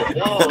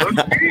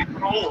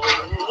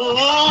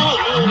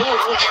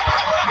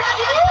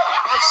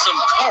 Have some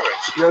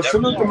courage. Yo,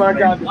 salute to my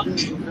guy, the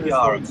Beezy, for this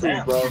one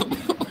too, bro.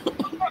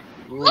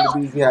 Me and the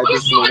Beezy had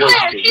this in the works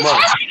for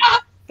months.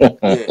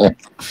 Yeah.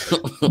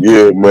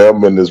 Yeah, man,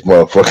 I'm in this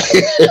motherfucker.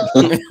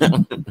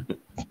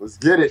 Let's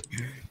get it.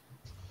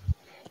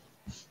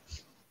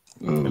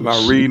 Am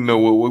I reading or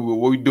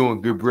what we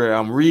doing, good bread?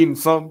 I'm reading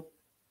something.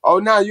 Oh,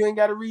 now you ain't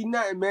gotta read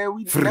nothing,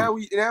 man. Now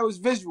it's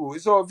visual.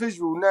 It's all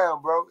visual now,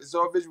 bro. It's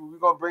all visual. We're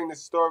gonna bring the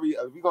story.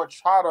 We're gonna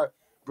try to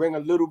bring a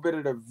little bit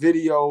of the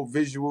video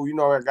visual. You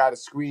know, I gotta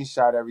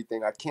screenshot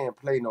everything. I can't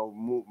play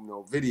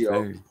no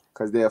video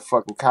because they'll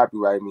fucking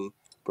copyright me.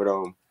 But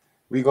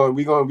we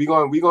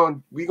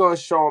gonna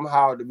show them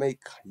how to make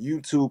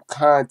YouTube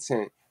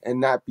content and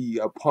not be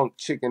a punk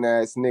chicken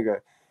ass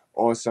nigga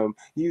on some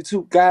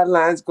YouTube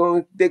guidelines.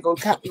 They're gonna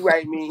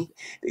copyright me.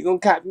 They're gonna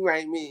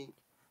copyright me.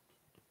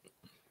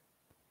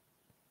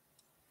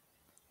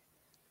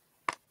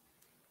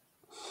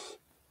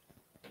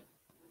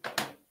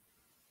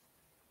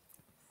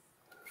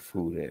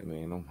 Food that,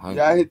 man. I'm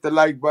hungry. Y'all hit the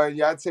like button.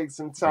 Y'all take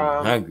some time.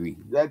 I'm hungry.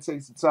 Y'all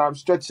take some time.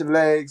 Stretch your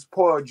legs.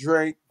 Pour a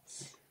drink.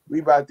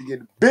 We about to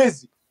get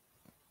busy.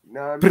 You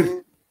know what I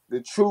mean? The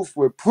truth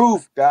with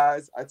proof,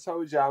 guys. I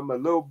told y'all I'm a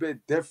little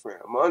bit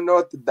different. I'm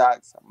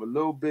unorthodox. I'm a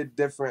little bit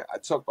different. I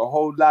talk a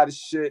whole lot of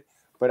shit,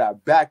 but I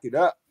back it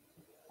up.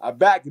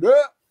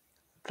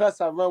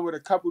 Plus, I run with a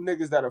couple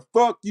niggas that'll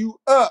fuck you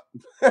up.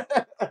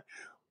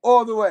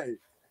 All the way.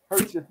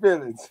 Hurt your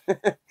feelings.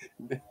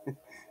 They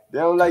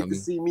don't like to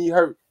see me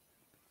hurt.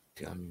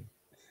 Tell me.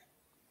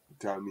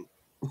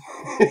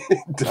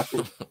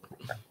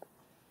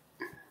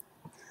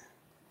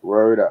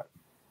 Word up.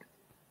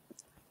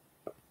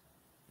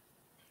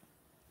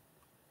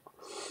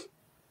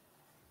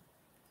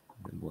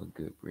 What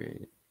good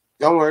bread?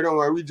 Don't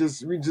worry. We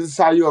just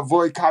how you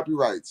avoid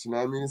copyrights. You know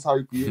what I mean? It's how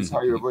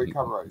you avoid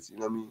copyrights. You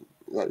know what I mean?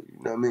 Like, you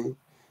know what I mean?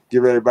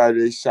 Give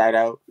everybody a shout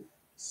out.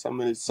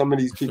 Some of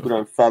these people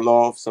done fell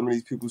off. Some of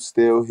these people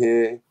still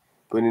here.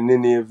 But in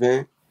any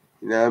event,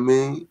 you know what I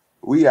mean?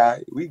 We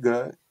alright. We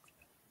good.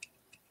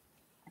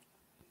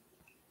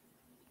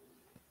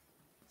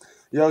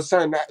 Yo,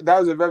 son, that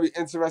was a very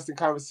interesting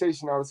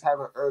conversation I was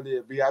having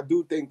earlier, B. I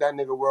do think that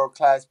nigga World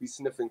Class be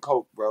sniffing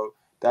coke, bro.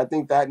 I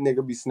think that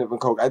nigga be sniffing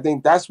coke. I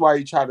think that's why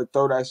he tried to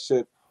throw that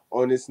shit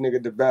on this nigga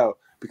DeBell.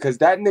 Because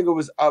that nigga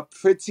was up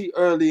pretty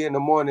early in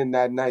the morning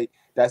that night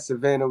that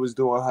Savannah was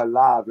doing her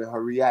live and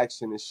her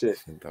reaction and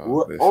shit.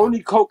 Only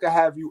coke can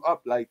have you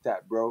up like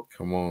that, bro.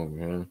 Come on,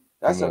 man.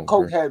 That's a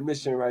cokehead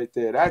mission right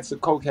there. That's a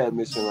cokehead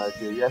mission right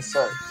there. Yes,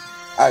 sir.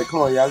 All right, come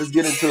on, y'all. Let's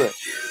get into it.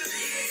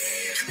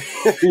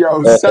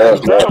 Yo, son.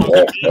 All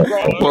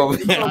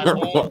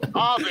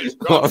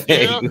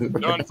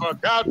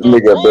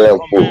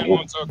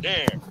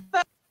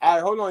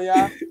right, hold on,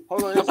 y'all.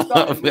 It's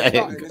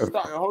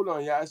starting. Hold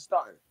on, y'all. It's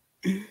starting.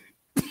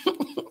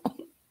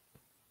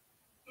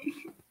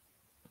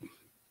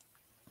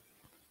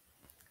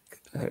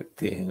 God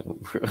damn,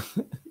 bro.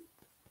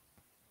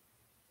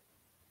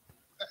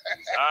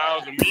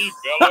 Sounds to me,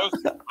 fellas.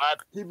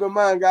 Keep in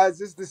mind, guys,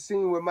 this is the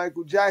scene with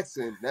Michael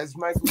Jackson. That's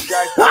Michael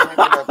Jackson hanging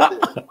up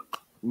there.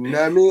 You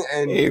know what I mean?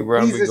 And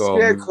he's a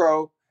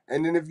scarecrow.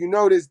 And then if you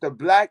notice, the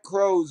black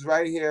crows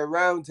right here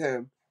around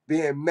him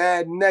being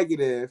mad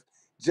negative,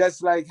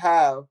 just like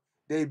how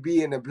they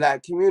be in the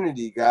black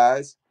community,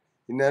 guys.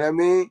 You know what I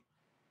mean?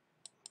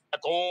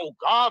 Old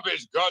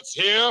garbage guts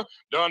here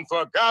done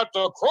forgot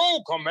the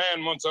crow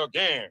commandments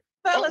again.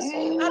 Fellas,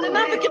 I did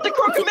not forget the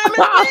crow commandments.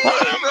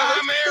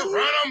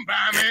 Run them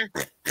by me.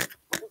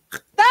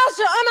 Thou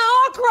shalt honor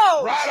all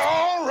crows. Right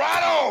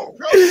on.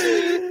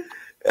 Read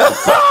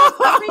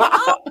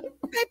all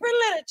paper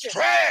literature.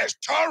 Trash,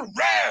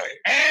 terrarium,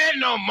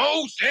 and the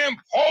most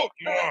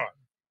important one.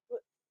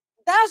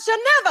 Thou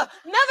shalt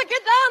never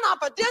get down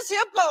off of this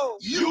here pole.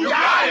 You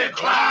got it,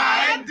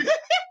 Clyde.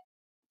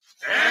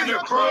 And the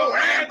crow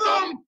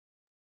anthem.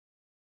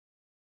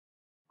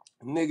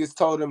 Niggas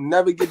told him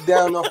never get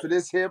down off of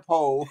this hip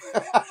hole.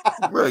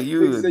 Bro,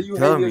 you said you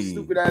hang your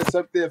stupid ass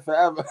up there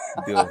forever.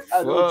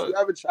 Don't you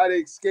ever try to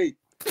escape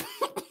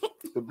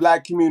the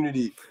black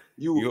community.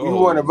 You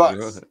one of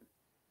us.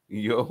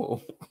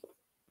 Yo.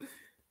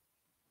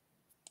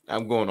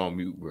 I'm going on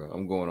mute, bro.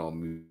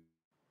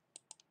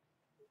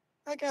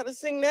 I gotta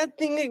sing that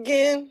thing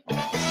again. You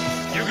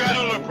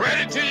gotta look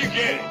ready till you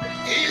get it.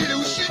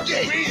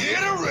 Elucidate,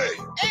 reiterate,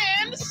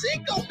 and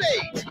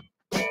syncopate.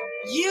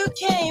 You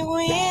can't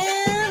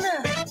win.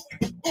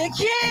 You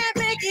can't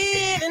make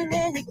it, and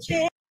then you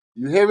can't.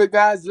 You hear it,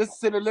 guys?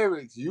 Listen to the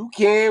lyrics. You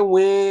can't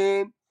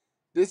win.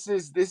 This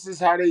is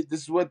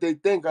what they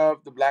think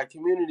of the black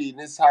community. And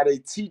this is how they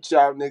teach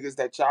y'all niggas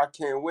that y'all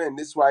can't win.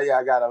 This is why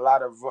y'all got a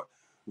lot of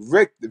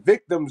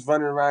victims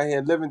running around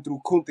here living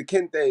through Kunta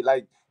Kinte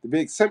like the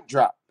big simp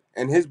drop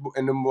and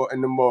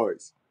the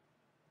boys.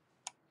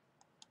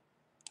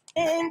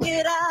 And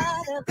get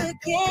out of the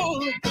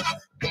game.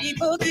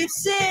 People keep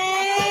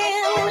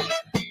saying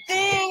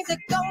Things are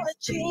gonna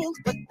change,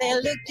 but they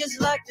look just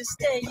like they're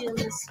staying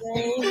the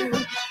same.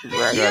 I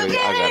got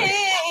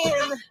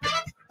it.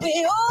 We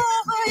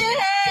over your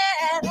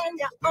head and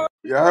you're on.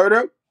 You heard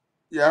him?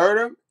 You heard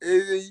him?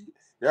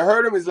 You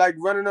heard him? It's like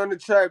running on the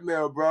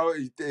treadmill, bro.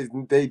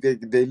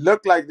 They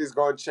look like it's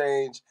gonna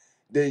change.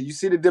 You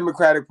see the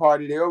Democratic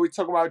Party, they always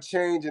talk about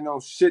change and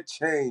don't shit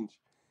change.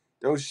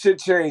 Don't shit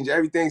change.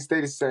 Everything stay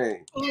the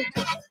same.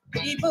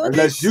 People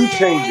Unless you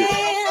change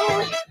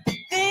it.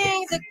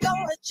 Things are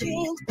gonna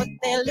change, but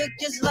they look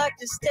just like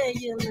they're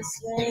staying the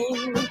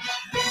same.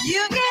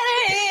 You get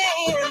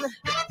in,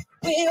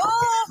 we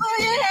over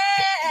your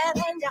head,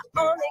 and you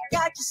only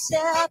got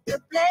yourself to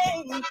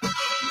blame.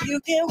 You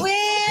can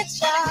win,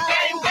 child.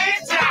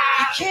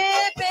 You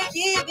can't break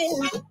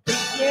even. You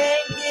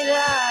can't get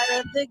out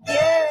of the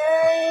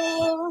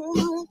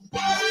game.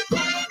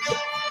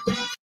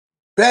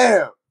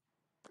 Bam!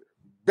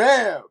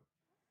 Bam!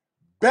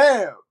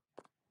 Bam!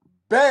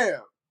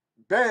 Bam!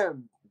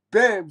 Bam!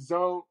 Bam,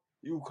 zone.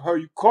 You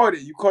caught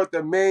it. You caught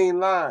the main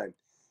line.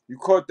 You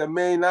caught the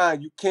main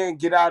line. You can't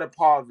get out of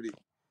poverty.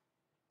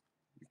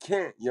 You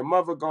can't. Your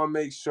mother gonna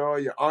make sure,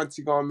 your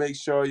auntie gonna make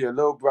sure, your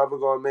little brother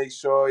gonna make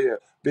sure, your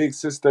big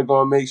sister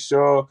gonna make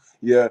sure,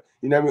 you know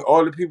what I mean?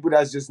 All the people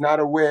that's just not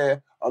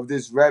aware of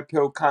this red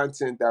pill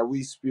content that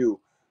we spew.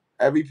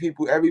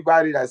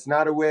 Everybody that's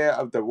not aware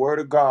of the word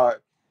of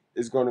God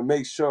is gonna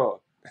make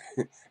sure.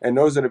 And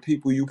those are the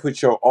people you put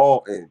your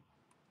all in.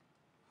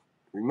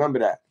 Remember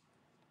that.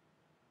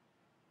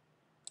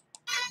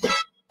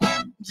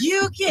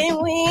 You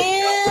can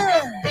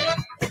win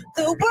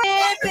the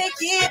world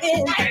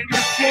beginning. You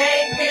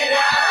can't get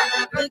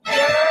out of the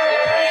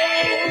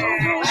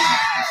game.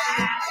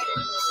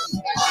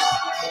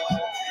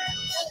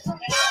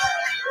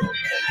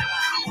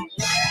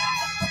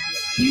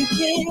 You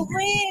can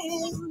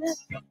win.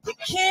 You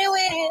can't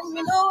win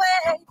no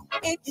way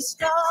if your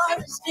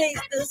star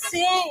stays the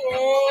same.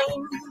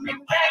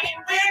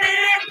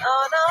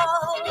 Oh no.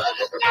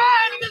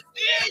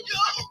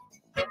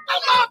 I'm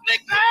awfully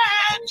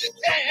glad you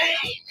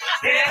came.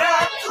 Get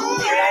up to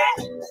it.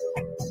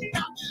 Ain't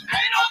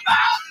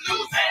about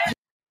losing.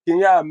 Can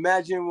y'all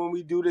imagine when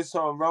we do this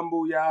on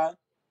Rumble, y'all?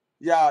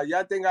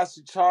 Y'all think I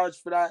should charge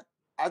for that?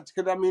 I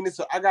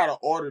gotta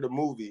order the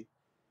movie.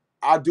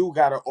 I do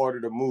gotta order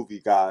the movie,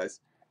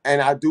 guys.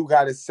 And I do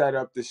gotta set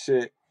up the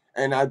shit.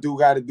 And I do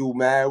gotta do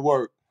mad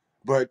work.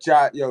 But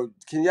y'all,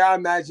 can y'all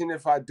imagine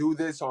if I do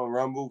this on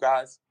Rumble,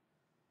 guys?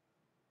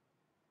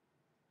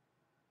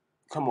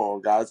 Come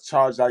on, guys.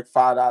 Charge like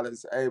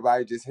 $5.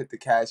 Everybody just hit the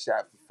Cash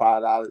App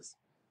for $5.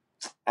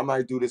 I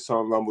might do this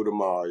on Rumble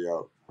tomorrow,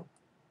 yo.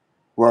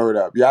 Word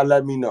up. Y'all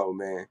let me know,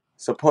 man.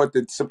 Support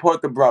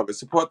the brother.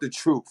 Support the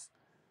truth.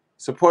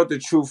 Support the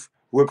truth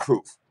with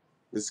proof.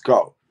 Let's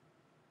go.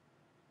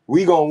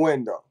 We gonna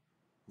win, though.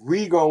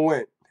 We gonna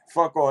win.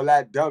 Fuck all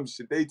that dumb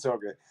shit they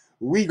talking.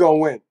 We gonna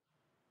win.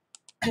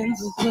 And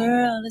the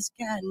world has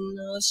got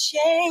no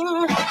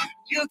shame.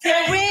 You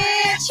can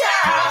win,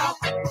 child.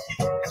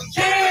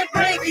 Can't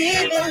break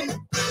even.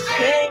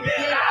 Can't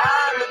get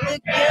out of the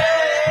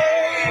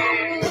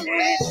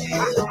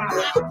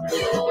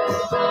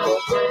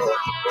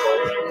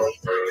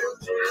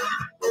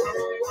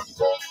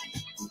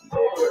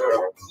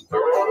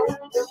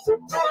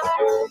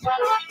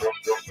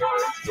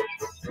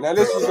Now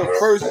this is the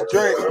first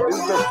journey. This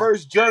is the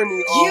first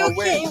journey on the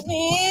way.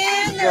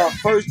 This is our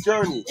first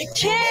journey. We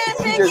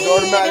just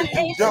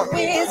automatically jump. You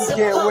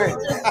can't win.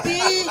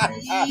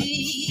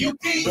 You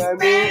know what I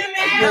mean?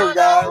 Again,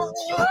 guys,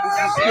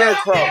 this is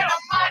Scarecrow.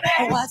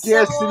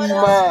 Scarcity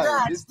mind.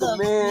 It's the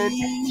man,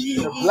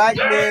 the black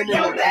man in the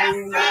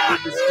community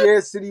with the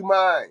scarcity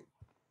mind.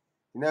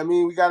 You know what I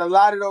mean? We got a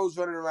lot of those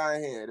running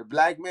around here. The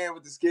black man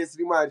with the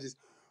scarcity mind just,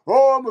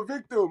 oh, I'm a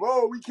victim.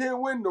 Oh, we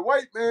can't win. The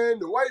white man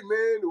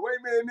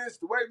this,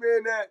 the white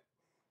man that.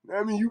 You know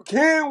what I mean? You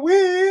can't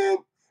win.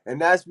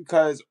 And that's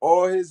because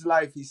all his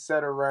life he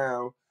sat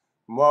around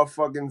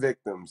motherfucking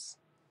victims.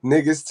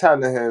 Niggas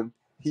telling him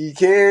he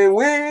can't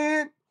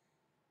win.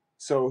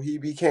 So he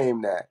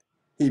became that.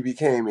 He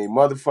became a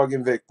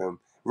motherfucking victim.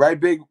 Right,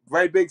 big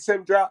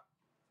Sim drop?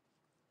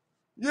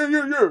 Yeah.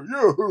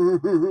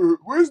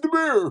 Where's the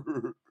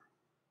beer?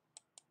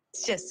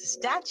 It's just a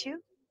statue.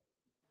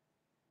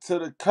 To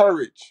the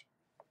courage.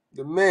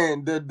 The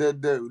man,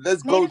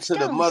 let's go to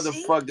the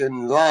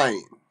motherfucking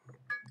lion.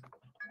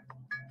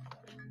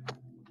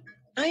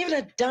 Not even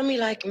a dummy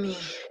like me.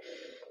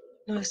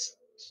 No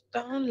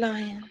stone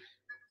lion.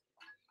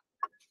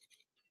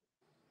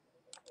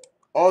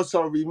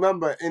 Also,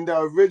 remember in the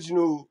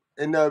original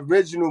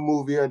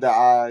movie of the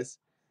Eyes,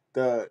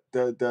 the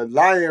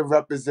lion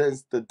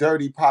represents the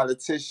dirty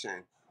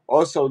politician.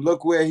 Also,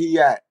 look where he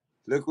at.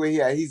 Look where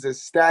he at. He's a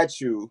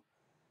statue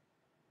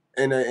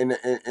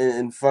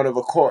in front of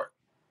a court.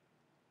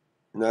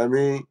 You know what I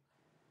mean?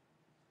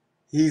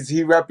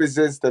 He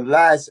represents the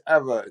last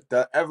ever,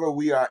 the ever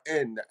we are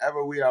in, the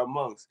ever we are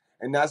amongst.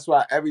 And that's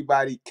why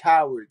everybody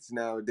cowards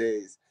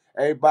nowadays.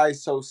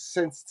 Everybody's so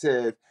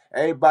sensitive.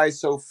 Everybody's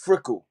so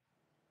frickle.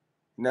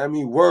 You know what I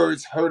mean?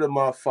 Words hurt a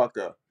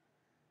motherfucker.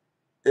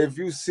 if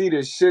you see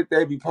the shit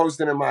they be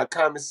posting in my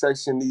comment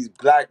section, these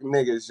black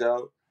niggas,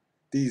 yo.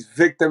 These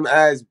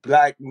victim-ass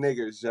black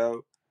niggas,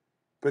 yo.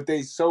 But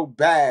they so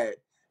bad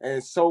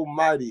and so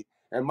mighty.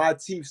 And my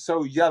teeth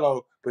so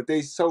yellow, but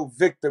they so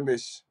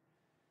victimish.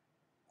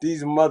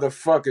 These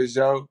motherfuckers,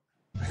 yo.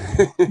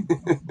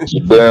 It's a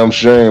damn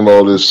shame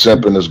all this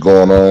simping is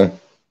going on.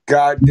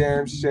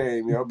 Goddamn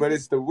shame, yo. But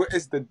it's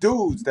the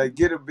dudes that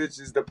get the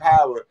bitches the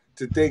power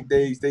to think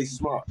they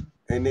smart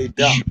and they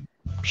dumb.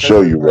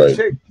 Show you A right.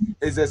 chick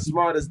is as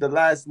smart as the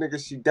last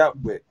nigga she dealt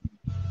with.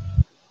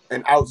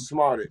 And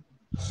outsmarted,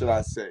 should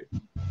I say.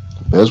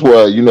 That's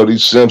why, you know,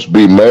 these simps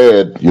be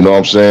mad, you know what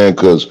I'm saying?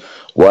 Because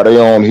while they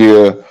on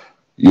here,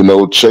 you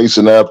know,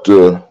 chasing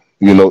after,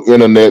 you know,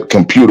 internet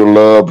computer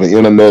love and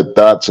internet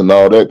thoughts and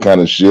all that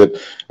kind of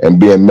shit, and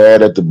being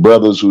mad at the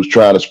brothers who's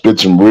trying to spit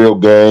some real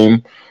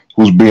game,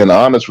 who's being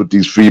honest with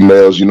these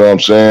females, you know what I'm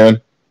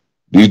saying?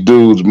 These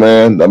dudes,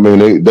 man, I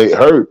mean, they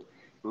hurt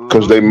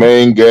because they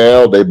main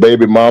gal, they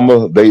baby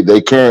mama,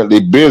 they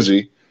currently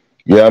busy,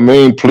 you know what I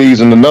mean,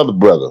 pleasing another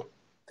brother.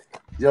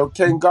 Yo,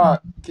 King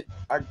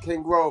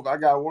Grove, I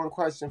got one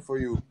question for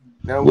you.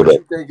 Now, What what up?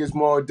 you think is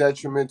more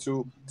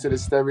detrimental to the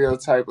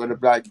stereotype of the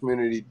black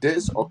community,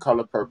 this or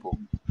Color Purple?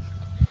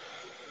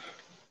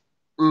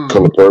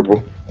 Color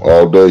Purple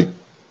all day.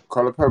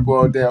 Color Purple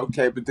all day,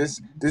 okay, but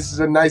this is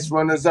a nice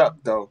runners-up,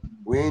 though.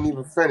 We ain't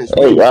even finished.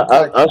 We Hey, ain't even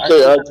I I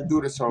say, think we could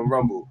do this on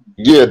Rumble.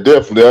 yeah,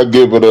 definitely. I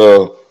give it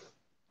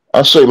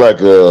I say like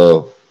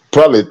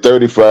probably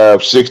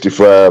 35,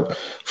 65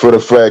 for the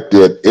fact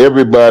that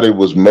everybody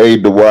was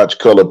made to watch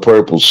Color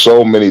Purple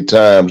so many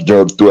times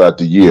throughout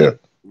the year.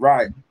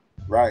 Right.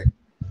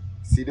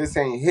 See, this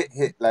ain't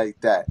hit like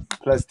that.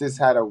 Plus, this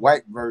had a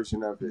white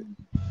version of it.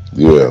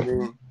 You know Yeah. what I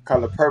mean?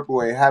 Color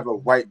Purple ain't have a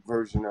white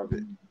version of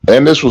it.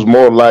 And this was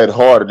more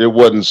lighthearted. It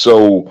wasn't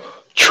so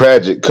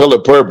tragic. Color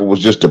Purple was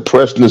just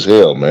depressing as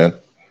hell, man.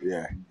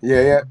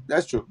 Yeah,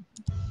 that's true.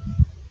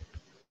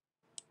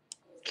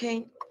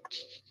 Can't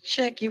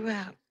check you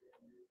out.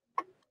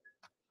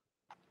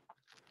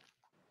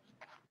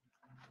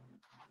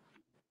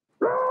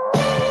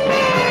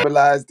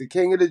 Symbolize the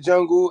king of the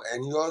jungle,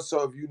 and he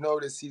also, if you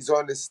notice, he's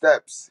on the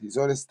steps. He's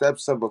on the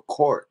steps of a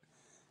court.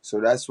 So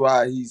that's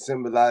why he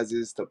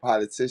symbolizes the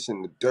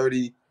politician, the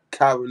dirty,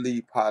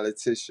 cowardly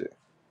politician.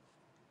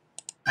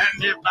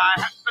 And if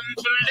I happen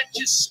to let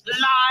you slide,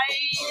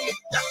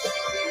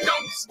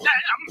 don't stand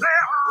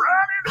there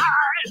running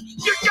hide.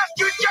 You just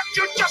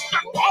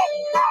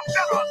walk off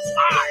to the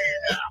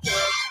side.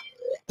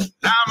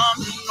 I'm on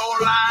no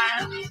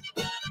line.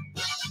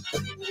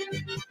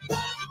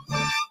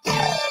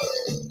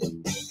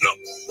 Look,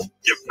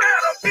 you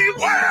better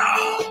beware.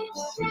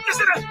 This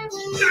is the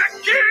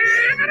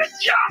king of the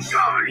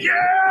jungle,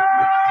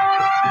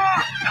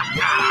 yeah.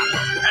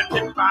 And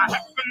if I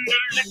happen to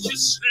let you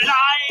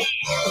slide,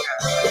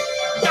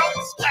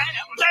 don't stand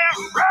there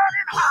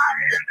running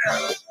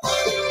hide.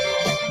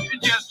 You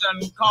just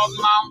done caught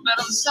my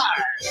little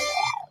side.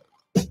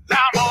 Now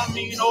I don't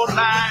need no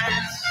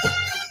line.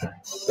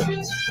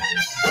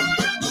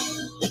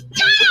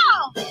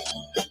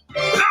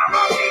 Now I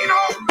don't need no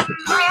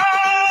line.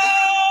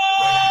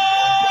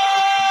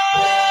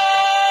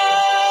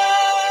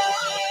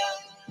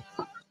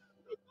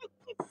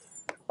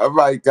 All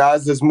right,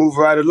 guys, let's move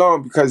right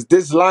along because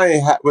this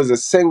lion was a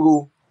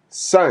single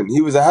son.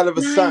 He was a hell of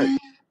a son.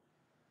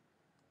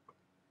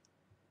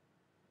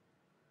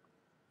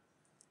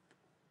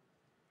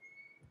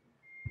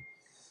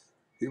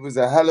 He was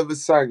a hell of a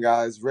son,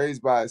 guys,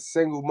 raised by a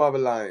single mother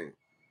lion.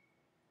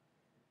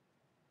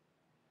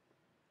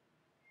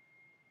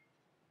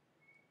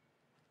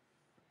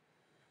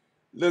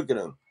 Look at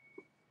him.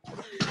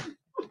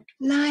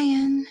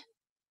 Lion.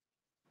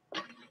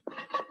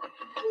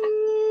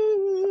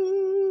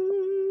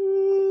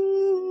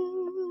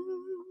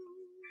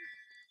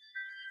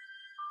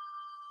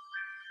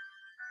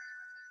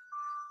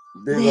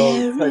 Big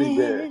old teddy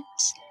bear.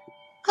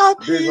 A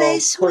Big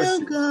place old we'll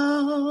pussy.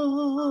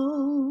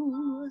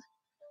 go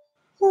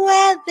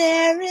where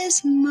there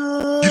is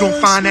most. You don't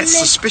find that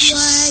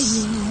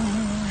suspicious?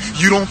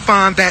 You don't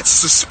find that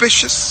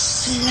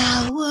suspicious?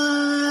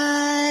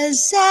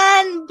 Flowers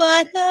and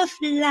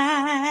butterflies.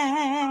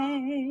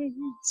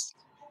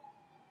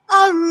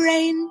 A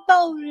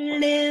rainbow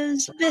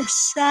lives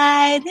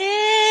beside it.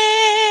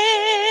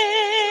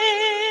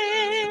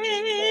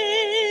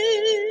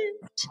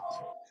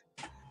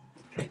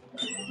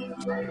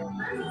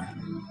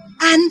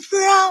 And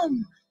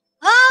from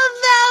a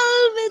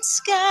velvet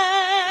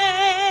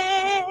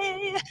sky,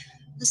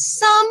 the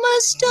summer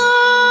storm,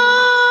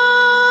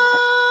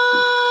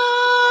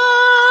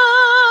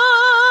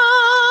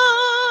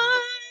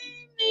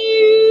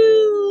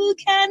 you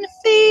can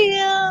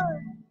feel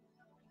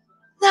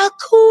the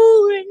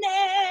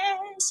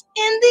coolness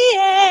in the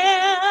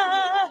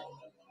air.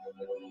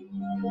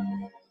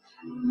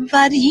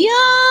 But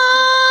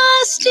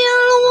you're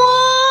still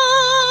warm.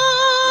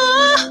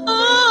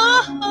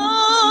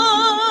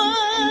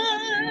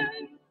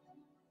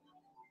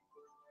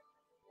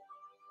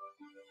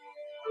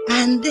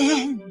 And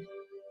then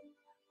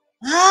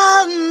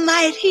a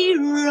mighty he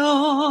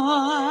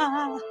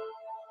roar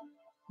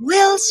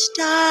will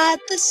start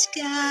the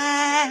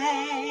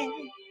sky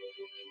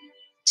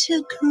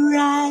to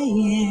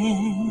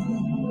crying.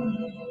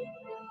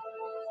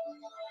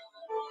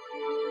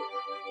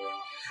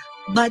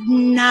 But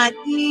not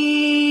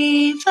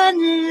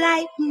even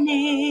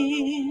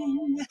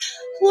lightning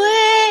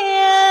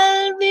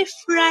will be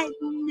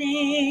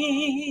frightening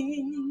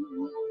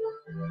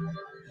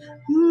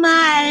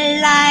my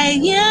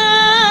lion.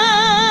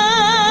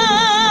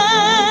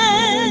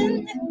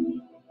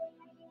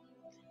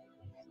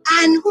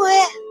 And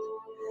with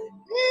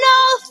no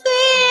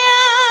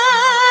fear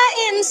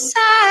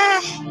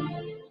inside,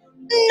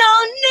 no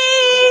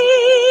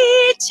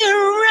need to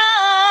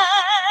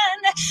run,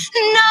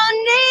 no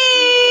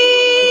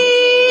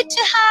need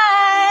to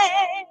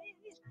hide.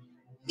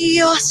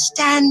 You're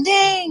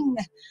standing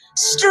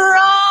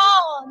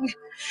strong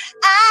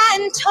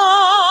and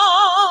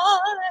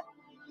tall.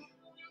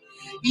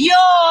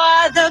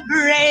 You're the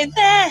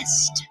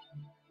bravest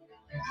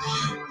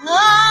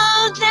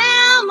of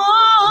them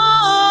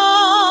all.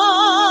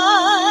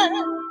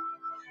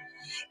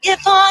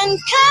 If on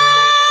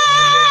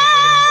courage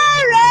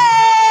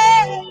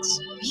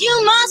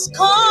you must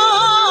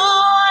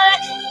call,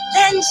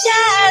 then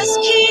just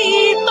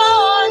keep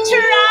on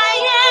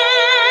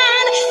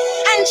trying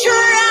and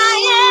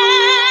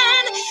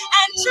trying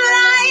and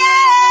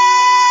trying.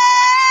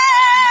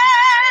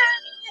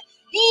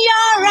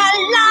 You're a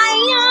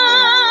lion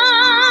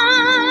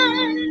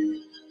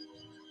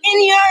in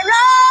your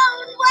own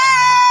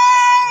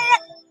way.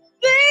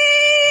 Be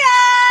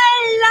a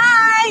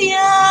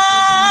lion.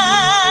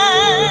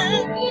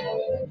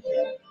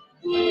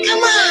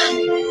 Come on,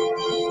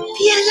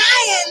 be a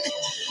lion.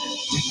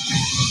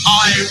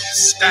 I'm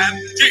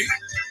standing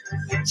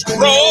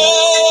strong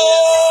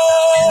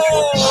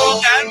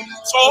and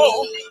tall.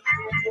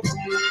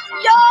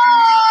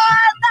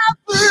 You're the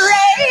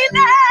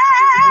bravest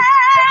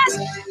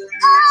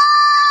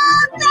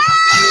of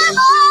them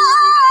all.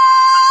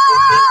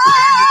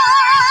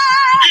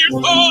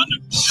 On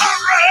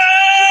courage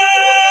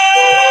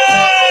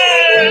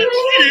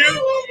you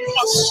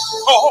must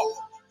call.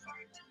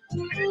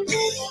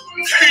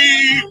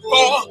 Keep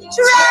on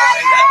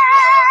trying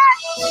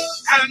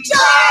and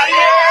trying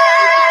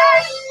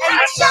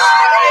and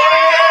trying.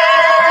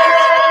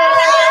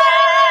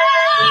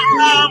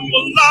 I'm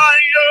a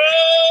lion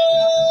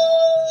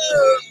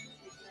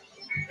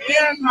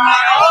in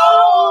my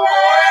own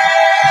way.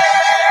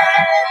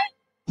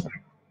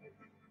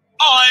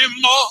 I'm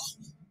a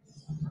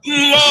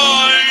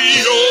lion.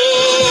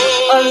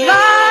 A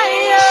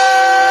lion.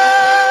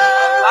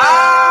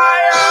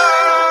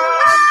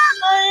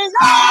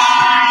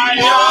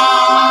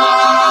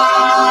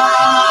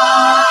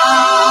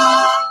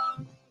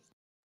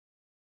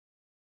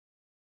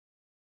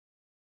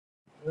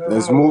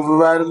 Let's move it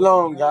right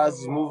along, guys.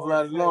 Let's move it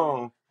right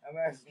along.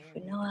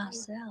 We know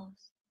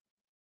ourselves.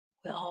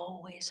 We're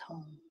always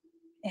home,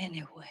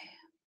 anywhere.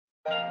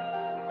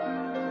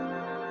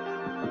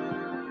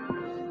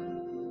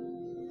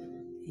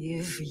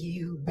 If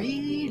you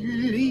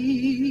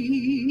believe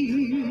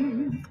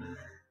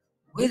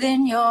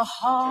within your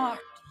heart,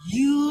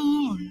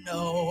 you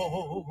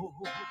know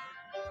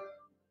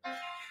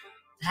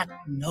that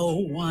no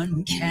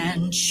one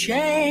can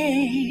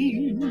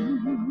change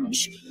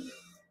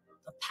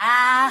the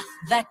path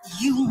that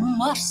you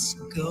must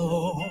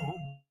go.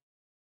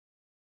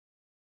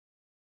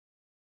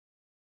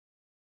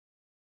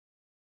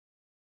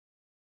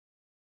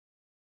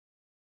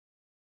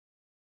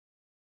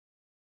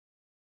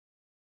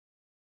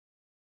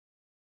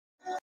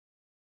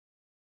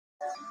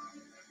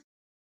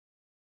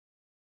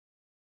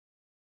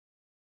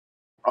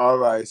 All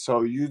right,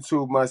 so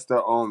YouTube must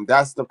have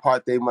that's the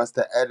part they must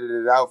have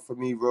edited out for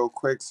me real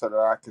quick so that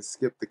I could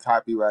skip the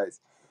copyrights.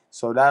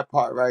 So that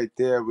part right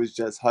there was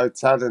just her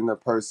telling the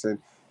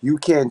person, you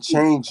can't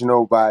change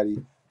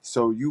nobody,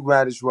 so you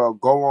might as well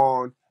go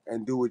on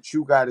and do what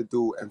you got to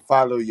do and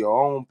follow your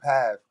own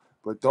path,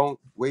 but don't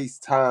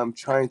waste time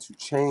trying to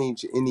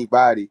change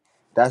anybody.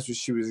 That's what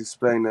she was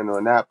explaining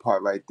on that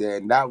part right there,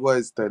 and that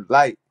was the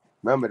light.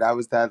 Remember, that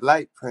was that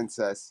light,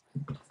 princess.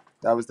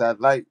 That was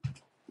that light.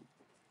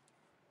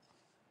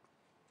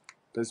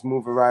 Let's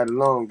move it right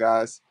along,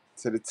 guys,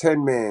 to the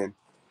Tin Man.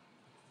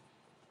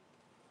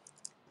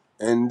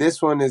 And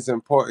this one is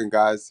important,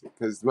 guys,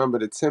 because remember,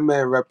 the Tin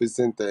Man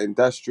represents the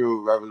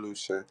Industrial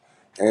Revolution.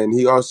 And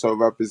he also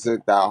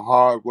represents that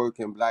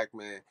hard-working black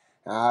man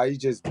and how he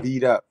just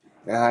beat up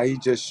and how he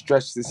just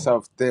stretched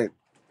himself thin.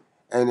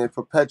 And it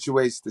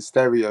perpetuates the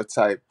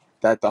stereotype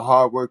that the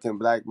hard-working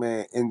black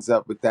man ends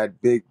up with that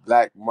big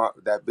black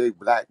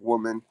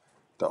woman,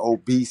 the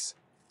obese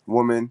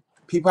woman.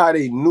 People, how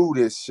they knew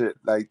this shit.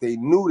 Like, they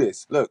knew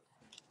this. Look,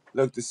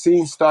 the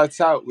scene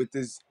starts out with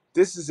this.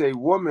 This is a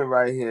woman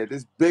right here.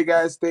 This big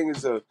ass thing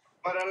is a.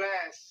 But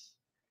alas,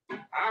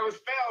 I was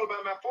felled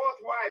by my fourth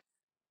wife,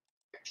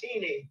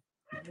 Teeny,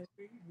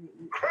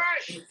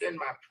 crushed in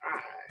my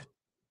pride.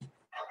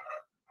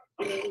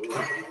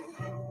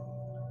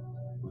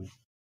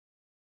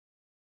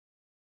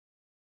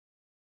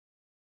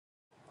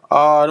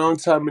 Oh, don't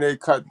tell me they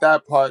cut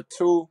that part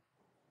too.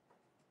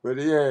 But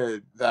yeah,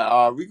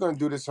 we gonna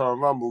do this on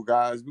Rumble,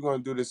 guys. We gonna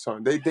do this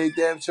on. They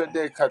damn sure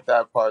did cut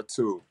that part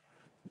too.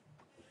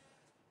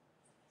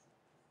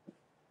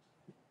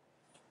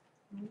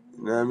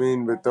 You know what I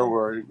mean? But don't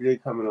worry, they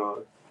coming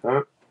on,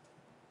 huh?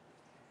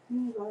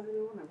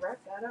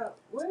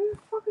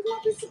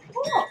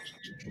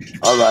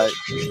 All right,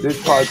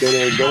 this part they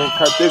didn't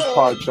cut this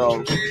part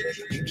though.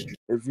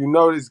 If you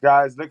notice,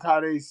 guys, look how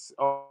they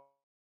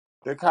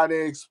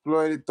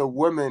exploited the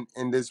women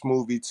in this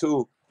movie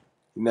too.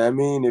 You know what I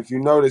mean? If you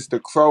notice, the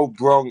Crow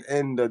brought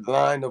in the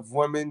line of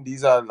women.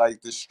 These are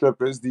like the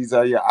strippers. These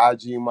are your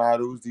IG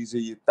models. These are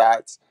your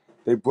thoughts.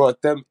 They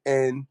brought them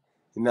in.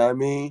 You know what I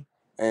mean?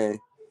 And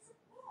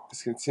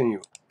let's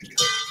continue.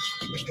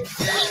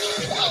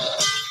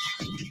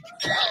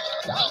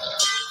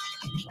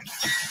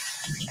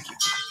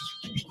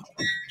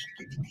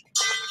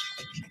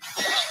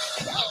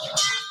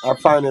 I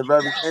find it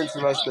very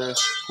interesting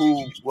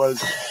who was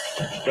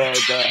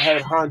the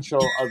head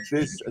honcho of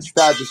this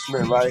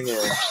establishment right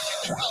here.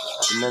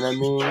 You know what I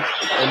mean?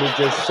 And it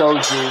just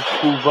shows you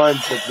who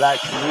runs the black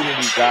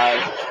community,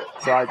 guys.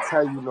 So I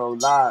tell you no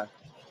lie.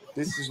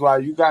 This is why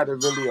you gotta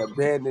really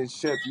abandon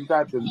ship. You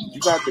got to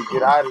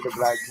get out of the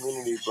black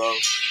community, bro.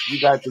 You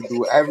got to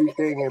do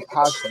everything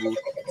impossible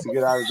to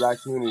get out of the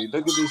black community.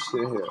 Look at this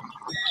shit here.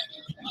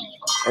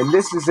 And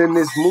this is in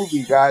this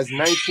movie, guys,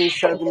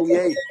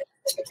 1978.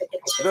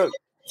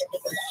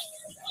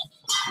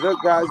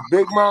 Look, guys,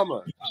 Big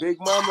Mama ran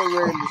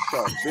the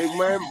show. Big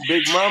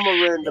Mama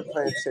ran the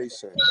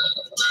plantation.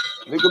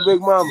 Look at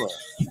Big Mama.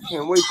 I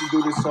can't wait to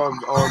do this on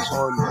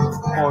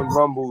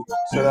Rumble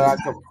so that I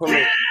can pull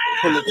it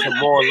to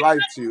more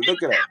life to you.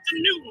 Look at that.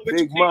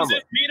 Big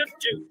Mama.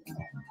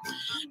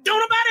 Don't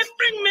nobody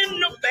bring me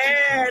no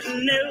bad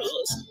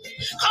news.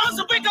 Cause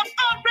I wake up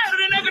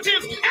already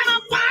negative and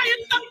I'm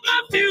firing up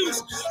my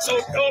views. So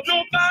don't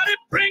nobody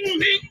bring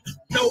me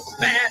no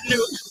bad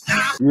news.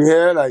 You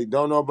hear? Like,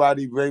 don't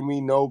nobody bring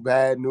me no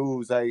bad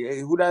news. Like, hey,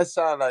 who that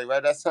sound like,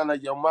 right? That sound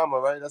like your mama,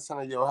 right? That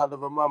sound like your hell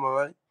of a mama,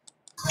 right?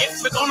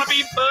 If we're gonna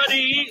be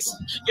buddies,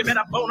 you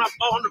better bone up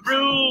on the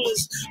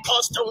rules.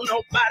 Cause don't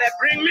nobody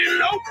bring me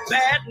no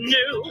bad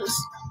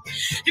news.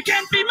 You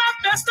can't be my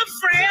best of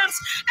friends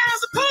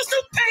as opposed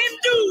to paying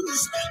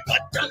dues.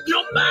 But don't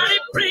nobody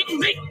bring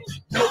me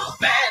no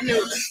bad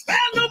news.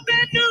 No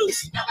bad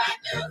news.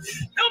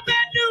 No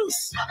bad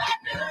news.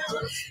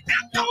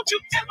 Now don't you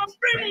ever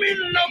bring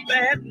me no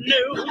bad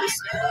news.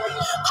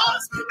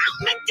 Cause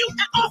I'll make you an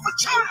offer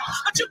child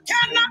that you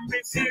cannot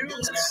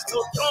refuse.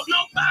 So don't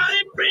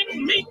nobody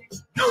bring me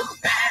no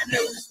bad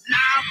news.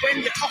 Now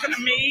when you're talking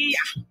to me,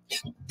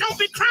 don't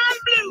be crying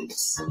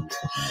blues.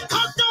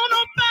 Cause don't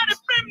nobody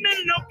bring me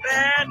no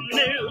bad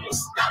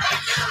news.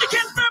 You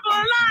can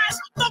verbalize,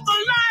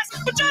 vocalize,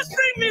 but just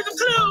bring me the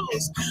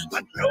clues.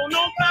 But don't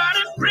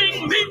nobody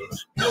bring me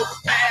no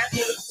bad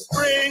news.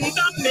 Bring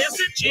the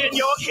message in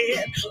your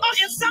head, or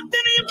it's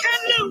something you can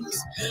lose.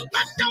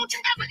 But don't you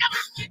ever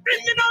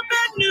bring me no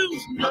bad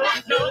news. No,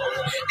 no.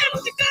 If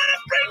you're gonna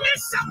bring me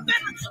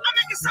something, I'll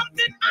make it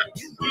something I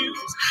can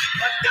use.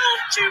 But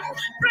don't you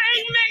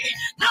bring me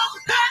no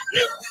bad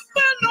news.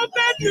 Well, no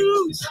bad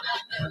news.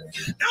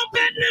 No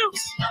bad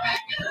news.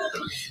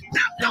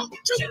 Now don't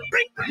you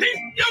bring me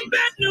no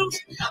bad news.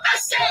 I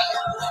say,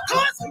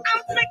 cause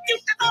I'll make you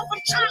an offer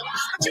child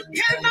that you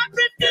cannot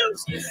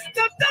refuse.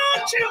 So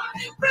don't you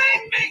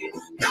bring me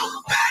no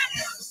bad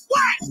news.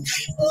 What?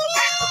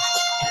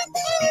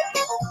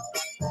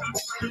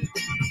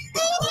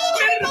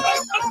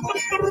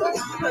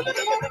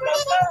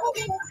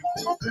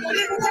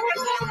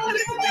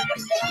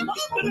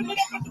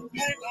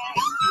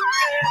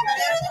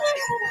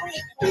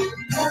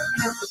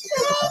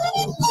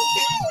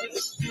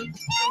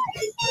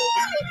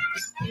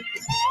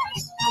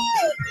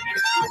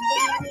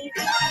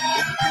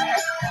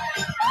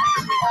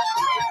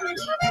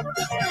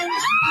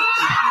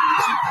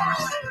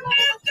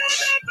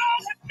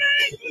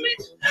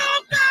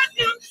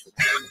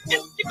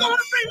 If you're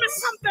gonna bring me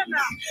something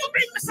now,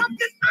 bring me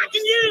something I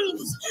can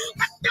use.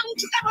 But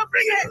don't you ever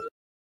bring it.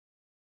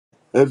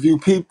 If you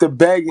peep the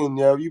begging,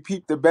 yo, you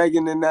peep the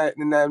begging in that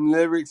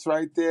lyrics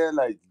right there,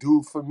 like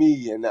do for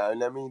me, and I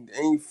mean,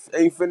 ain't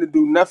finna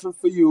do nothing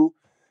for you.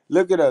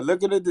 Look at her,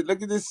 look at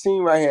this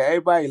scene right here.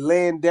 Everybody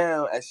laying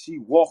down as she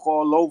walk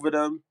all over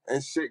them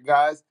and shit,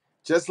 guys.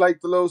 Just like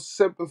the little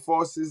simple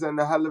forces and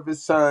the hell of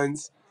his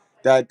sons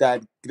that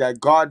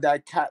guard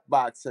that cat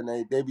box, and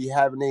they be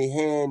having their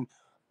hand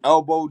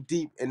elbow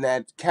deep in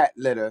that cat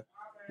litter.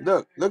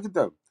 Look at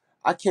them.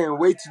 I can't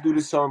wait to do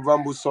this on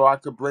Rumble so I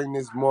could bring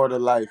this more to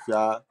life,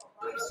 y'all.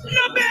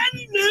 No bad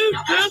news,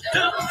 cause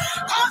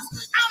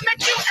I'll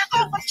make you an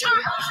offer child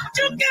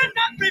you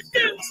cannot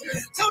refuse.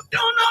 So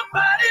don't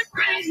nobody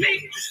bring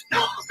me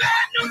no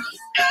bad news.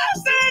 I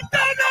said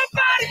don't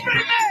nobody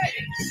bring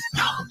me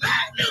no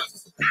bad news.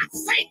 I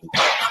say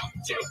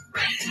don't you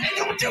bring me.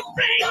 Don't you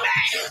bring me.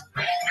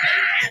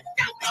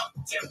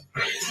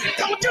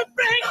 Don't you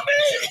bring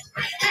me.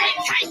 Hey,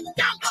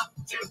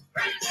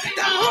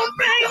 don't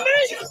bring me.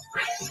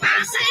 I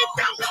say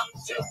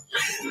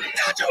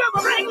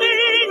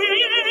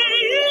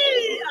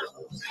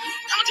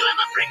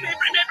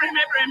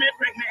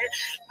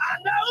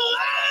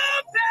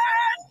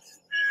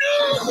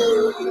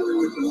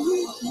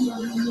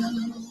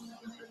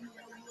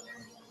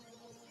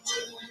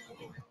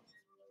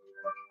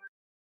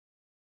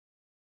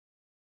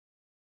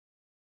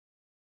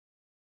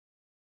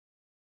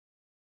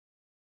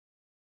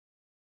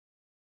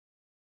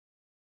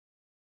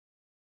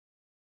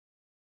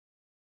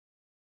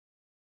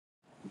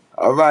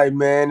All right,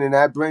 man, and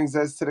that brings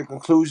us to the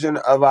conclusion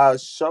of our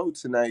show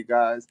tonight,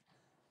 guys.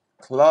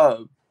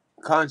 Club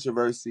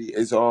Controversy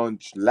is on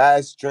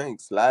last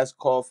drinks, last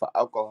call for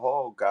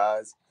alcohol,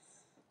 guys.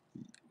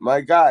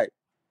 My guy,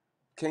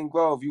 King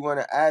Grove, you want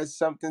to add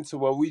something to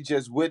what we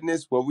just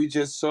witnessed, what we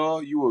just saw?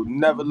 You will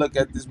never look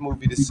at this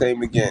movie the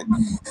same again.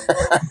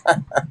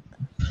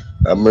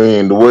 I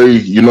mean, the way,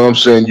 you know what I'm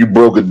saying, you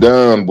broke it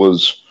down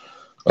was,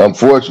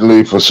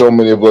 unfortunately, for so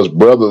many of us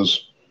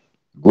brothers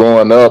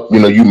growing up, you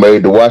know, you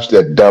made to watch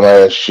that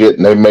dumbass shit,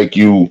 and they make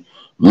you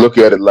look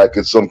at it like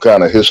it's some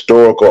kind of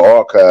historical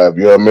archive,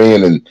 you know what I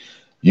mean? And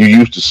you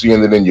used to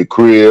seeing it in your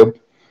crib,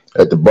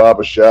 at the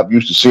barbershop,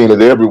 used to seeing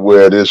it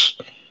everywhere, this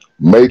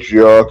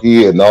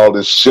matriarchy and all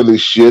this silly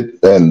shit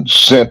and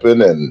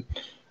simping and,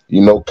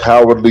 you know,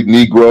 cowardly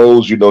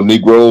Negroes, you know,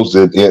 Negroes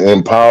that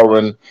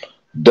empowering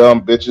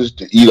dumb bitches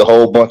to eat a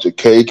whole bunch of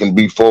cake and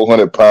be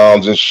 400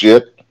 pounds and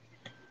shit.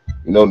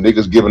 You know,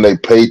 niggas giving a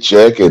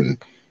paycheck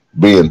and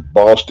being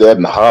bossed at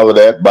and hollered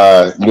at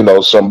by, you know,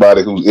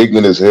 somebody who's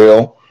ignorant as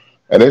hell.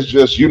 And it's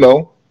just, you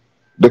know,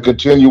 the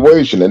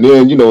continuation. And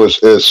then, you know,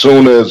 as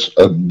soon as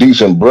a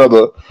decent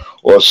brother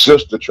or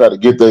sister try to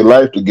get their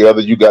life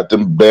together, you got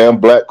them damn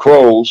black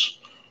crows,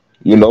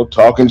 you know,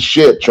 talking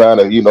shit, trying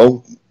to, you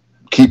know,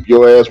 keep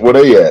your ass where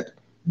they at,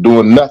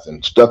 doing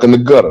nothing, stuck in the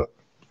gutter.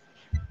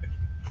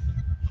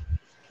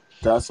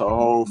 That's a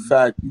whole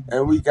fact.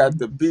 And we got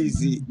the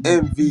BZ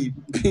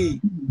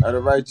MVP of the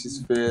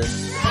Righteous Fair.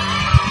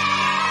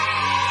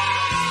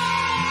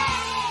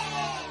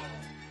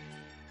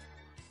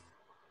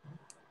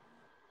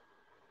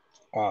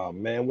 Oh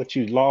man, what,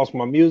 you lost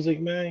my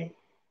music, man?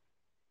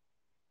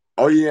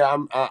 Oh yeah,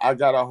 I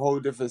got a whole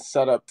different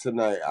setup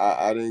tonight.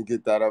 I didn't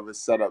get that other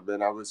setup,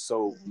 man. I was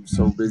so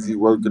busy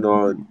working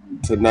on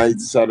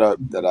tonight's setup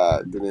that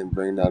I didn't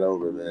bring that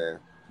over, man.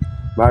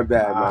 My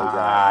bad, my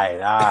guy.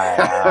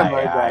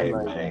 My bad,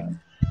 my guy.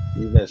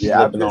 You've been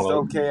Yeah, I slipping pissed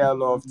on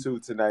OKL off too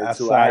tonight That's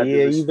too. I had the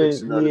you've been,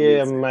 restriction on the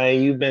music.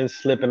 man, you've been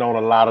slipping on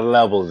a lot of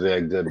levels there,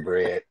 good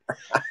bread.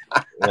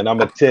 And I'm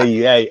gonna tell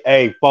you,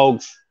 hey,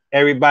 folks,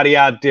 everybody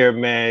out there,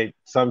 man,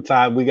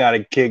 sometimes we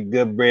gotta kick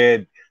Good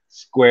Bread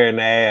square in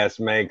the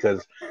ass, man,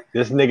 because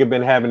this nigga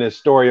been having this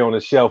story on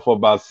the shelf for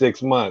about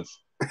 6 months.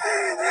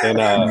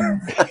 And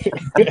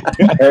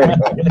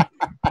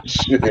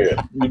shit.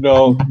 You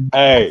know,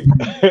 hey,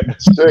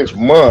 6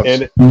 months.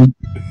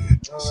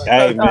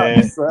 And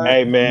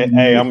hey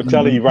man, I'm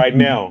telling you right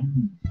now,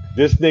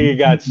 this nigga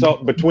got so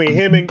between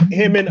him and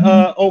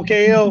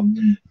OKL,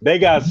 they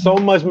got so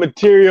much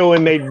material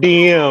in their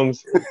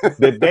DMs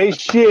that they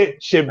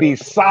shit should be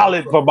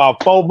solid for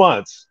about 4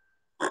 months.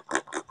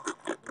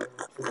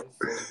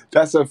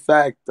 That's a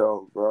fact,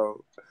 though,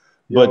 bro.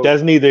 But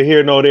that's neither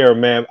here nor there,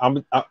 man.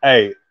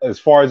 Hey, as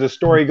far as the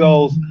story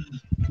goes,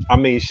 I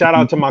mean, shout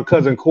out to my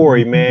cousin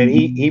Corey, man.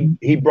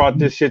 He brought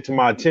this shit to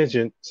my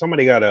attention.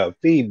 Somebody got a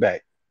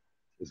feedback.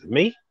 Is it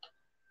me?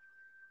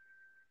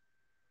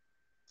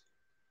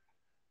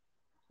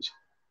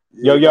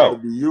 Yeah, yo. It gotta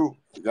be you.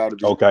 It gotta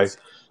be okay.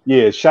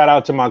 Yeah, shout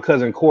out to my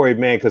cousin Corey,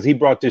 man, because he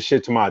brought this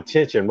shit to my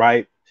attention,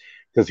 right?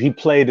 Because he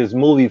played this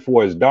movie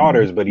for his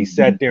daughters, but he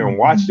sat there and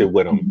watched it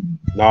with them.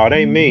 No, it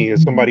ain't me.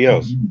 It's somebody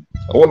else.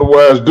 I wonder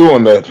why I was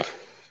doing that.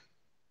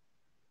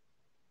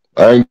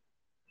 I ain't.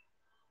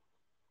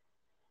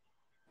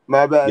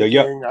 My bad,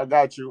 Yo. King. I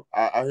got you.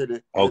 I hit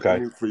it. Okay.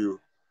 Hit for you.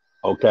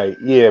 Okay.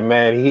 Yeah,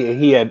 man.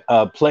 He had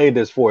played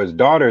this for his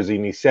daughters,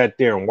 and he sat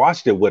there and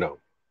watched it with them.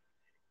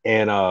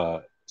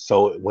 And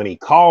so when he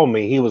called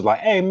me, he was like,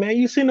 "Hey, man,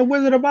 you seen The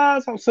Wizard of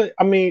Oz?" Or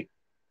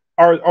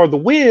The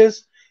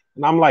Wiz?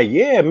 And I'm like,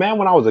 "Yeah, man,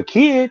 when I was a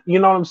kid," you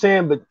know what I'm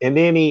saying? And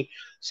then he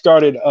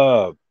started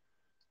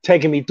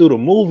taking me through the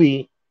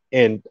movie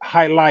and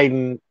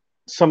highlighting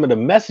some of the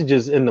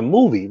messages in the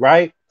movie,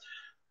 right?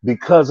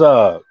 Because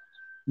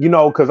you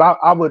know, because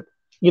I would,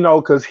 you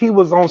know, because he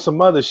was on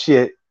some other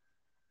shit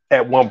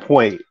at one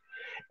point,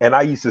 and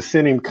I used to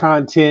send him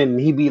content, and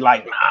he'd be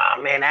like,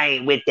 "Nah, man, I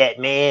ain't with that,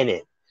 man,"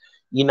 and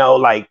you know,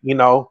 like, you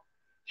know,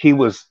 he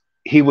was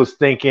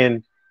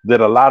thinking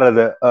that a lot of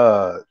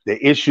the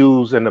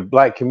issues in the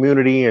black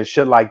community and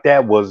shit like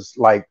that was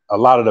like a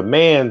lot of the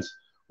man's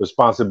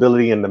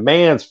responsibility and the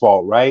man's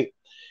fault, right?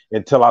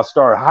 Until I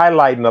started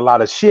highlighting a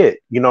lot of shit,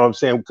 you know what I'm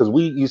saying? Because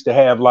we used to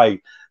have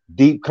like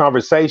deep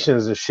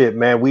conversations and shit,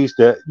 man. We used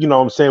to, you know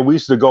what I'm saying? We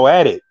used to go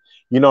at it,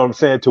 you know what I'm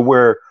saying? To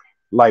where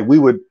like we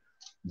would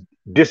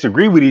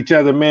disagree with each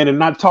other, man, and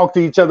not talk to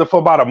each other for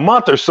about a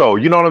month or so,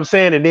 you know what I'm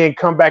saying? And then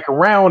come back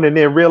around and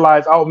then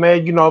realize, oh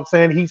man, you know what I'm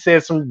saying? He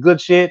said some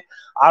good shit.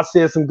 I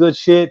said some good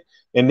shit.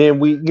 And then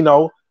we, you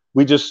know,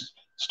 we just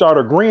start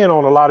agreeing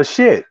on a lot of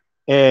shit.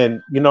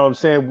 And you know what I'm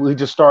saying? We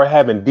just started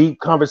having deep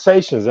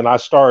conversations, and I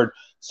started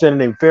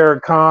sending him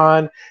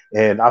Farrakhan,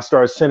 and I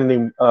started sending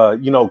him,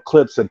 you know,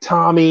 clips of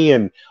Tommy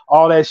and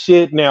all that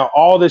shit. Now,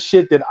 all the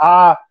shit that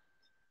I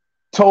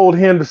told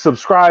him to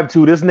subscribe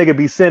to, this nigga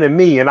be sending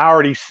me, and I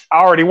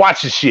already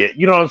watched the shit.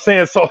 You know what I'm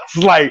saying? So it's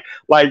like,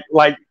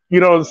 you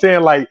know what I'm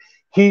saying? Like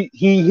he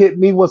hit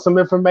me with some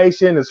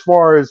information as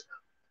far as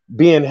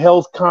being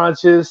health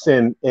conscious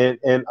and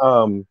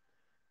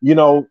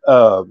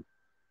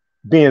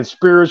being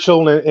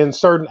spiritual in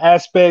certain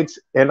aspects,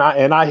 and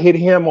I hit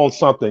him on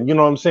something, you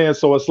know what I'm saying?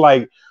 So it's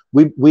like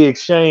we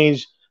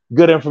exchange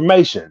good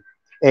information.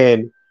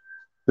 And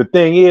the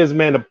thing is,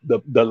 man,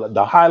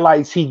 the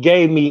highlights he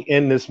gave me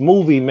in this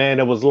movie, man,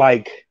 it was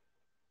like,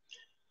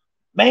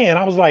 man,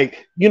 I was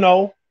like,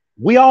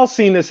 we all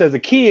seen this as a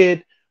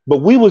kid, but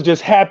we was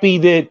just happy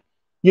that,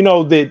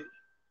 that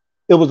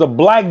it was a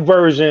black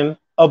version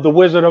of the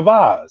Wizard of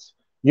Oz.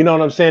 You know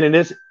what I'm saying? And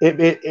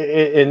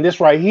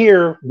this right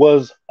here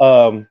was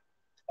a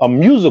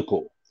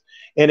musical,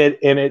 and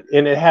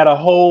it had a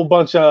whole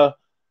bunch of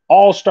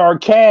all-star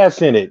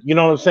cast in it. You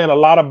know what I'm saying? A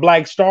lot of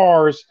black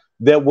stars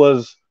that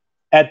was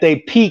at their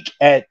peak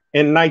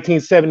in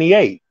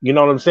 1978. You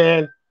know what I'm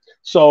saying?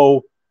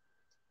 So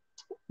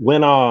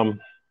when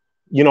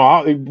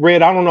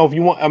Red, I don't know if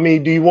you want. I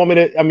mean, do you want me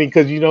to? I mean,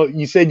 because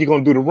you said you're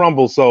gonna do the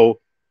Rumble, so.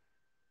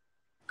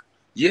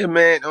 Yeah,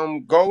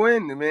 man. Go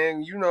in,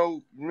 man.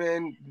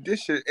 Man,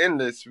 this shit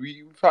endless.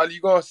 You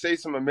gonna say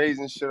some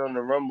amazing shit on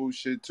the Rumble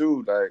shit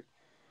too, like.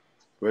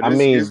 But I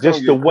mean,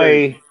 just the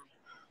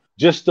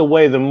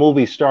way the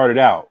movie started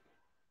out.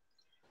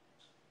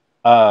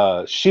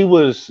 She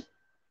was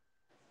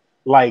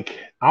like,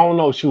 I don't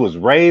know if she was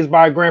raised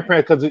by a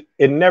grandparent, because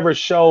it never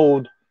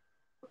showed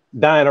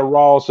Diana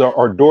Ross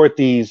or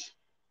Dorothy's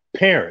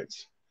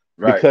parents.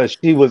 Right. Because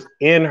she was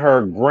in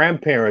her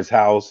grandparents'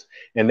 house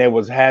and they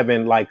was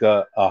having like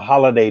a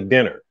holiday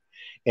dinner.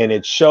 And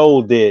it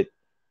showed that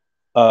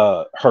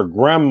her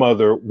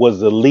grandmother was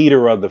the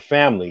leader of the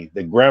family.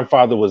 The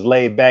grandfather was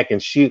laid back, and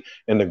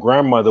the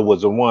grandmother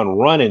was the one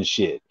running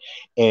shit.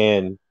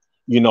 And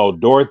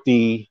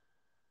Dorothy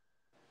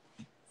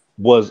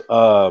was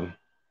kind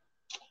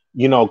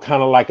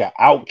of like an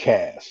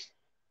outcast,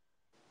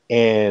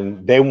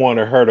 and they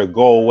wanted her to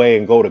go away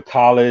and go to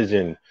college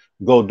and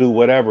go do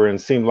whatever, and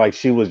seemed like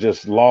she was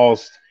just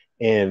lost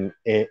in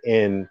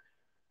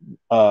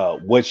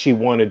what she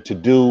wanted to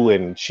do,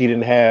 and she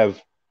didn't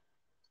have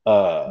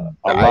the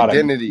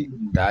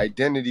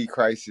identity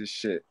crisis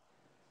shit.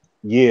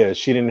 Yeah,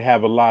 she didn't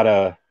have a lot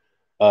of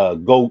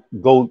go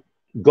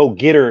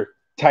getter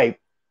type.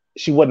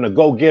 She wasn't a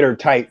go getter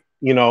type,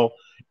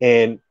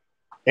 and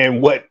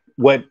what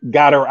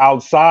got her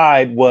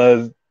outside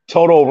was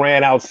Toto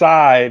ran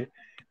outside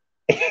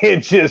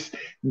and just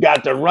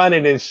got to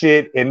running and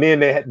shit, and then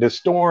the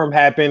storm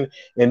happened,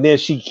 and then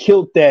she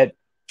killed that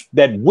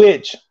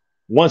witch.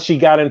 Once she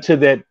got into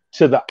the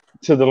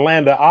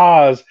land of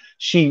Oz,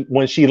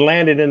 when she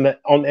landed in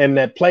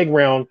that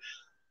playground,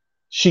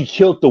 she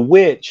killed the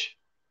witch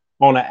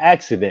on an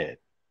accident.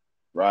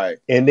 Right.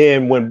 And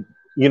then when,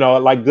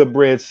 like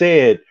Goodbread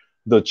said,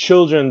 the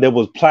children that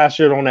was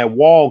plastered on that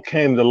wall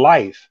came to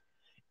life,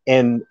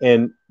 and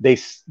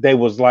they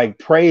was like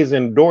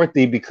praising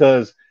Dorothy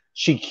because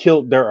she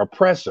killed their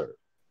oppressor.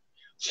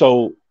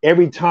 So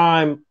every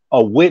time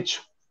a witch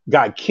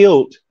got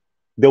killed,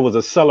 there was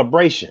a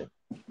celebration.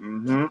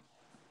 Mm-hmm.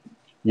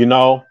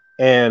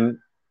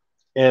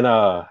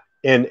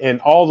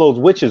 And all those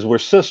witches were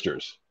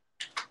sisters.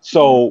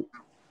 So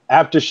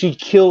after she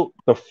killed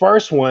the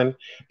first one,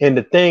 and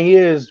the thing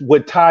is,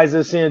 what ties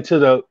us into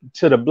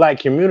the black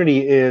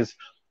community is,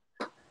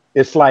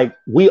 it's like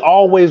we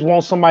always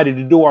want somebody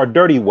to do our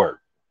dirty work.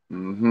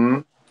 Mm-hmm.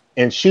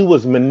 And she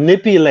was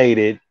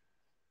manipulated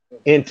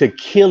into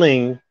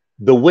killing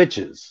the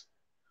witches.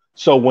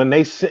 So when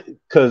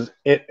because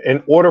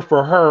in order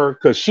for her,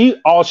 because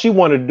all she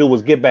wanted to do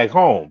was get back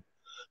home,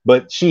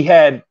 but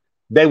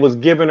they was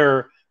giving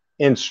her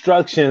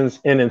instructions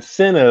and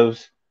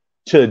incentives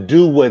to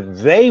do what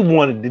they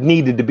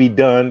needed to be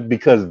done,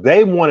 because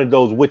they wanted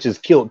those witches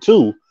killed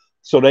too,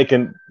 so they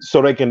can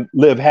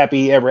live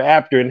happy ever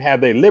after and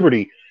have their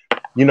liberty,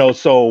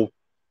 so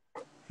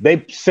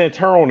they sent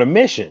her on a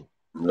mission.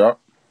 Yep.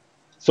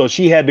 So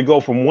she had to go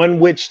from one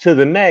witch to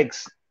the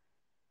next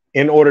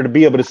in order to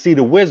be able to see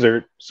the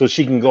wizard so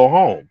she can go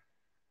home.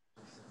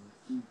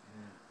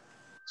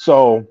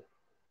 So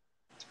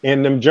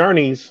in them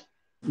journeys,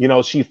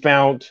 she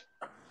found,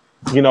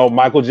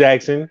 Michael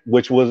Jackson,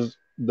 which was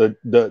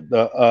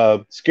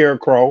the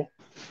scarecrow.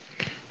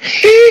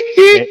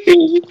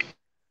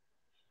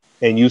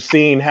 And you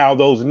seen how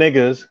those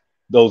niggas,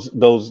 those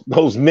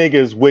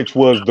niggas, which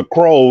was the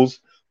crows,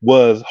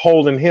 was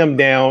holding him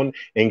down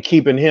and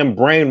keeping him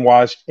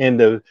brainwashed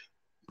into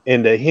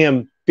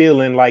him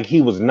feeling like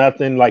he was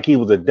nothing, like he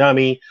was a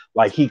dummy,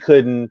 like he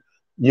couldn't,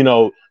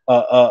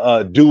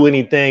 do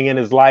anything in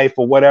his life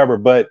or whatever.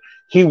 But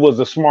he was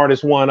the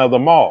smartest one of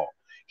them all.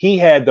 He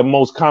had the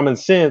most common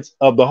sense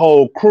of the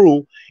whole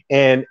crew.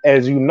 And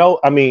as you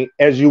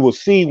will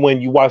see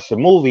when you watch the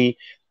movie,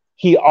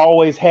 he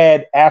always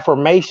had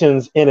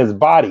affirmations in his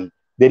body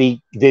that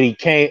he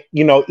can't,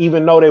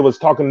 even though they was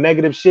talking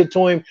negative shit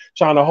to him,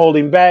 trying to hold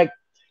him back,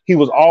 he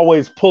was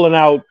always pulling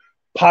out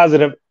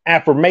positive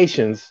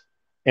affirmations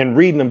and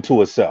reading them to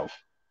himself.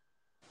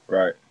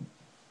 Right.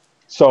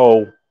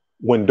 So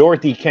when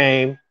Dorothy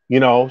came,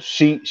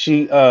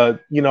 she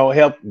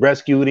helped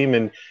rescue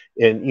him,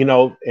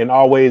 and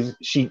always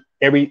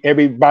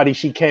everybody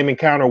she came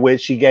encounter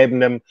with, she gave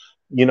them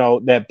you know,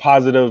 that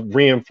positive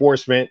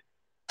reinforcement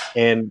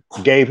and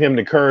gave him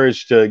the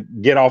courage to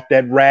get off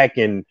that rack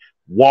and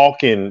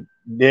walk. And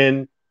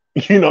then,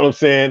 you know what I'm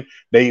saying,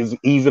 they's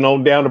easing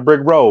on down the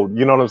brick road.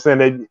 You know what I'm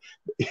saying?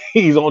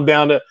 He's on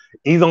down the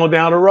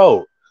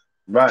road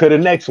to the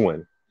next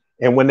one.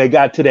 And when they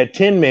got to that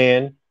Tin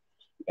Man,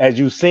 as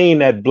you seen,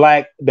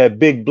 that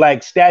big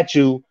black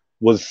statue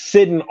was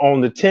sitting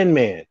on the Tin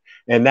Man,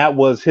 and that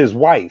was his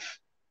wife,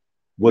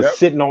 was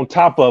sitting on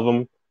top of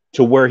him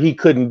to where he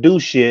couldn't do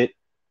shit,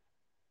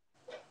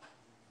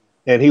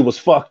 and he was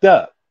fucked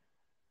up.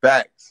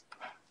 Facts.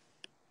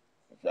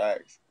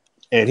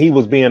 And he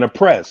was being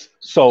oppressed.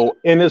 So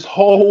in this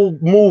whole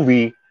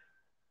movie,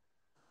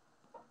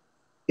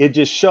 it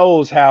just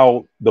shows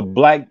how the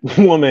black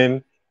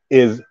woman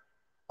is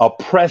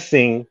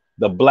oppressing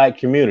the black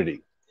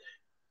community.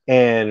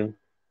 And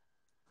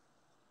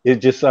it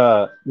just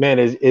man,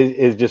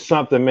 is just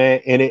something,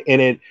 man.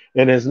 And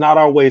it's not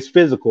always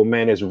physical,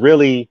 man. It's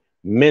really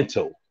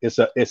mental. It's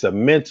a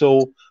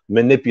mental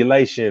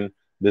manipulation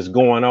that's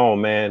going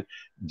on, man.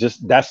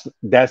 Just that's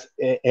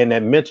and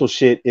that mental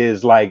shit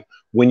is like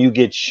when you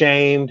get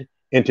shamed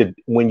into,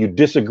 when you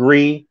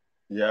disagree,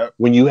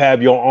 when you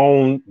have your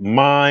own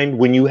mind,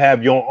 when you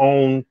have your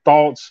own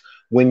thoughts,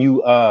 when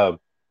you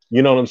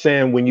you know what I'm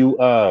saying, when you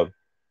I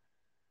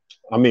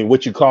mean,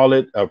 what you call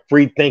it, a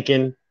free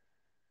thinking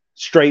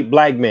straight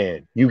black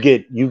man, you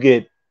get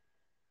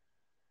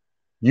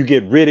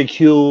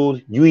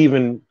ridiculed, you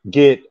even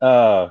get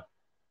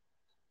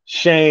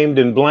shamed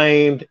and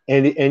blamed,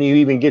 and you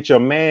even get your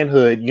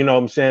manhood. You know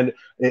what I'm saying?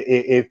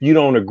 If you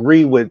don't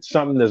agree with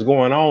something that's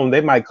going on,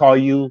 they might call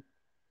you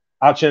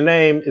out your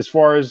name as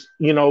far as,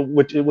 you know,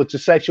 with your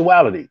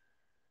sexuality.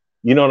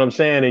 You know what I'm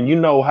saying? And you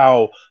know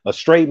how a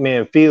straight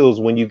man feels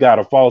when you got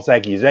a false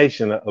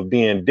accusation of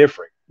being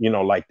different, you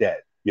know, like that.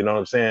 You know what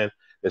I'm saying?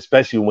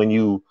 Especially when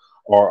you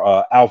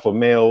are alpha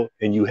male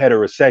and you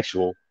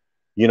heterosexual.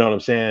 You know what I'm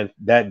saying?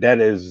 That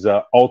is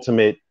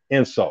ultimate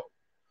insult.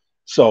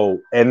 So,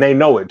 and they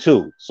know it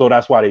too. So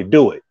that's why they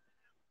do it.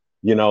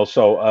 You know,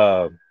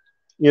 so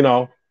you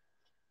know,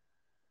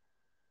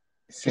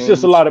 it's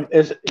just a lot of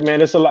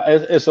it's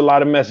a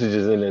lot of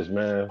messages in this,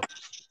 man.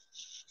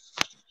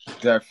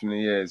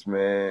 Definitely is,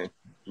 man.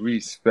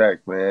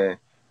 Respect, man.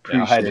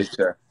 Appreciate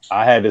that.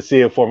 I had to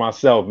see it for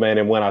myself, man.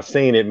 And when I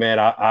seen it, man,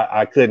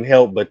 I couldn't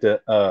help but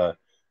to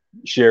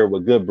share it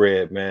with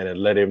Goodbread, man, and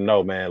let him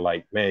know, man,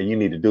 like, man, you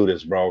need to do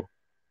this, bro.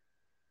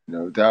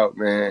 No doubt,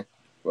 man.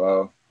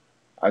 Well,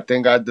 I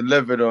think I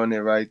delivered on it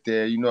right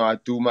there. You know, I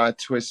threw my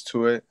twist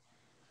to it.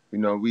 You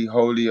know, we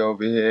holy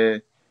over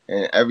here,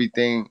 and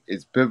everything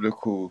is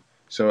biblical.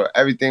 So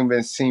everything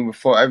been seen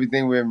before,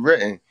 everything been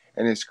written.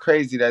 And it's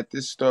crazy that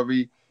this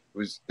story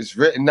it's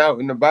written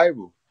out in the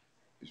Bible.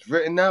 It's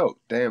written out.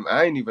 Damn,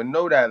 I didn't even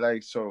know that.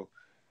 Like, so,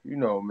 you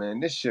know, man,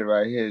 this shit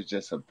right here is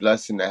just a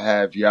blessing to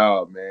have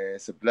y'all, man.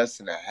 It's a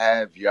blessing to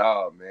have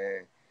y'all,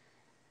 man.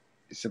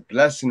 It's a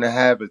blessing to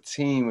have a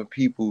team of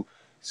people.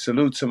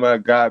 Salute to my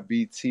guy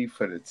BT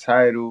for the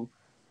title.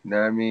 You know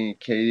what I mean?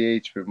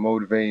 KDH been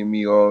motivating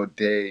me all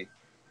day.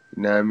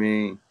 You know what I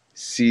mean?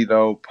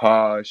 CeeLo,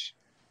 Posh,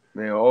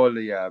 man, all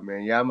of y'all,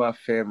 man. Y'all my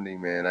family,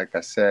 man, like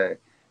I said.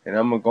 And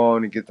I'm going to go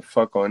on and get the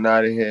fuck on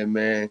out of here,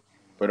 man.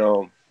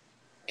 But,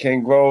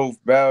 King Grove,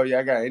 Bell,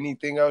 y'all got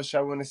anything else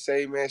y'all want to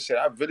say, man? Shit,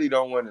 I really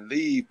don't want to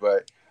leave,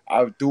 but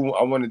I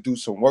want to do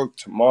some work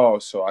tomorrow,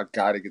 so I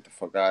got to get the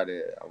fuck out of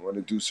here. I want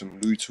to do some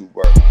YouTube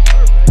work.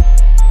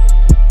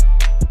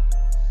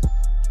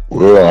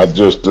 Well, I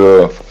just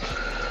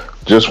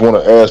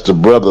want to ask the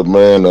brother,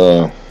 man,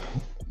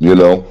 you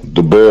know,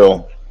 the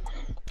Bell,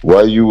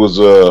 why you was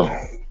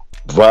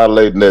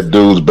violating that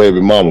dude's baby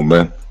mama,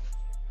 man?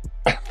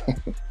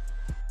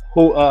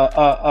 Who you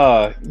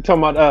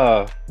talking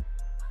about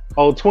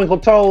old Twinkle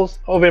Toes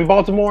over in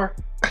Baltimore?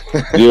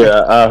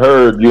 Yeah, I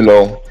heard, you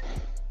know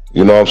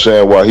what I'm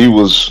saying, while he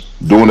was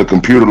doing the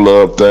computer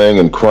love thing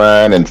and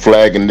crying and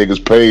flagging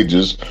niggas'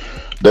 pages,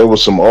 there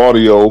was some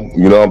audio,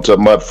 you know what I'm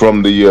talking about,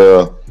 from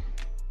the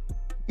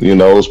you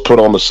know, it was put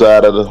on the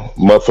side of the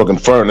motherfucking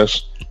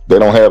furnace. They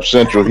don't have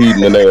central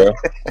heating in there.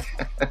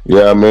 You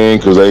know what I mean?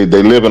 Because they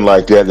living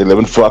like that. They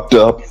living fucked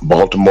up.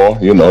 Baltimore,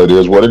 you know, it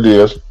is what it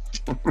is.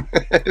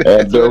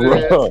 And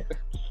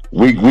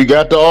we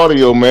got the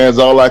audio, man. That's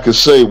all I can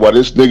say. While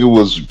this nigga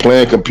was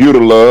playing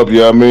computer love, you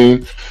know what I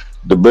mean?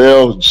 The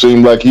Bell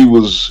seemed like he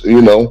was,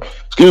 you know,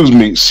 excuse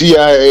me,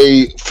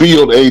 CIA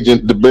field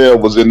agent DeBell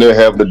was in there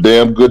having a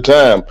damn good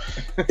time,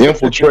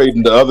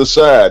 infiltrating the other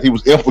side. He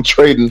was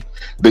infiltrating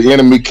the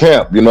enemy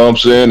camp, you know what I'm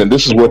saying? And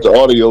this is what the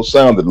audio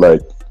sounded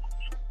like.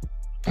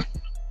 Who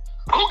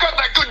got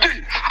that good D?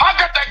 I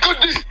got that good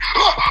D.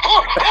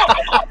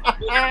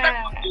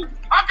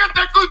 I got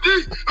that good D.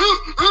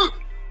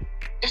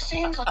 It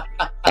seems like...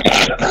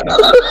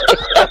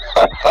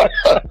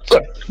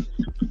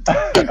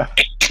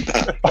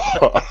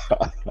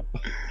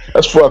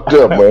 That's fucked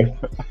up, man.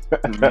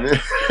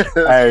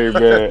 Hey,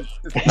 man.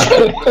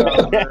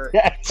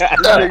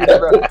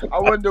 I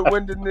wonder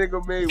when the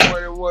nigga made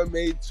 1 and 1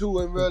 made 2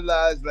 and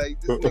realized like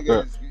this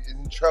nigga is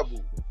in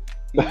trouble.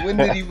 When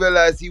did he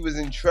realize he was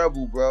in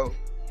trouble, bro?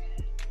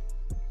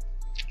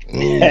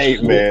 Hey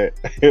man,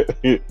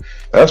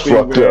 that's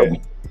fucked up.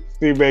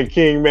 See, man,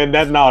 King, man,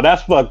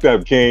 that's fucked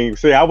up, King.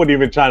 See, I wasn't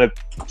even trying to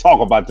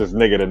talk about this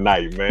nigga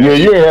tonight, man. Yeah,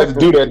 you ain't have to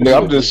do that, nigga.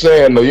 I'm just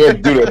saying, though, you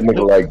ain't do that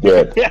nigga like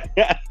that.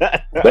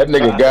 That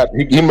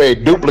nigga he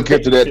made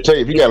duplicates of that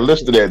tape. He got a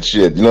list of that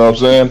shit. You know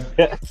what I'm saying?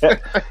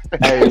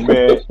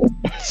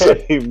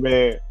 Hey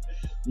man,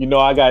 you know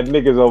I got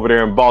niggas over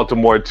there in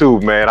Baltimore too,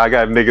 man. I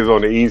got niggas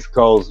on the East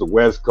Coast, the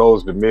West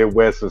Coast, the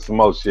Midwest, and some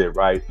more shit,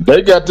 right?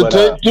 They got the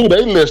tape too.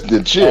 They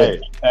listed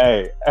shit.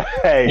 Hey,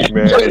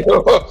 man. You know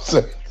what I'm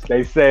saying?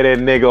 They say that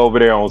nigga over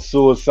there on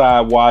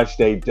suicide watch.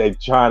 They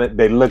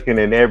looking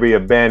in every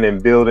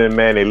abandoned building,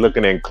 man. They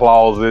looking in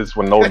closets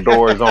with no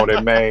doors on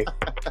it, man.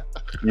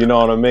 You know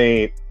what I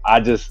mean?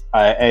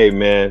 Hey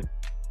man,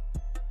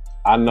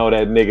 I know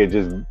that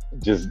nigga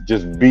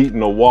just beating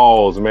the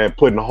walls, man,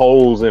 putting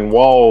holes in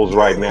walls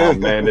right now,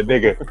 man. The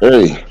nigga.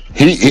 Hey,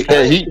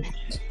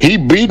 he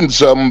beating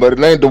something, but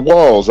it ain't the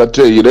walls. I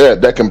tell you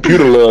that. That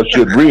computer love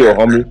shit real,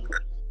 homie.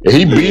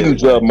 He beating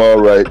something, all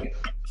right.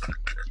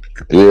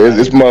 Yeah,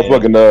 it's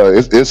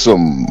motherfucking it's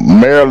some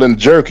Maryland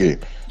jerky.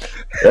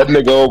 That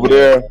nigga over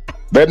there,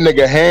 that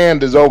nigga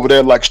hand is over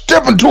there like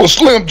stepping to a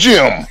Slim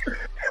Jim.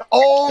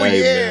 Oh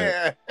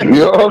yeah. You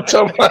know what I'm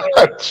talking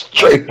about?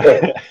 Straight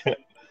up.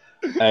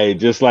 Hey,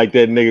 just like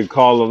that nigga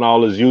calling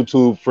all his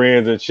YouTube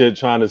friends and shit,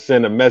 trying to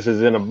send a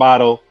message in a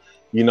bottle,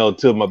 you know,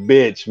 to my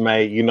bitch,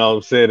 mate. You know what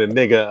I'm saying? The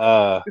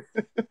nigga,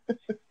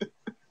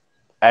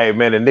 hey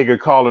man, the nigga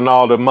calling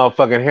all the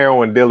motherfucking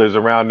heroin dealers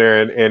around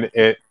there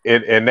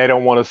and they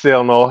don't want to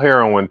sell no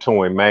heroin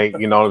to him, mate.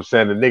 You know what I'm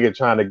saying? The nigga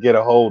trying to get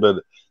a hold of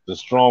the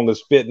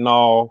strongest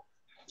fentanyl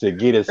to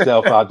get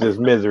himself out this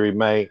misery,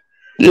 mate.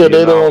 Yeah,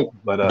 they don't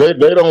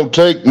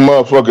take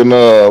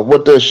motherfucking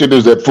what that shit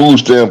is, that food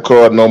stamp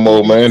card no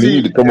more, man. He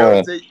need to come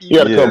on. He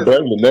gotta come back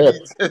with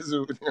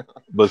that.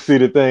 But see,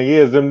 the thing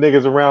is, them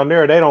niggas around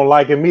there, they don't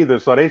like him either,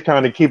 so they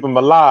trying to keep him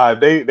alive.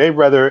 They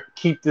rather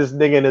keep this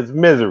nigga in his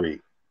misery.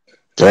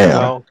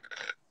 Damn.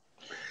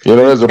 You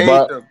know,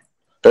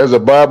 there's a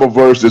Bible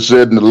verse that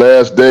said in the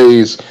last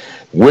days,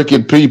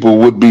 wicked people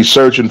would be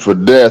searching for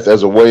death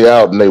as a way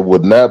out, and they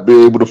would not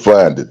be able to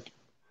find it.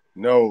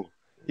 No,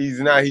 he's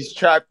not. He's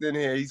trapped in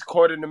here. He's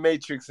caught in the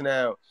matrix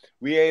now.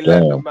 We ain't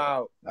letting him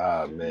out.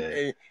 Ah, man.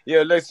 Hey,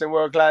 yo, listen,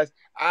 world class.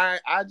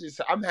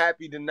 I'm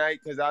happy tonight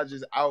because I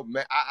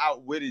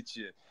outwitted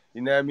you.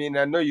 You know what I mean?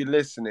 I know you're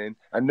listening.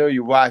 I know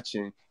you're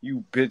watching.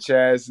 You bitch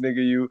ass nigga,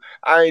 you.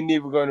 I ain't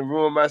even gonna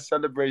ruin my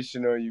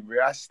celebration on you, bro.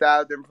 I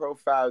styled and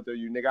profiled on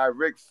you, nigga. I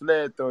Ric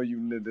Flair on you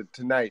nigga,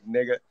 tonight,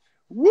 nigga.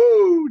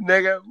 Woo,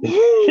 nigga.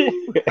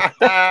 Woo.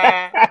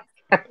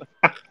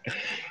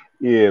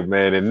 Yeah,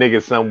 man. And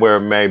nigga somewhere,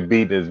 man,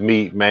 beating his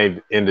meat,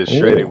 man, in the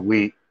shredded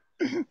wheat.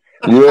 You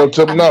know what I'm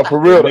talking about? For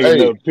real. Nigga,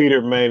 hey,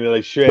 Peter, man,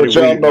 like shredded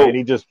wheat, man.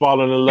 He just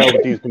falling in love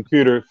with these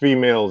computer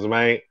females,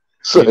 man.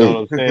 You know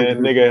what I'm saying,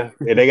 nigga?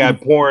 Yeah, they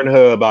got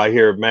Pornhub out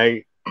here,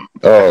 mate.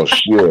 Oh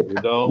shit! You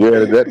know?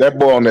 Yeah, that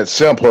boy on that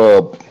Simp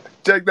Hub.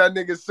 Check that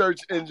nigga search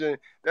engine.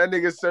 That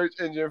nigga search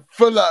engine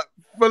full up,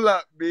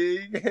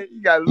 big.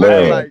 You got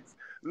lookalikes.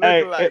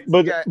 Hey,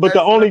 but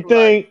the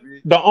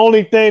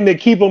only thing that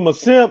keep him a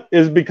simp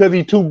is because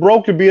he too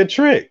broke to be a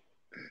trick.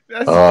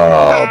 That's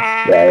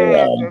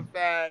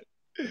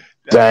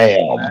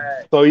damn.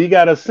 So you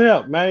got a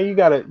simp, man. You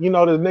gotta, you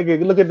know, this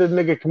nigga. Look at this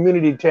nigga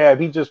community tab.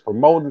 He just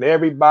promoting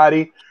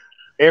everybody,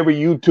 every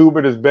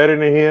YouTuber that's better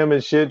than him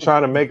and shit,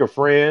 trying to make a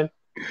friend.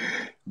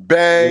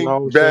 Bang, you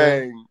know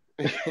bang.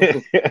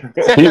 Hey,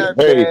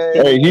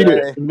 he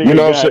did. You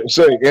know what I'm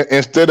saying?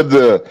 Instead of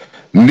the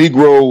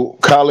Negro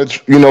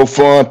college, you know,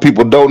 fund,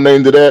 people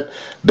donating to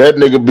that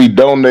nigga be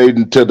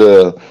donating to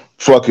the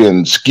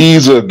fucking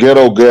Skeezer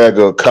Ghetto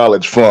Gagger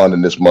college fund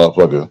in this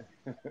motherfucker.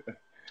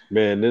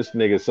 Man, this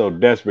nigga so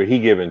desperate, he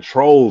giving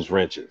trolls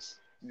wrenches.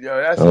 Yo,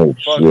 that's a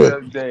fucked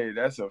up day.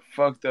 That's a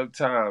fucked up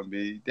time,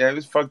 B. Damn,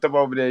 it's fucked up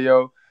over there,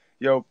 yo.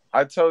 Yo,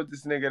 I told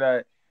this nigga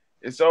that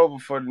it's over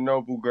for the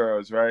Noble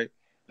Girls, right?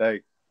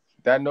 Like,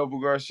 that Noble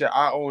Girl shit,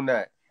 I own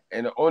that.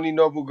 And the only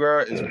Noble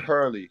Girl is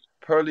Pearly.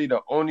 Pearly, the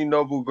only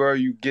Noble Girl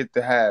you get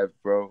to have,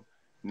 bro.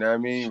 You know what I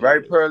mean? Shit.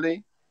 Right,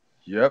 Pearly?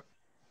 Yep.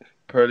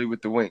 Pearly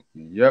with the wink.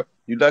 Yep.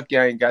 You lucky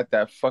I ain't got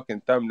that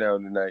fucking thumbnail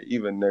tonight,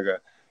 even, nigga.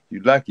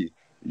 You lucky.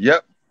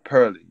 Yep.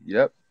 Pearly.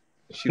 Yep.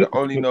 She the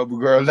only Noble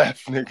Girl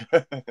left,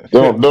 nigga.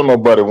 Don't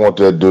nobody want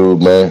that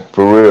dude, man.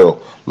 For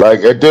real.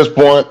 Like, at this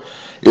point,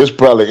 it's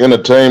probably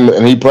entertainment,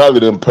 and he probably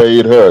done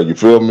paid her. You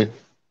feel me?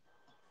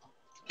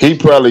 He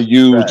probably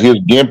used his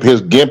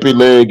gimpy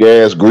leg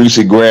ass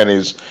greasy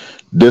granny's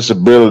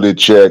disability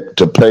check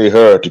to pay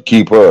her to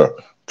keep her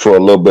for a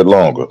little bit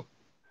longer.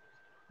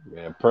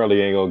 Man,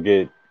 Pearly ain't gonna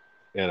get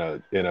in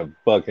a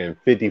fucking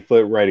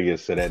 50-foot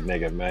radius of that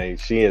nigga, man.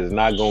 She is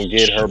not gonna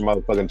get her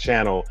motherfucking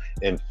channel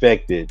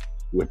infected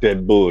with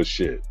that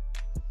bullshit.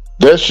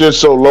 That shit's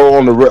so low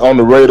on the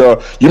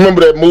radar. You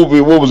remember that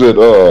movie? What was it?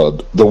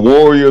 The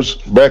Warriors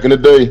back in the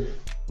day.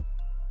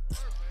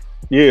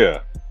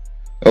 Yeah.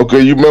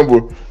 Okay, you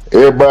remember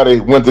everybody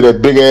went to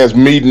that big ass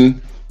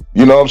meeting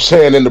You know what I'm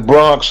saying, in the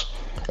Bronx.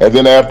 And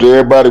then after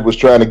everybody was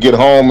trying to get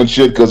home and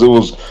shit, because it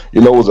was, it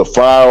was a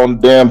fire on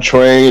the damn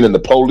train, and the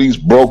police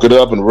broke it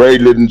up and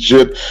raided it and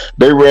shit.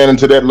 They ran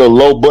into that little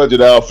low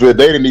budget outfit.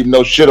 They didn't even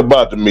know shit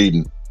about the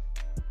meeting.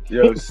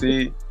 Yo,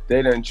 see,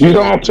 they done You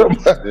know what I'm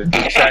talking about?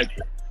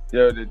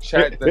 The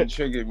chat done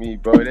triggered me,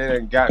 bro. They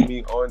done got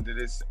me onto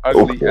this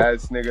ugly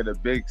ass nigga, the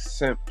big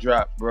simp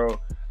drop, bro.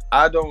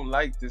 I don't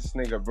like this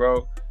nigga,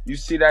 bro. You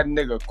see that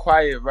nigga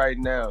quiet right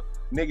now.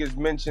 Niggas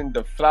mentioned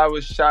the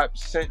flower shop,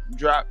 scent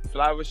drop,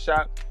 flower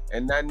shop,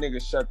 and that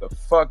nigga shut the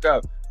fuck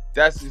up.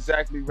 That's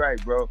exactly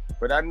right, bro.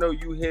 But I know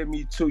you hear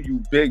me too,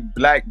 you big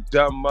black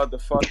dumb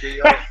motherfucker,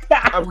 yo.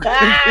 I'm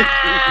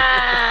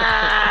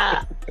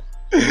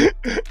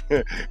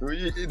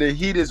the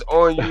heat is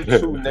on you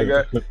too,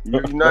 nigga.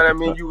 You know what I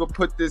mean? You can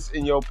put this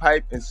in your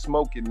pipe and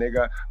smoke it,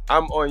 nigga.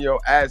 I'm on your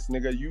ass,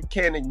 nigga. You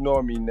can't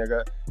ignore me,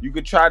 nigga. You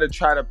could try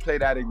to play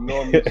that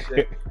ignore me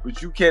shit,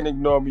 but you can't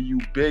ignore me, you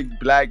big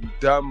black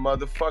dumb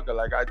motherfucker.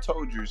 Like I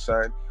told you,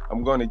 son,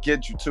 I'm gonna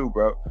get you too,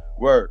 bro.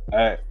 Word.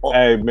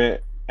 Hey man,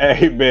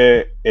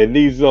 and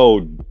these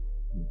old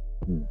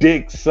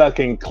dick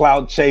sucking,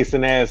 clout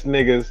chasing ass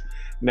niggas.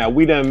 Now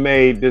we done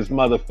made this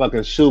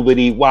motherfucking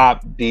shoobity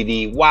wop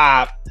dee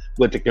wop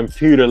with the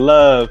computer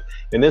love,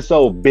 and this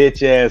old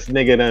bitch ass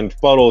nigga done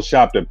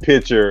photoshopped a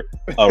picture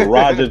of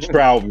Roger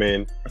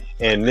Troutman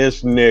and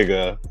this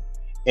nigga,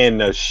 and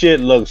the shit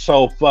looks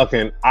so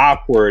fucking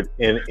awkward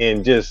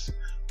and just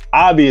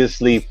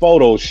obviously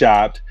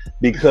photoshopped,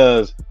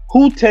 because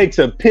who takes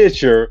a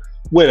picture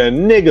with a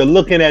nigga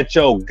looking at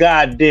your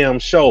goddamn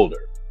shoulder?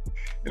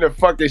 And the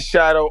fucking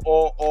shadow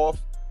all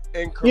off.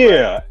 Incorrect.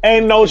 Yeah,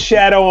 ain't no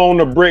shadow on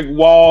the brick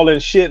wall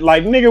and shit.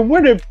 Like, nigga,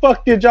 where the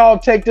fuck did y'all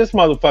take this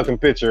motherfucking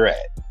picture at?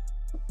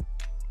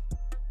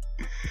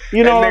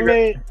 You know what I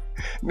mean?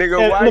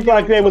 Nigga, it looked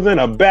like they was in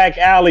a back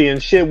alley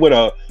and shit with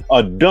a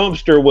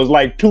dumpster was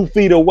like 2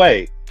 feet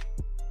away.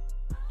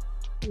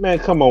 Man,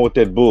 come on with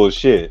that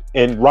bullshit.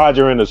 And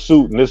Roger in a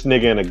suit and this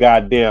nigga in a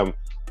goddamn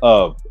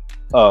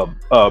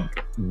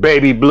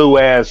baby blue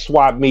ass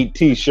swap meet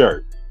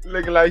t-shirt.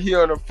 Looking like he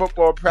on a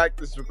football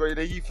practice because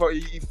he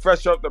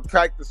fresh up the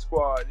practice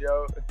squad,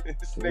 yo.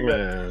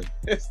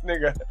 This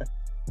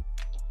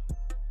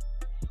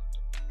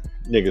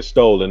nigga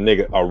stole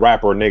a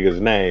rapper nigga's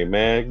name,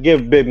 man.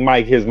 Give Big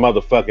Mike his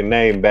motherfucking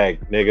name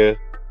back, nigga.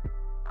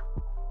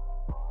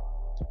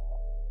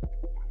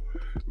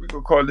 We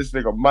gonna call this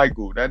nigga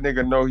Michael. That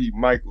nigga know he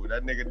Michael.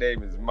 That nigga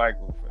name is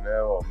Michael from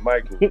now on.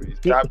 Michael, please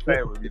stop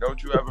playing with me.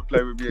 Don't you ever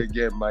play with me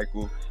again,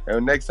 Michael.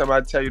 And next time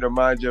I tell you to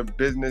mind your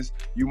business,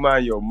 you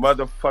mind your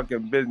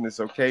motherfucking business,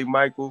 okay,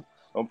 Michael?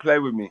 Don't play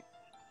with me.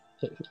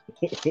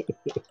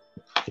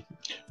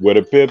 Where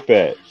the pip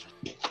at?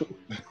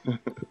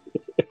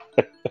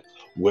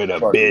 Where the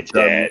bitch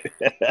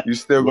at? You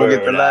still gonna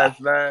get the last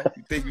laugh?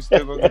 You think you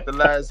still gonna get the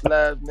last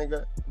laugh,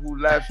 nigga? Who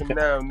laughing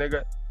now,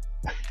 nigga?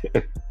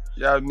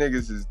 Y'all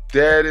niggas is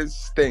dead and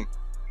stink.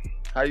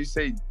 How you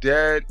say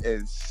dead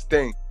and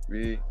stink,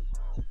 B?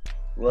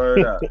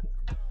 Word up.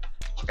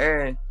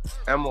 And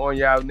I'm on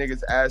y'all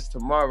niggas ass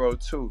tomorrow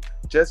too.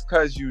 Just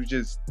cause you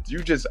just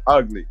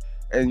ugly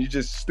and you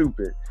just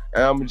stupid.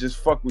 And I'ma just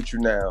fuck with you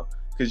now.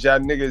 Cause y'all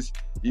niggas,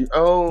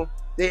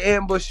 they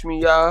ambushed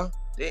me, y'all.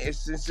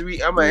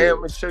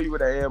 I'ma show you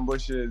what an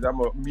ambush is.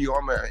 I'ma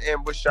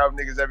ambush y'all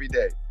niggas every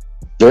day.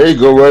 There you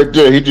go, right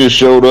there. He just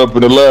showed up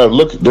in the lab.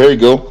 Look, there you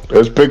go.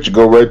 There's a picture.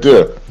 Go right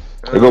there.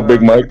 There go,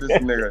 Big Mike. This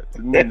nigga, the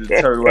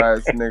Ninja Turtle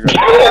ass nigga.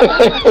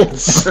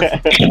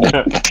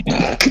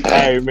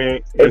 Hey man,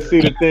 and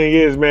see the thing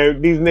is,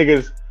 man, these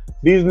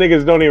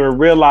niggas don't even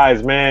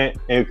realize, man,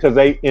 and because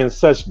they in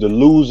such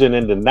delusion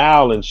and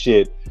denial and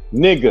shit,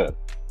 nigga.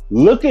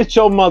 Look at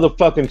your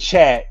motherfucking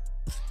chat.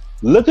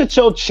 Look at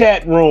your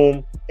chat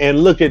room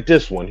and look at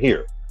this one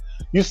here.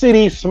 You see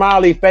these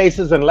smiley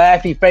faces and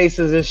laughy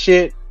faces and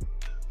shit?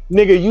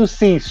 Nigga, you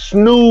see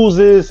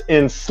snoozes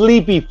and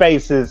sleepy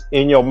faces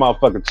in your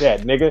motherfucking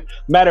chat, nigga.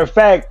 Matter of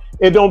fact,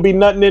 it don't be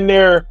nothing in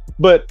there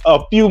but a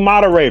few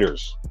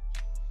moderators.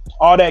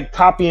 All that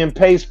copy and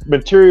paste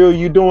material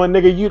you doing,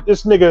 nigga,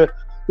 this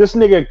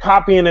nigga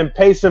copying and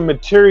pasting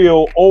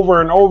material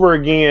over and over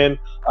again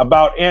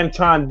about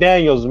Anton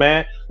Daniels,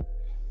 man.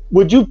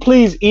 Would you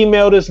please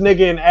email this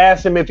nigga and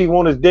ask him if he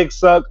want his dick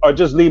sucked or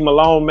just leave him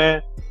alone,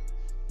 man?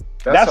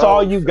 That's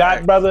all you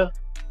got, brother?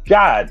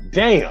 God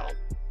damn.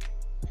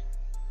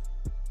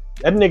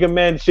 That nigga,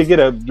 man, should get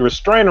a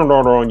restraining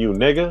order on you,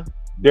 nigga.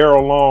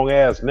 Daryl Long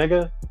ass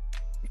nigga.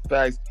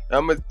 Facts.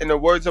 In the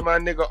words of my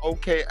nigga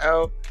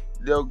OKL,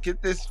 yo, get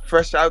this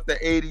fresh out the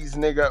 80s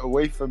nigga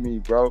away from me,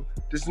 bro.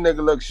 This nigga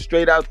looks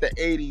straight out the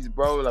 80s,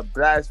 bro. A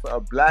blast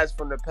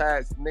from the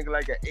past. Nigga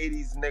like an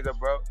 80s nigga,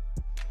 bro.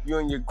 You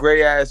in your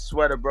gray ass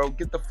sweater, bro.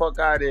 Get the fuck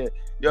out of here.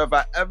 Yo, if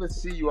I ever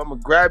see you, I'ma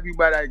grab you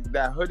by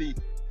that hoodie.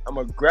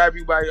 I'ma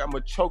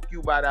choke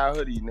you by that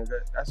hoodie,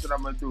 nigga. That's what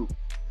I'm gonna do.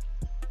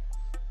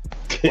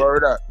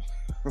 Word up.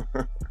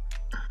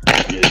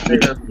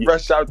 Nigga,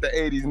 fresh out the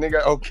 80s.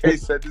 Nigga, okay,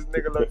 said this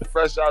nigga look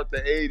fresh out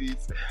the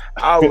 80s.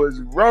 I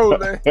was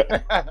rolling. Hey,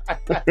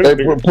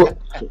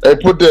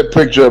 put that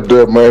picture up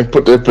there, man.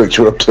 Put that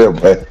picture up there,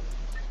 man.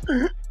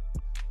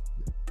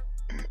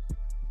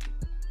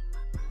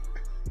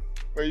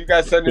 Well, you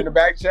got something in the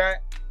back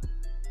chat?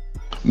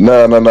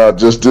 No.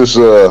 Just this.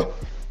 Where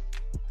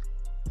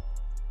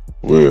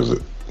is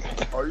it?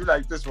 Oh, you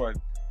like this one?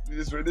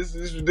 This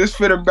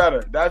fit him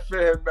better. That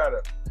fit him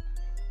better.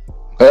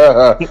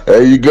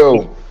 There you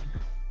go.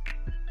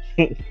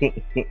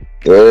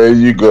 There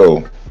you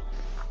go.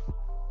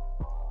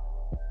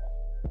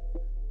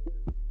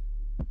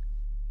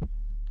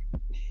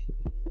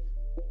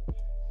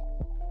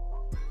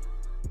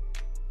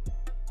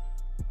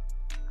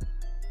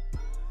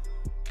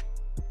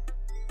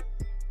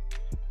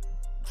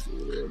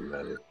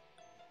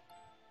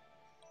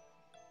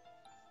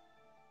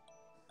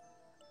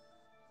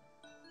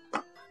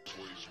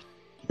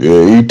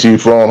 Yeah, ET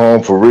phone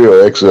home for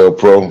real, XL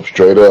Pro,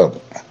 straight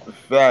up.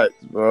 Facts,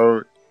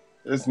 bro.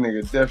 This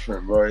nigga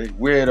different, bro.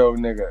 Weirdo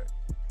nigga.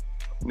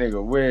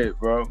 Nigga weird,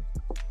 bro.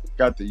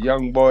 Got the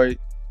young boy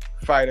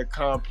fighter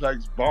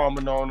complex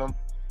bombing on him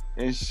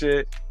and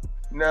shit.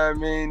 You know what I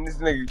mean? This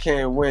nigga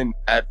can't win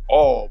at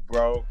all,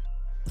 bro.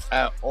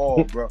 At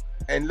all, bro.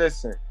 And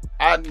listen,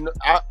 I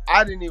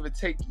didn't even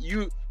take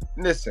you.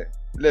 Listen.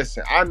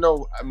 I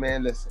know,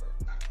 man. Listen,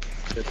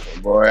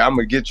 boy. I'm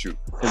gonna get you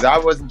because I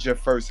wasn't your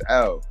first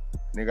L,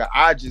 nigga.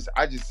 I just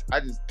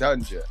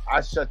done you.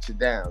 I shut you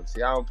down.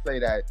 See, I don't play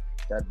that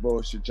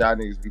bullshit y'all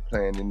niggas be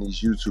playing in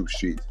these YouTube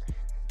streets.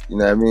 You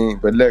know what I mean?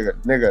 But nigga,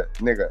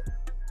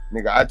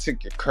 I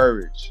took your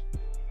courage.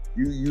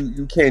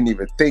 You can't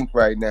even think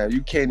right now.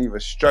 You can't even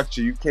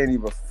structure. You can't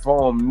even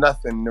form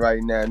nothing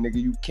right now, nigga.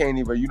 You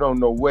don't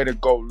know where to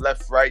go.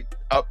 Left, right,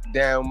 up,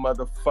 down,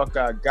 motherfucker.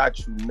 I got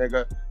you,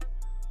 nigga.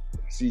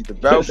 See, the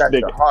bell got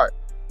your heart.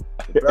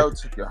 The bell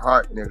took your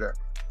heart, nigga.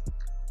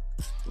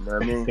 You know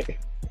what I mean?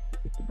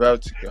 The bell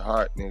took your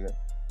heart, nigga.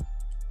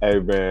 Hey,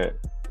 man.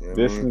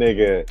 This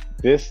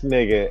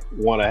nigga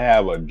want to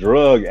have a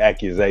drug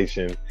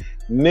accusation.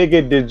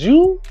 Nigga, did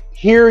you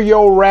hear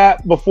your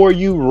rap before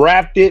you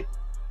rapped it?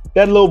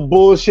 That little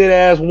bullshit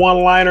ass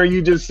one-liner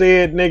you just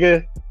said,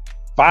 nigga.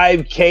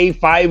 5K,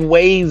 5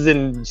 ways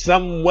and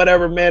some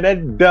whatever, man.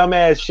 That dumb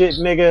ass shit,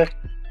 nigga.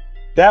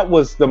 That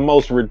was the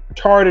most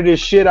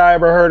retardedest shit I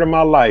ever heard in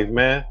my life,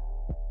 man.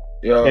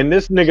 Yo. And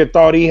this nigga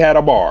thought he had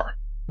a bar.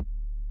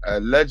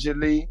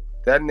 Allegedly,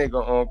 that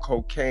nigga on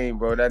cocaine,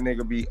 bro. That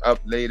nigga be up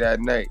late at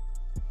night,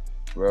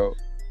 bro.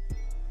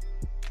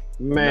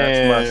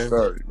 Man. That's my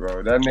story,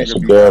 bro. That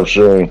nigga be Damn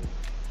shame.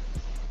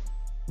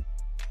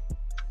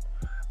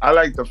 I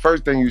like the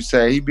first thing you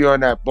say. He be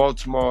on that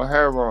Baltimore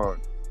heroin.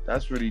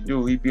 That's what he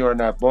do. He be on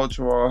that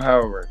Baltimore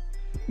heroin.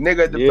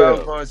 Nigga, the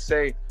bell gonna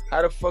say,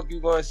 how the fuck you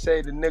gonna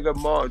say the nigga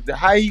mom?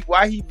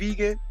 Why he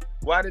vegan?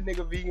 Why the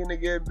nigga vegan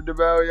again? The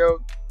bell, yo.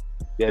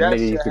 That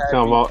nigga used to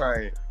come home.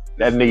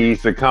 That nigga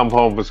used to come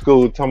home from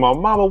school talking about,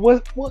 Mama,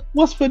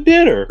 what's for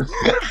dinner?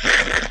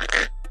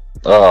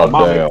 Oh,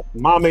 damn.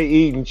 Mama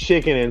eating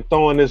chicken and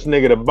throwing this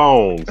nigga the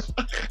bones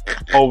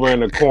over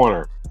in the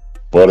corner.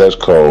 Boy, that's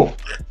cold.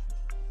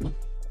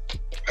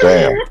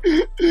 Damn.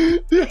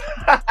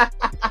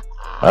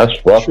 That's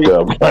fucked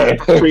up, man.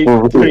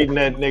 Treating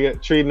that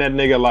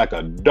nigga like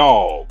a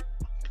dog.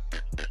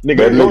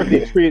 Nigga,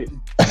 Dorothy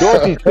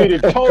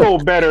treated Toto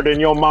better than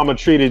your mama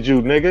treated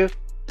you, nigga.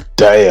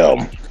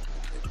 Damn.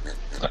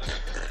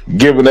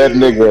 Giving that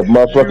nigga a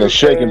motherfucking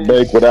shake and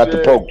bake without the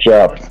pork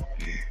chop.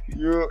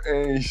 You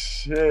ain't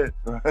shit.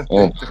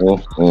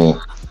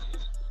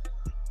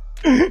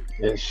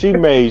 And she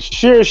made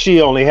sure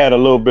she only had a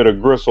little bit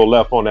of gristle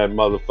left on that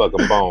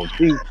motherfucking bone.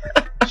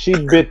 She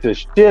bit the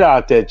shit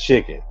out that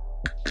chicken.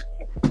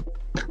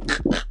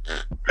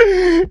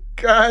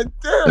 God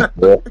damn.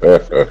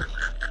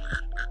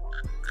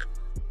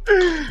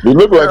 He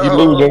look like he's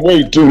losing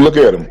weight too. Look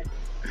at him.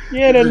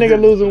 Yeah, that nigga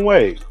losing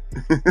weight.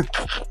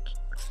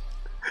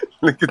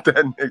 Look at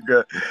that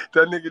nigga.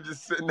 That nigga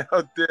just sitting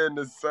out there in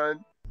the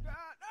sun.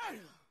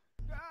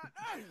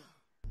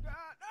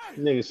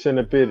 Nigga sitting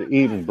up here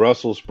eating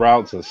Brussels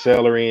sprouts and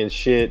celery and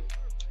shit,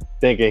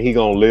 thinking he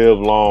gonna live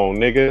long,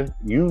 nigga.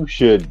 You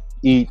should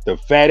eat the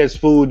fattest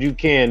food you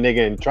can,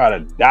 nigga, and try to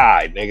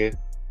die, nigga.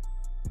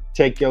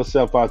 Take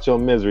yourself out your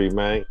misery,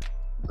 man.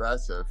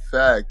 That's a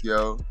fact,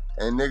 yo.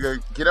 And nigga,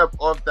 get up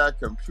off that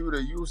computer.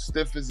 You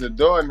stiff as a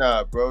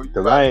doorknob, bro.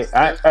 Cause I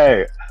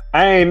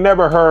ain't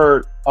never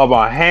heard of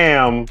a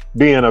ham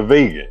being a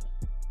vegan.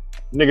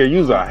 Nigga,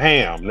 use a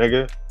ham,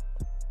 nigga.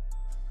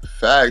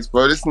 Facts,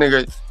 bro. This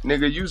nigga,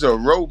 use a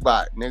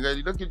robot,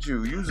 nigga. Look at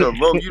you. Use a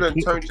robot. You done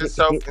turned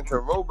yourself into a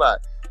robot.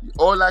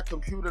 All that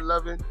computer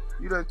loving,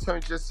 you done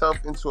turned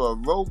yourself into a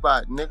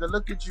robot, nigga.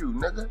 Look at you,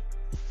 nigga.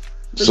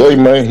 Say,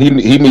 man, he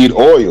need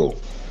oil.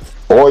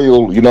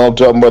 Oil, you know what I'm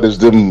talking about, is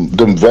them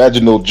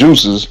vaginal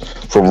juices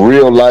from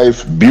real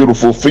life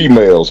beautiful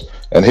females.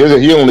 And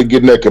he only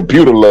getting that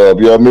computer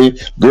love, you know what I mean?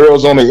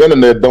 Girls on the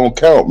internet don't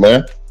count,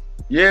 man.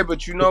 Yeah,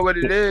 but you know what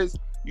it is?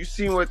 You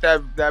seen what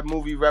that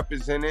movie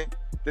represented?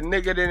 The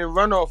nigga didn't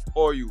run off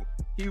oil.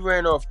 He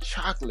ran off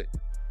chocolate.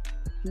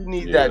 He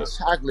need that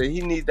chocolate.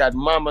 He need that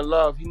mama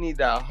love. He need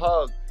that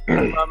hug.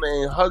 His mama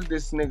ain't hugged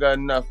this nigga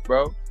enough,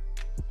 bro.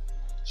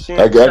 She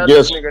ain't tell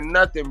this nigga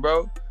nothing,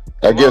 bro.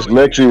 I guess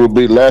Lexi would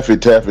be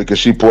Laffy Taffy because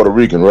she Puerto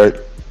Rican, right?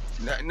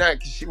 Not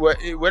cause she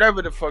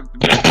whatever the fuck the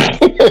bitch is.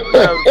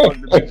 Whatever the fuck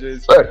the bitch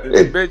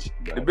is.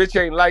 The bitch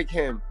ain't like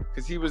him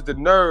because he was the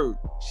nerd.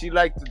 She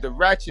liked the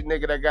ratchet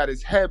nigga that got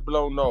his head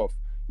blown off.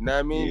 You know what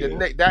I mean?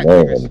 That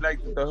nigga, she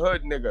liked the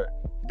hood nigga.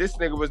 This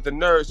nigga was the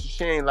nerd, so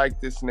she ain't like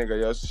this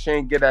nigga, yo. So she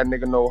ain't get that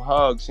nigga no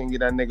hugs. She ain't get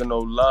that nigga no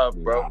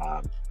love,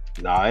 bro.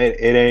 Nah,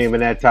 it ain't even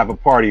that type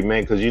of party,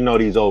 man. Because you know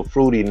these old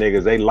fruity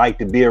niggas, they like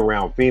to be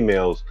around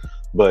females.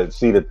 But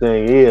see, the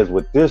thing is,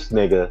 with this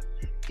nigga,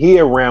 he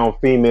around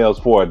females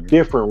for a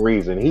different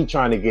reason. He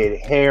trying to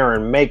get hair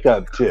and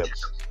makeup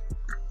tips.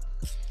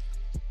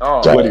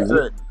 Oh,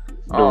 the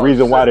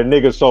reason why the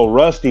nigga so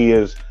rusty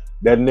is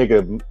that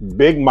nigga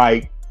Big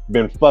Mike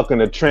been fucking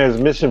the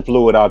transmission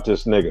fluid out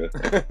this nigga.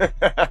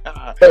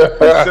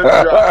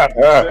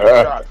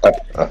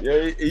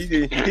 Yeah, he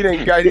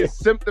didn't got his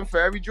symptom for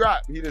every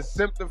drop. He done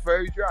symptom for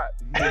every drop.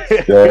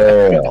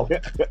 Damn.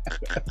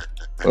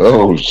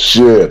 Oh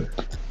shit.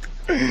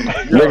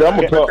 Nigga, I'm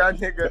gonna call that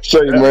nigga.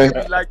 Say, man.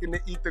 He liking to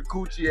eat the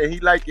coochie and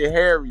he like it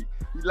hairy.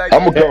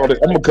 I'm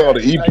gonna call the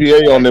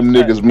EPA on them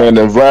niggas, man.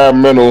 The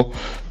Environmental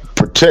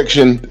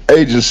Protection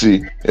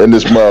Agency in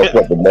this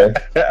motherfucker, man.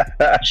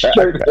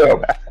 Straight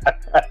up.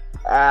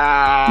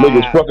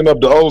 Niggas fucking up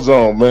the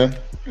ozone, man.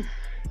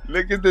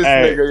 Look at this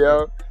nigga,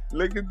 yo.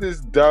 Look at this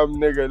dumb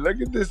nigga.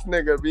 Look at this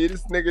nigga, B.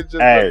 This nigga just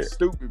looks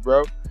stupid,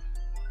 bro.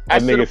 I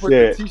should have put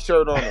the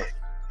t-shirt on him.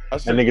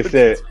 That nigga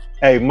said,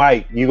 "Hey,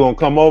 Mike, you gonna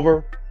come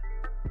over?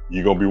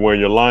 You gonna be wearing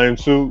your lion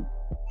suit?"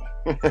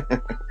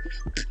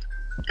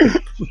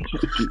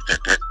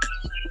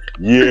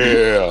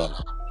 Yeah.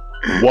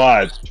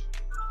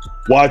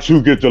 Watch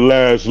who get the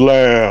last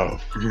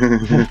laugh.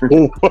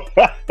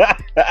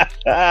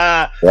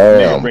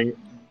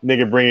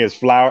 Nigga bring his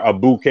a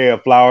bouquet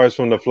of flowers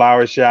from the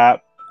flower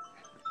shop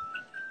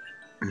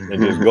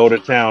and just go to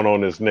town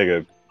on this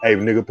nigga. Hey,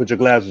 nigga, put your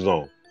glasses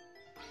on.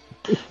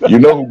 You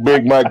know who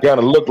Big Mike kind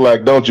of look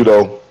like, don't you,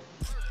 though?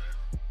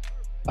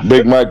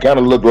 Big Mike kind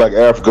of look like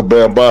Africa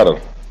Bambaataa.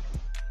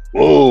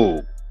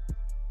 Whoa.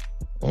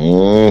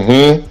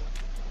 Mm-hmm.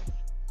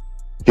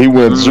 He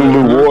went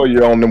Zulu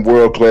Warrior on them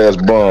world-class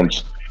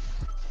bums.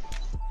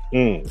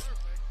 That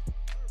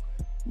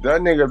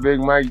nigga Big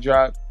Mike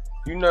dropped.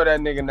 You know that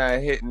nigga not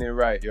hitting it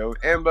right, yo.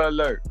 Amber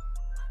Alert.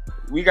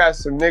 We got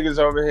some niggas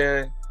over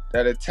here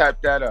that'll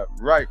tap that up.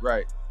 Right.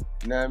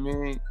 You know what I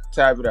mean?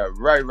 Tap it up.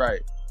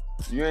 Right.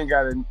 You ain't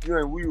gotta,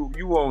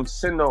 you won't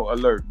send no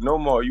alert no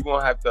more. You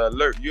won't have to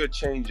alert. You'll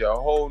change your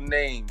whole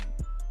name,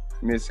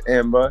 Miss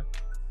Amber.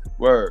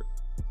 Word.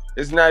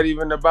 It's not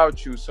even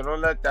about you, so don't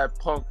let that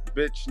punk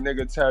bitch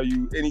nigga tell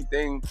you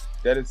anything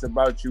that it's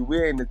about you.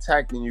 We ain't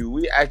attacking you.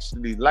 We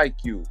actually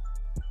like you.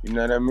 You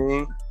know what I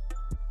mean?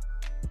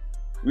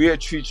 We'll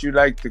treat you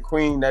like the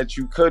queen that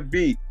you could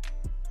be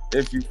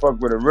if you fuck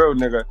with a real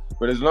nigga.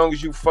 But as long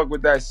as you fuck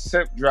with that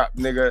simp drop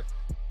nigga,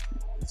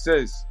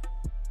 sis,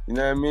 you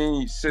know what I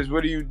mean? Sis,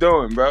 what are you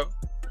doing, bro?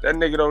 That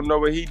nigga don't know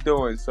what he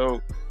doing,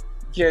 so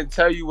he can't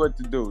tell you what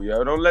to do,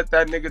 yo. Don't let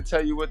that nigga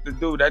tell you what to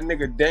do. That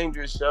nigga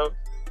dangerous, yo.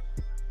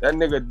 That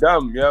nigga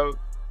dumb, yo.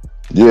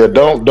 Yeah,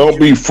 don't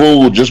be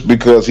fooled just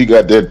because he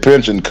got that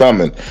pension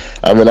coming.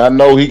 I mean, I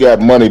know he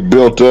got money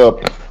built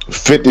up,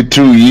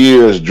 52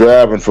 years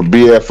driving for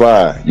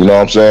BFI. You know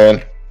what I'm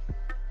saying?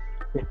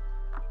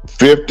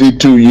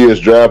 52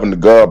 years driving the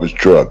garbage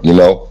truck, you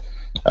know?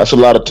 That's a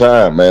lot of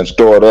time, man,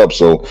 stored up.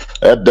 So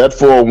that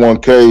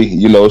 401k,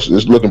 you know, it's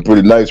looking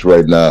pretty nice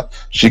right now.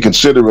 She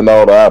considering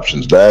all the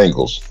options, the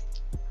angles.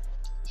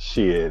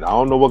 Shit, I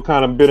don't know what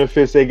kind of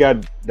benefits they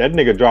got. That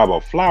nigga drive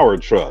a flower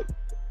truck.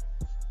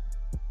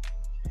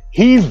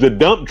 He's the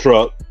dump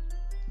truck.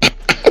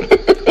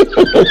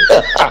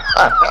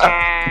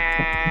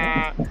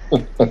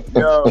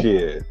 Yo,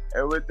 shit.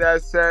 And with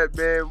that said,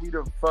 man, we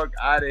the fuck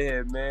out of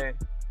here, man.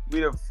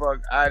 We the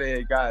fuck out of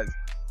here, guys.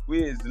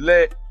 We is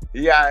lit.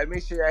 Yeah,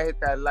 make sure y'all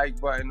hit that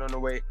like button on the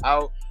way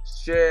out.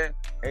 Share,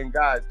 and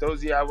guys, those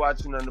of y'all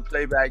watching on the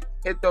playback,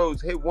 hit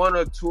one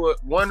of two of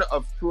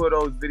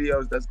those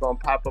videos that's gonna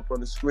pop up on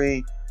the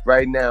screen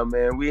right now,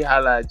 man. We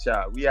holla at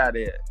y'all. We out of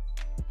here.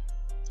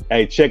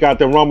 Hey, check out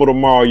the Rumble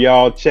tomorrow,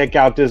 y'all. Check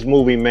out this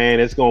movie, man.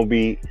 It's gonna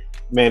be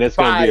a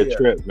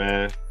trip,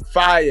 man.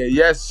 Fire,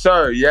 yes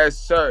sir,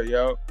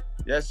 yo,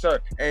 yes sir.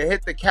 And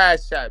hit the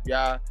Cash App,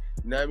 y'all.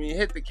 You know what I mean?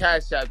 Hit the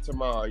Cash App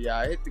tomorrow,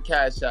 y'all. Hit the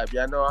Cash App.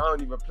 Y'all know I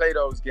don't even play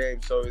those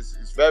games, so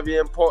it's very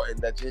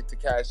important that you hit the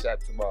Cash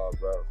App tomorrow,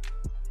 bro.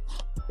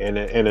 And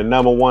the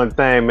number one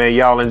thing, man,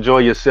 y'all enjoy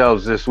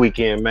yourselves this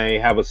weekend, man.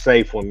 Have a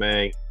safe one,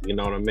 man. You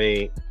know what I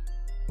mean?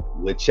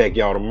 We'll check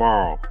y'all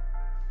tomorrow.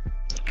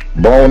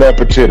 Bon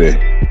appetit.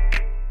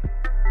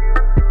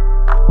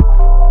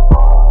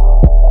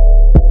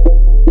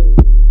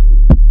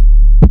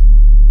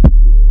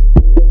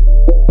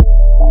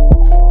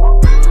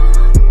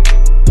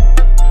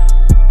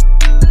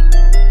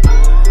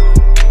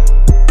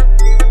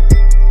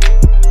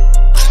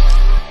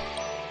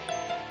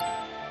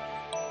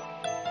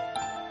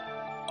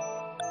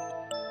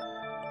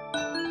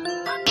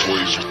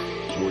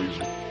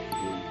 crazy.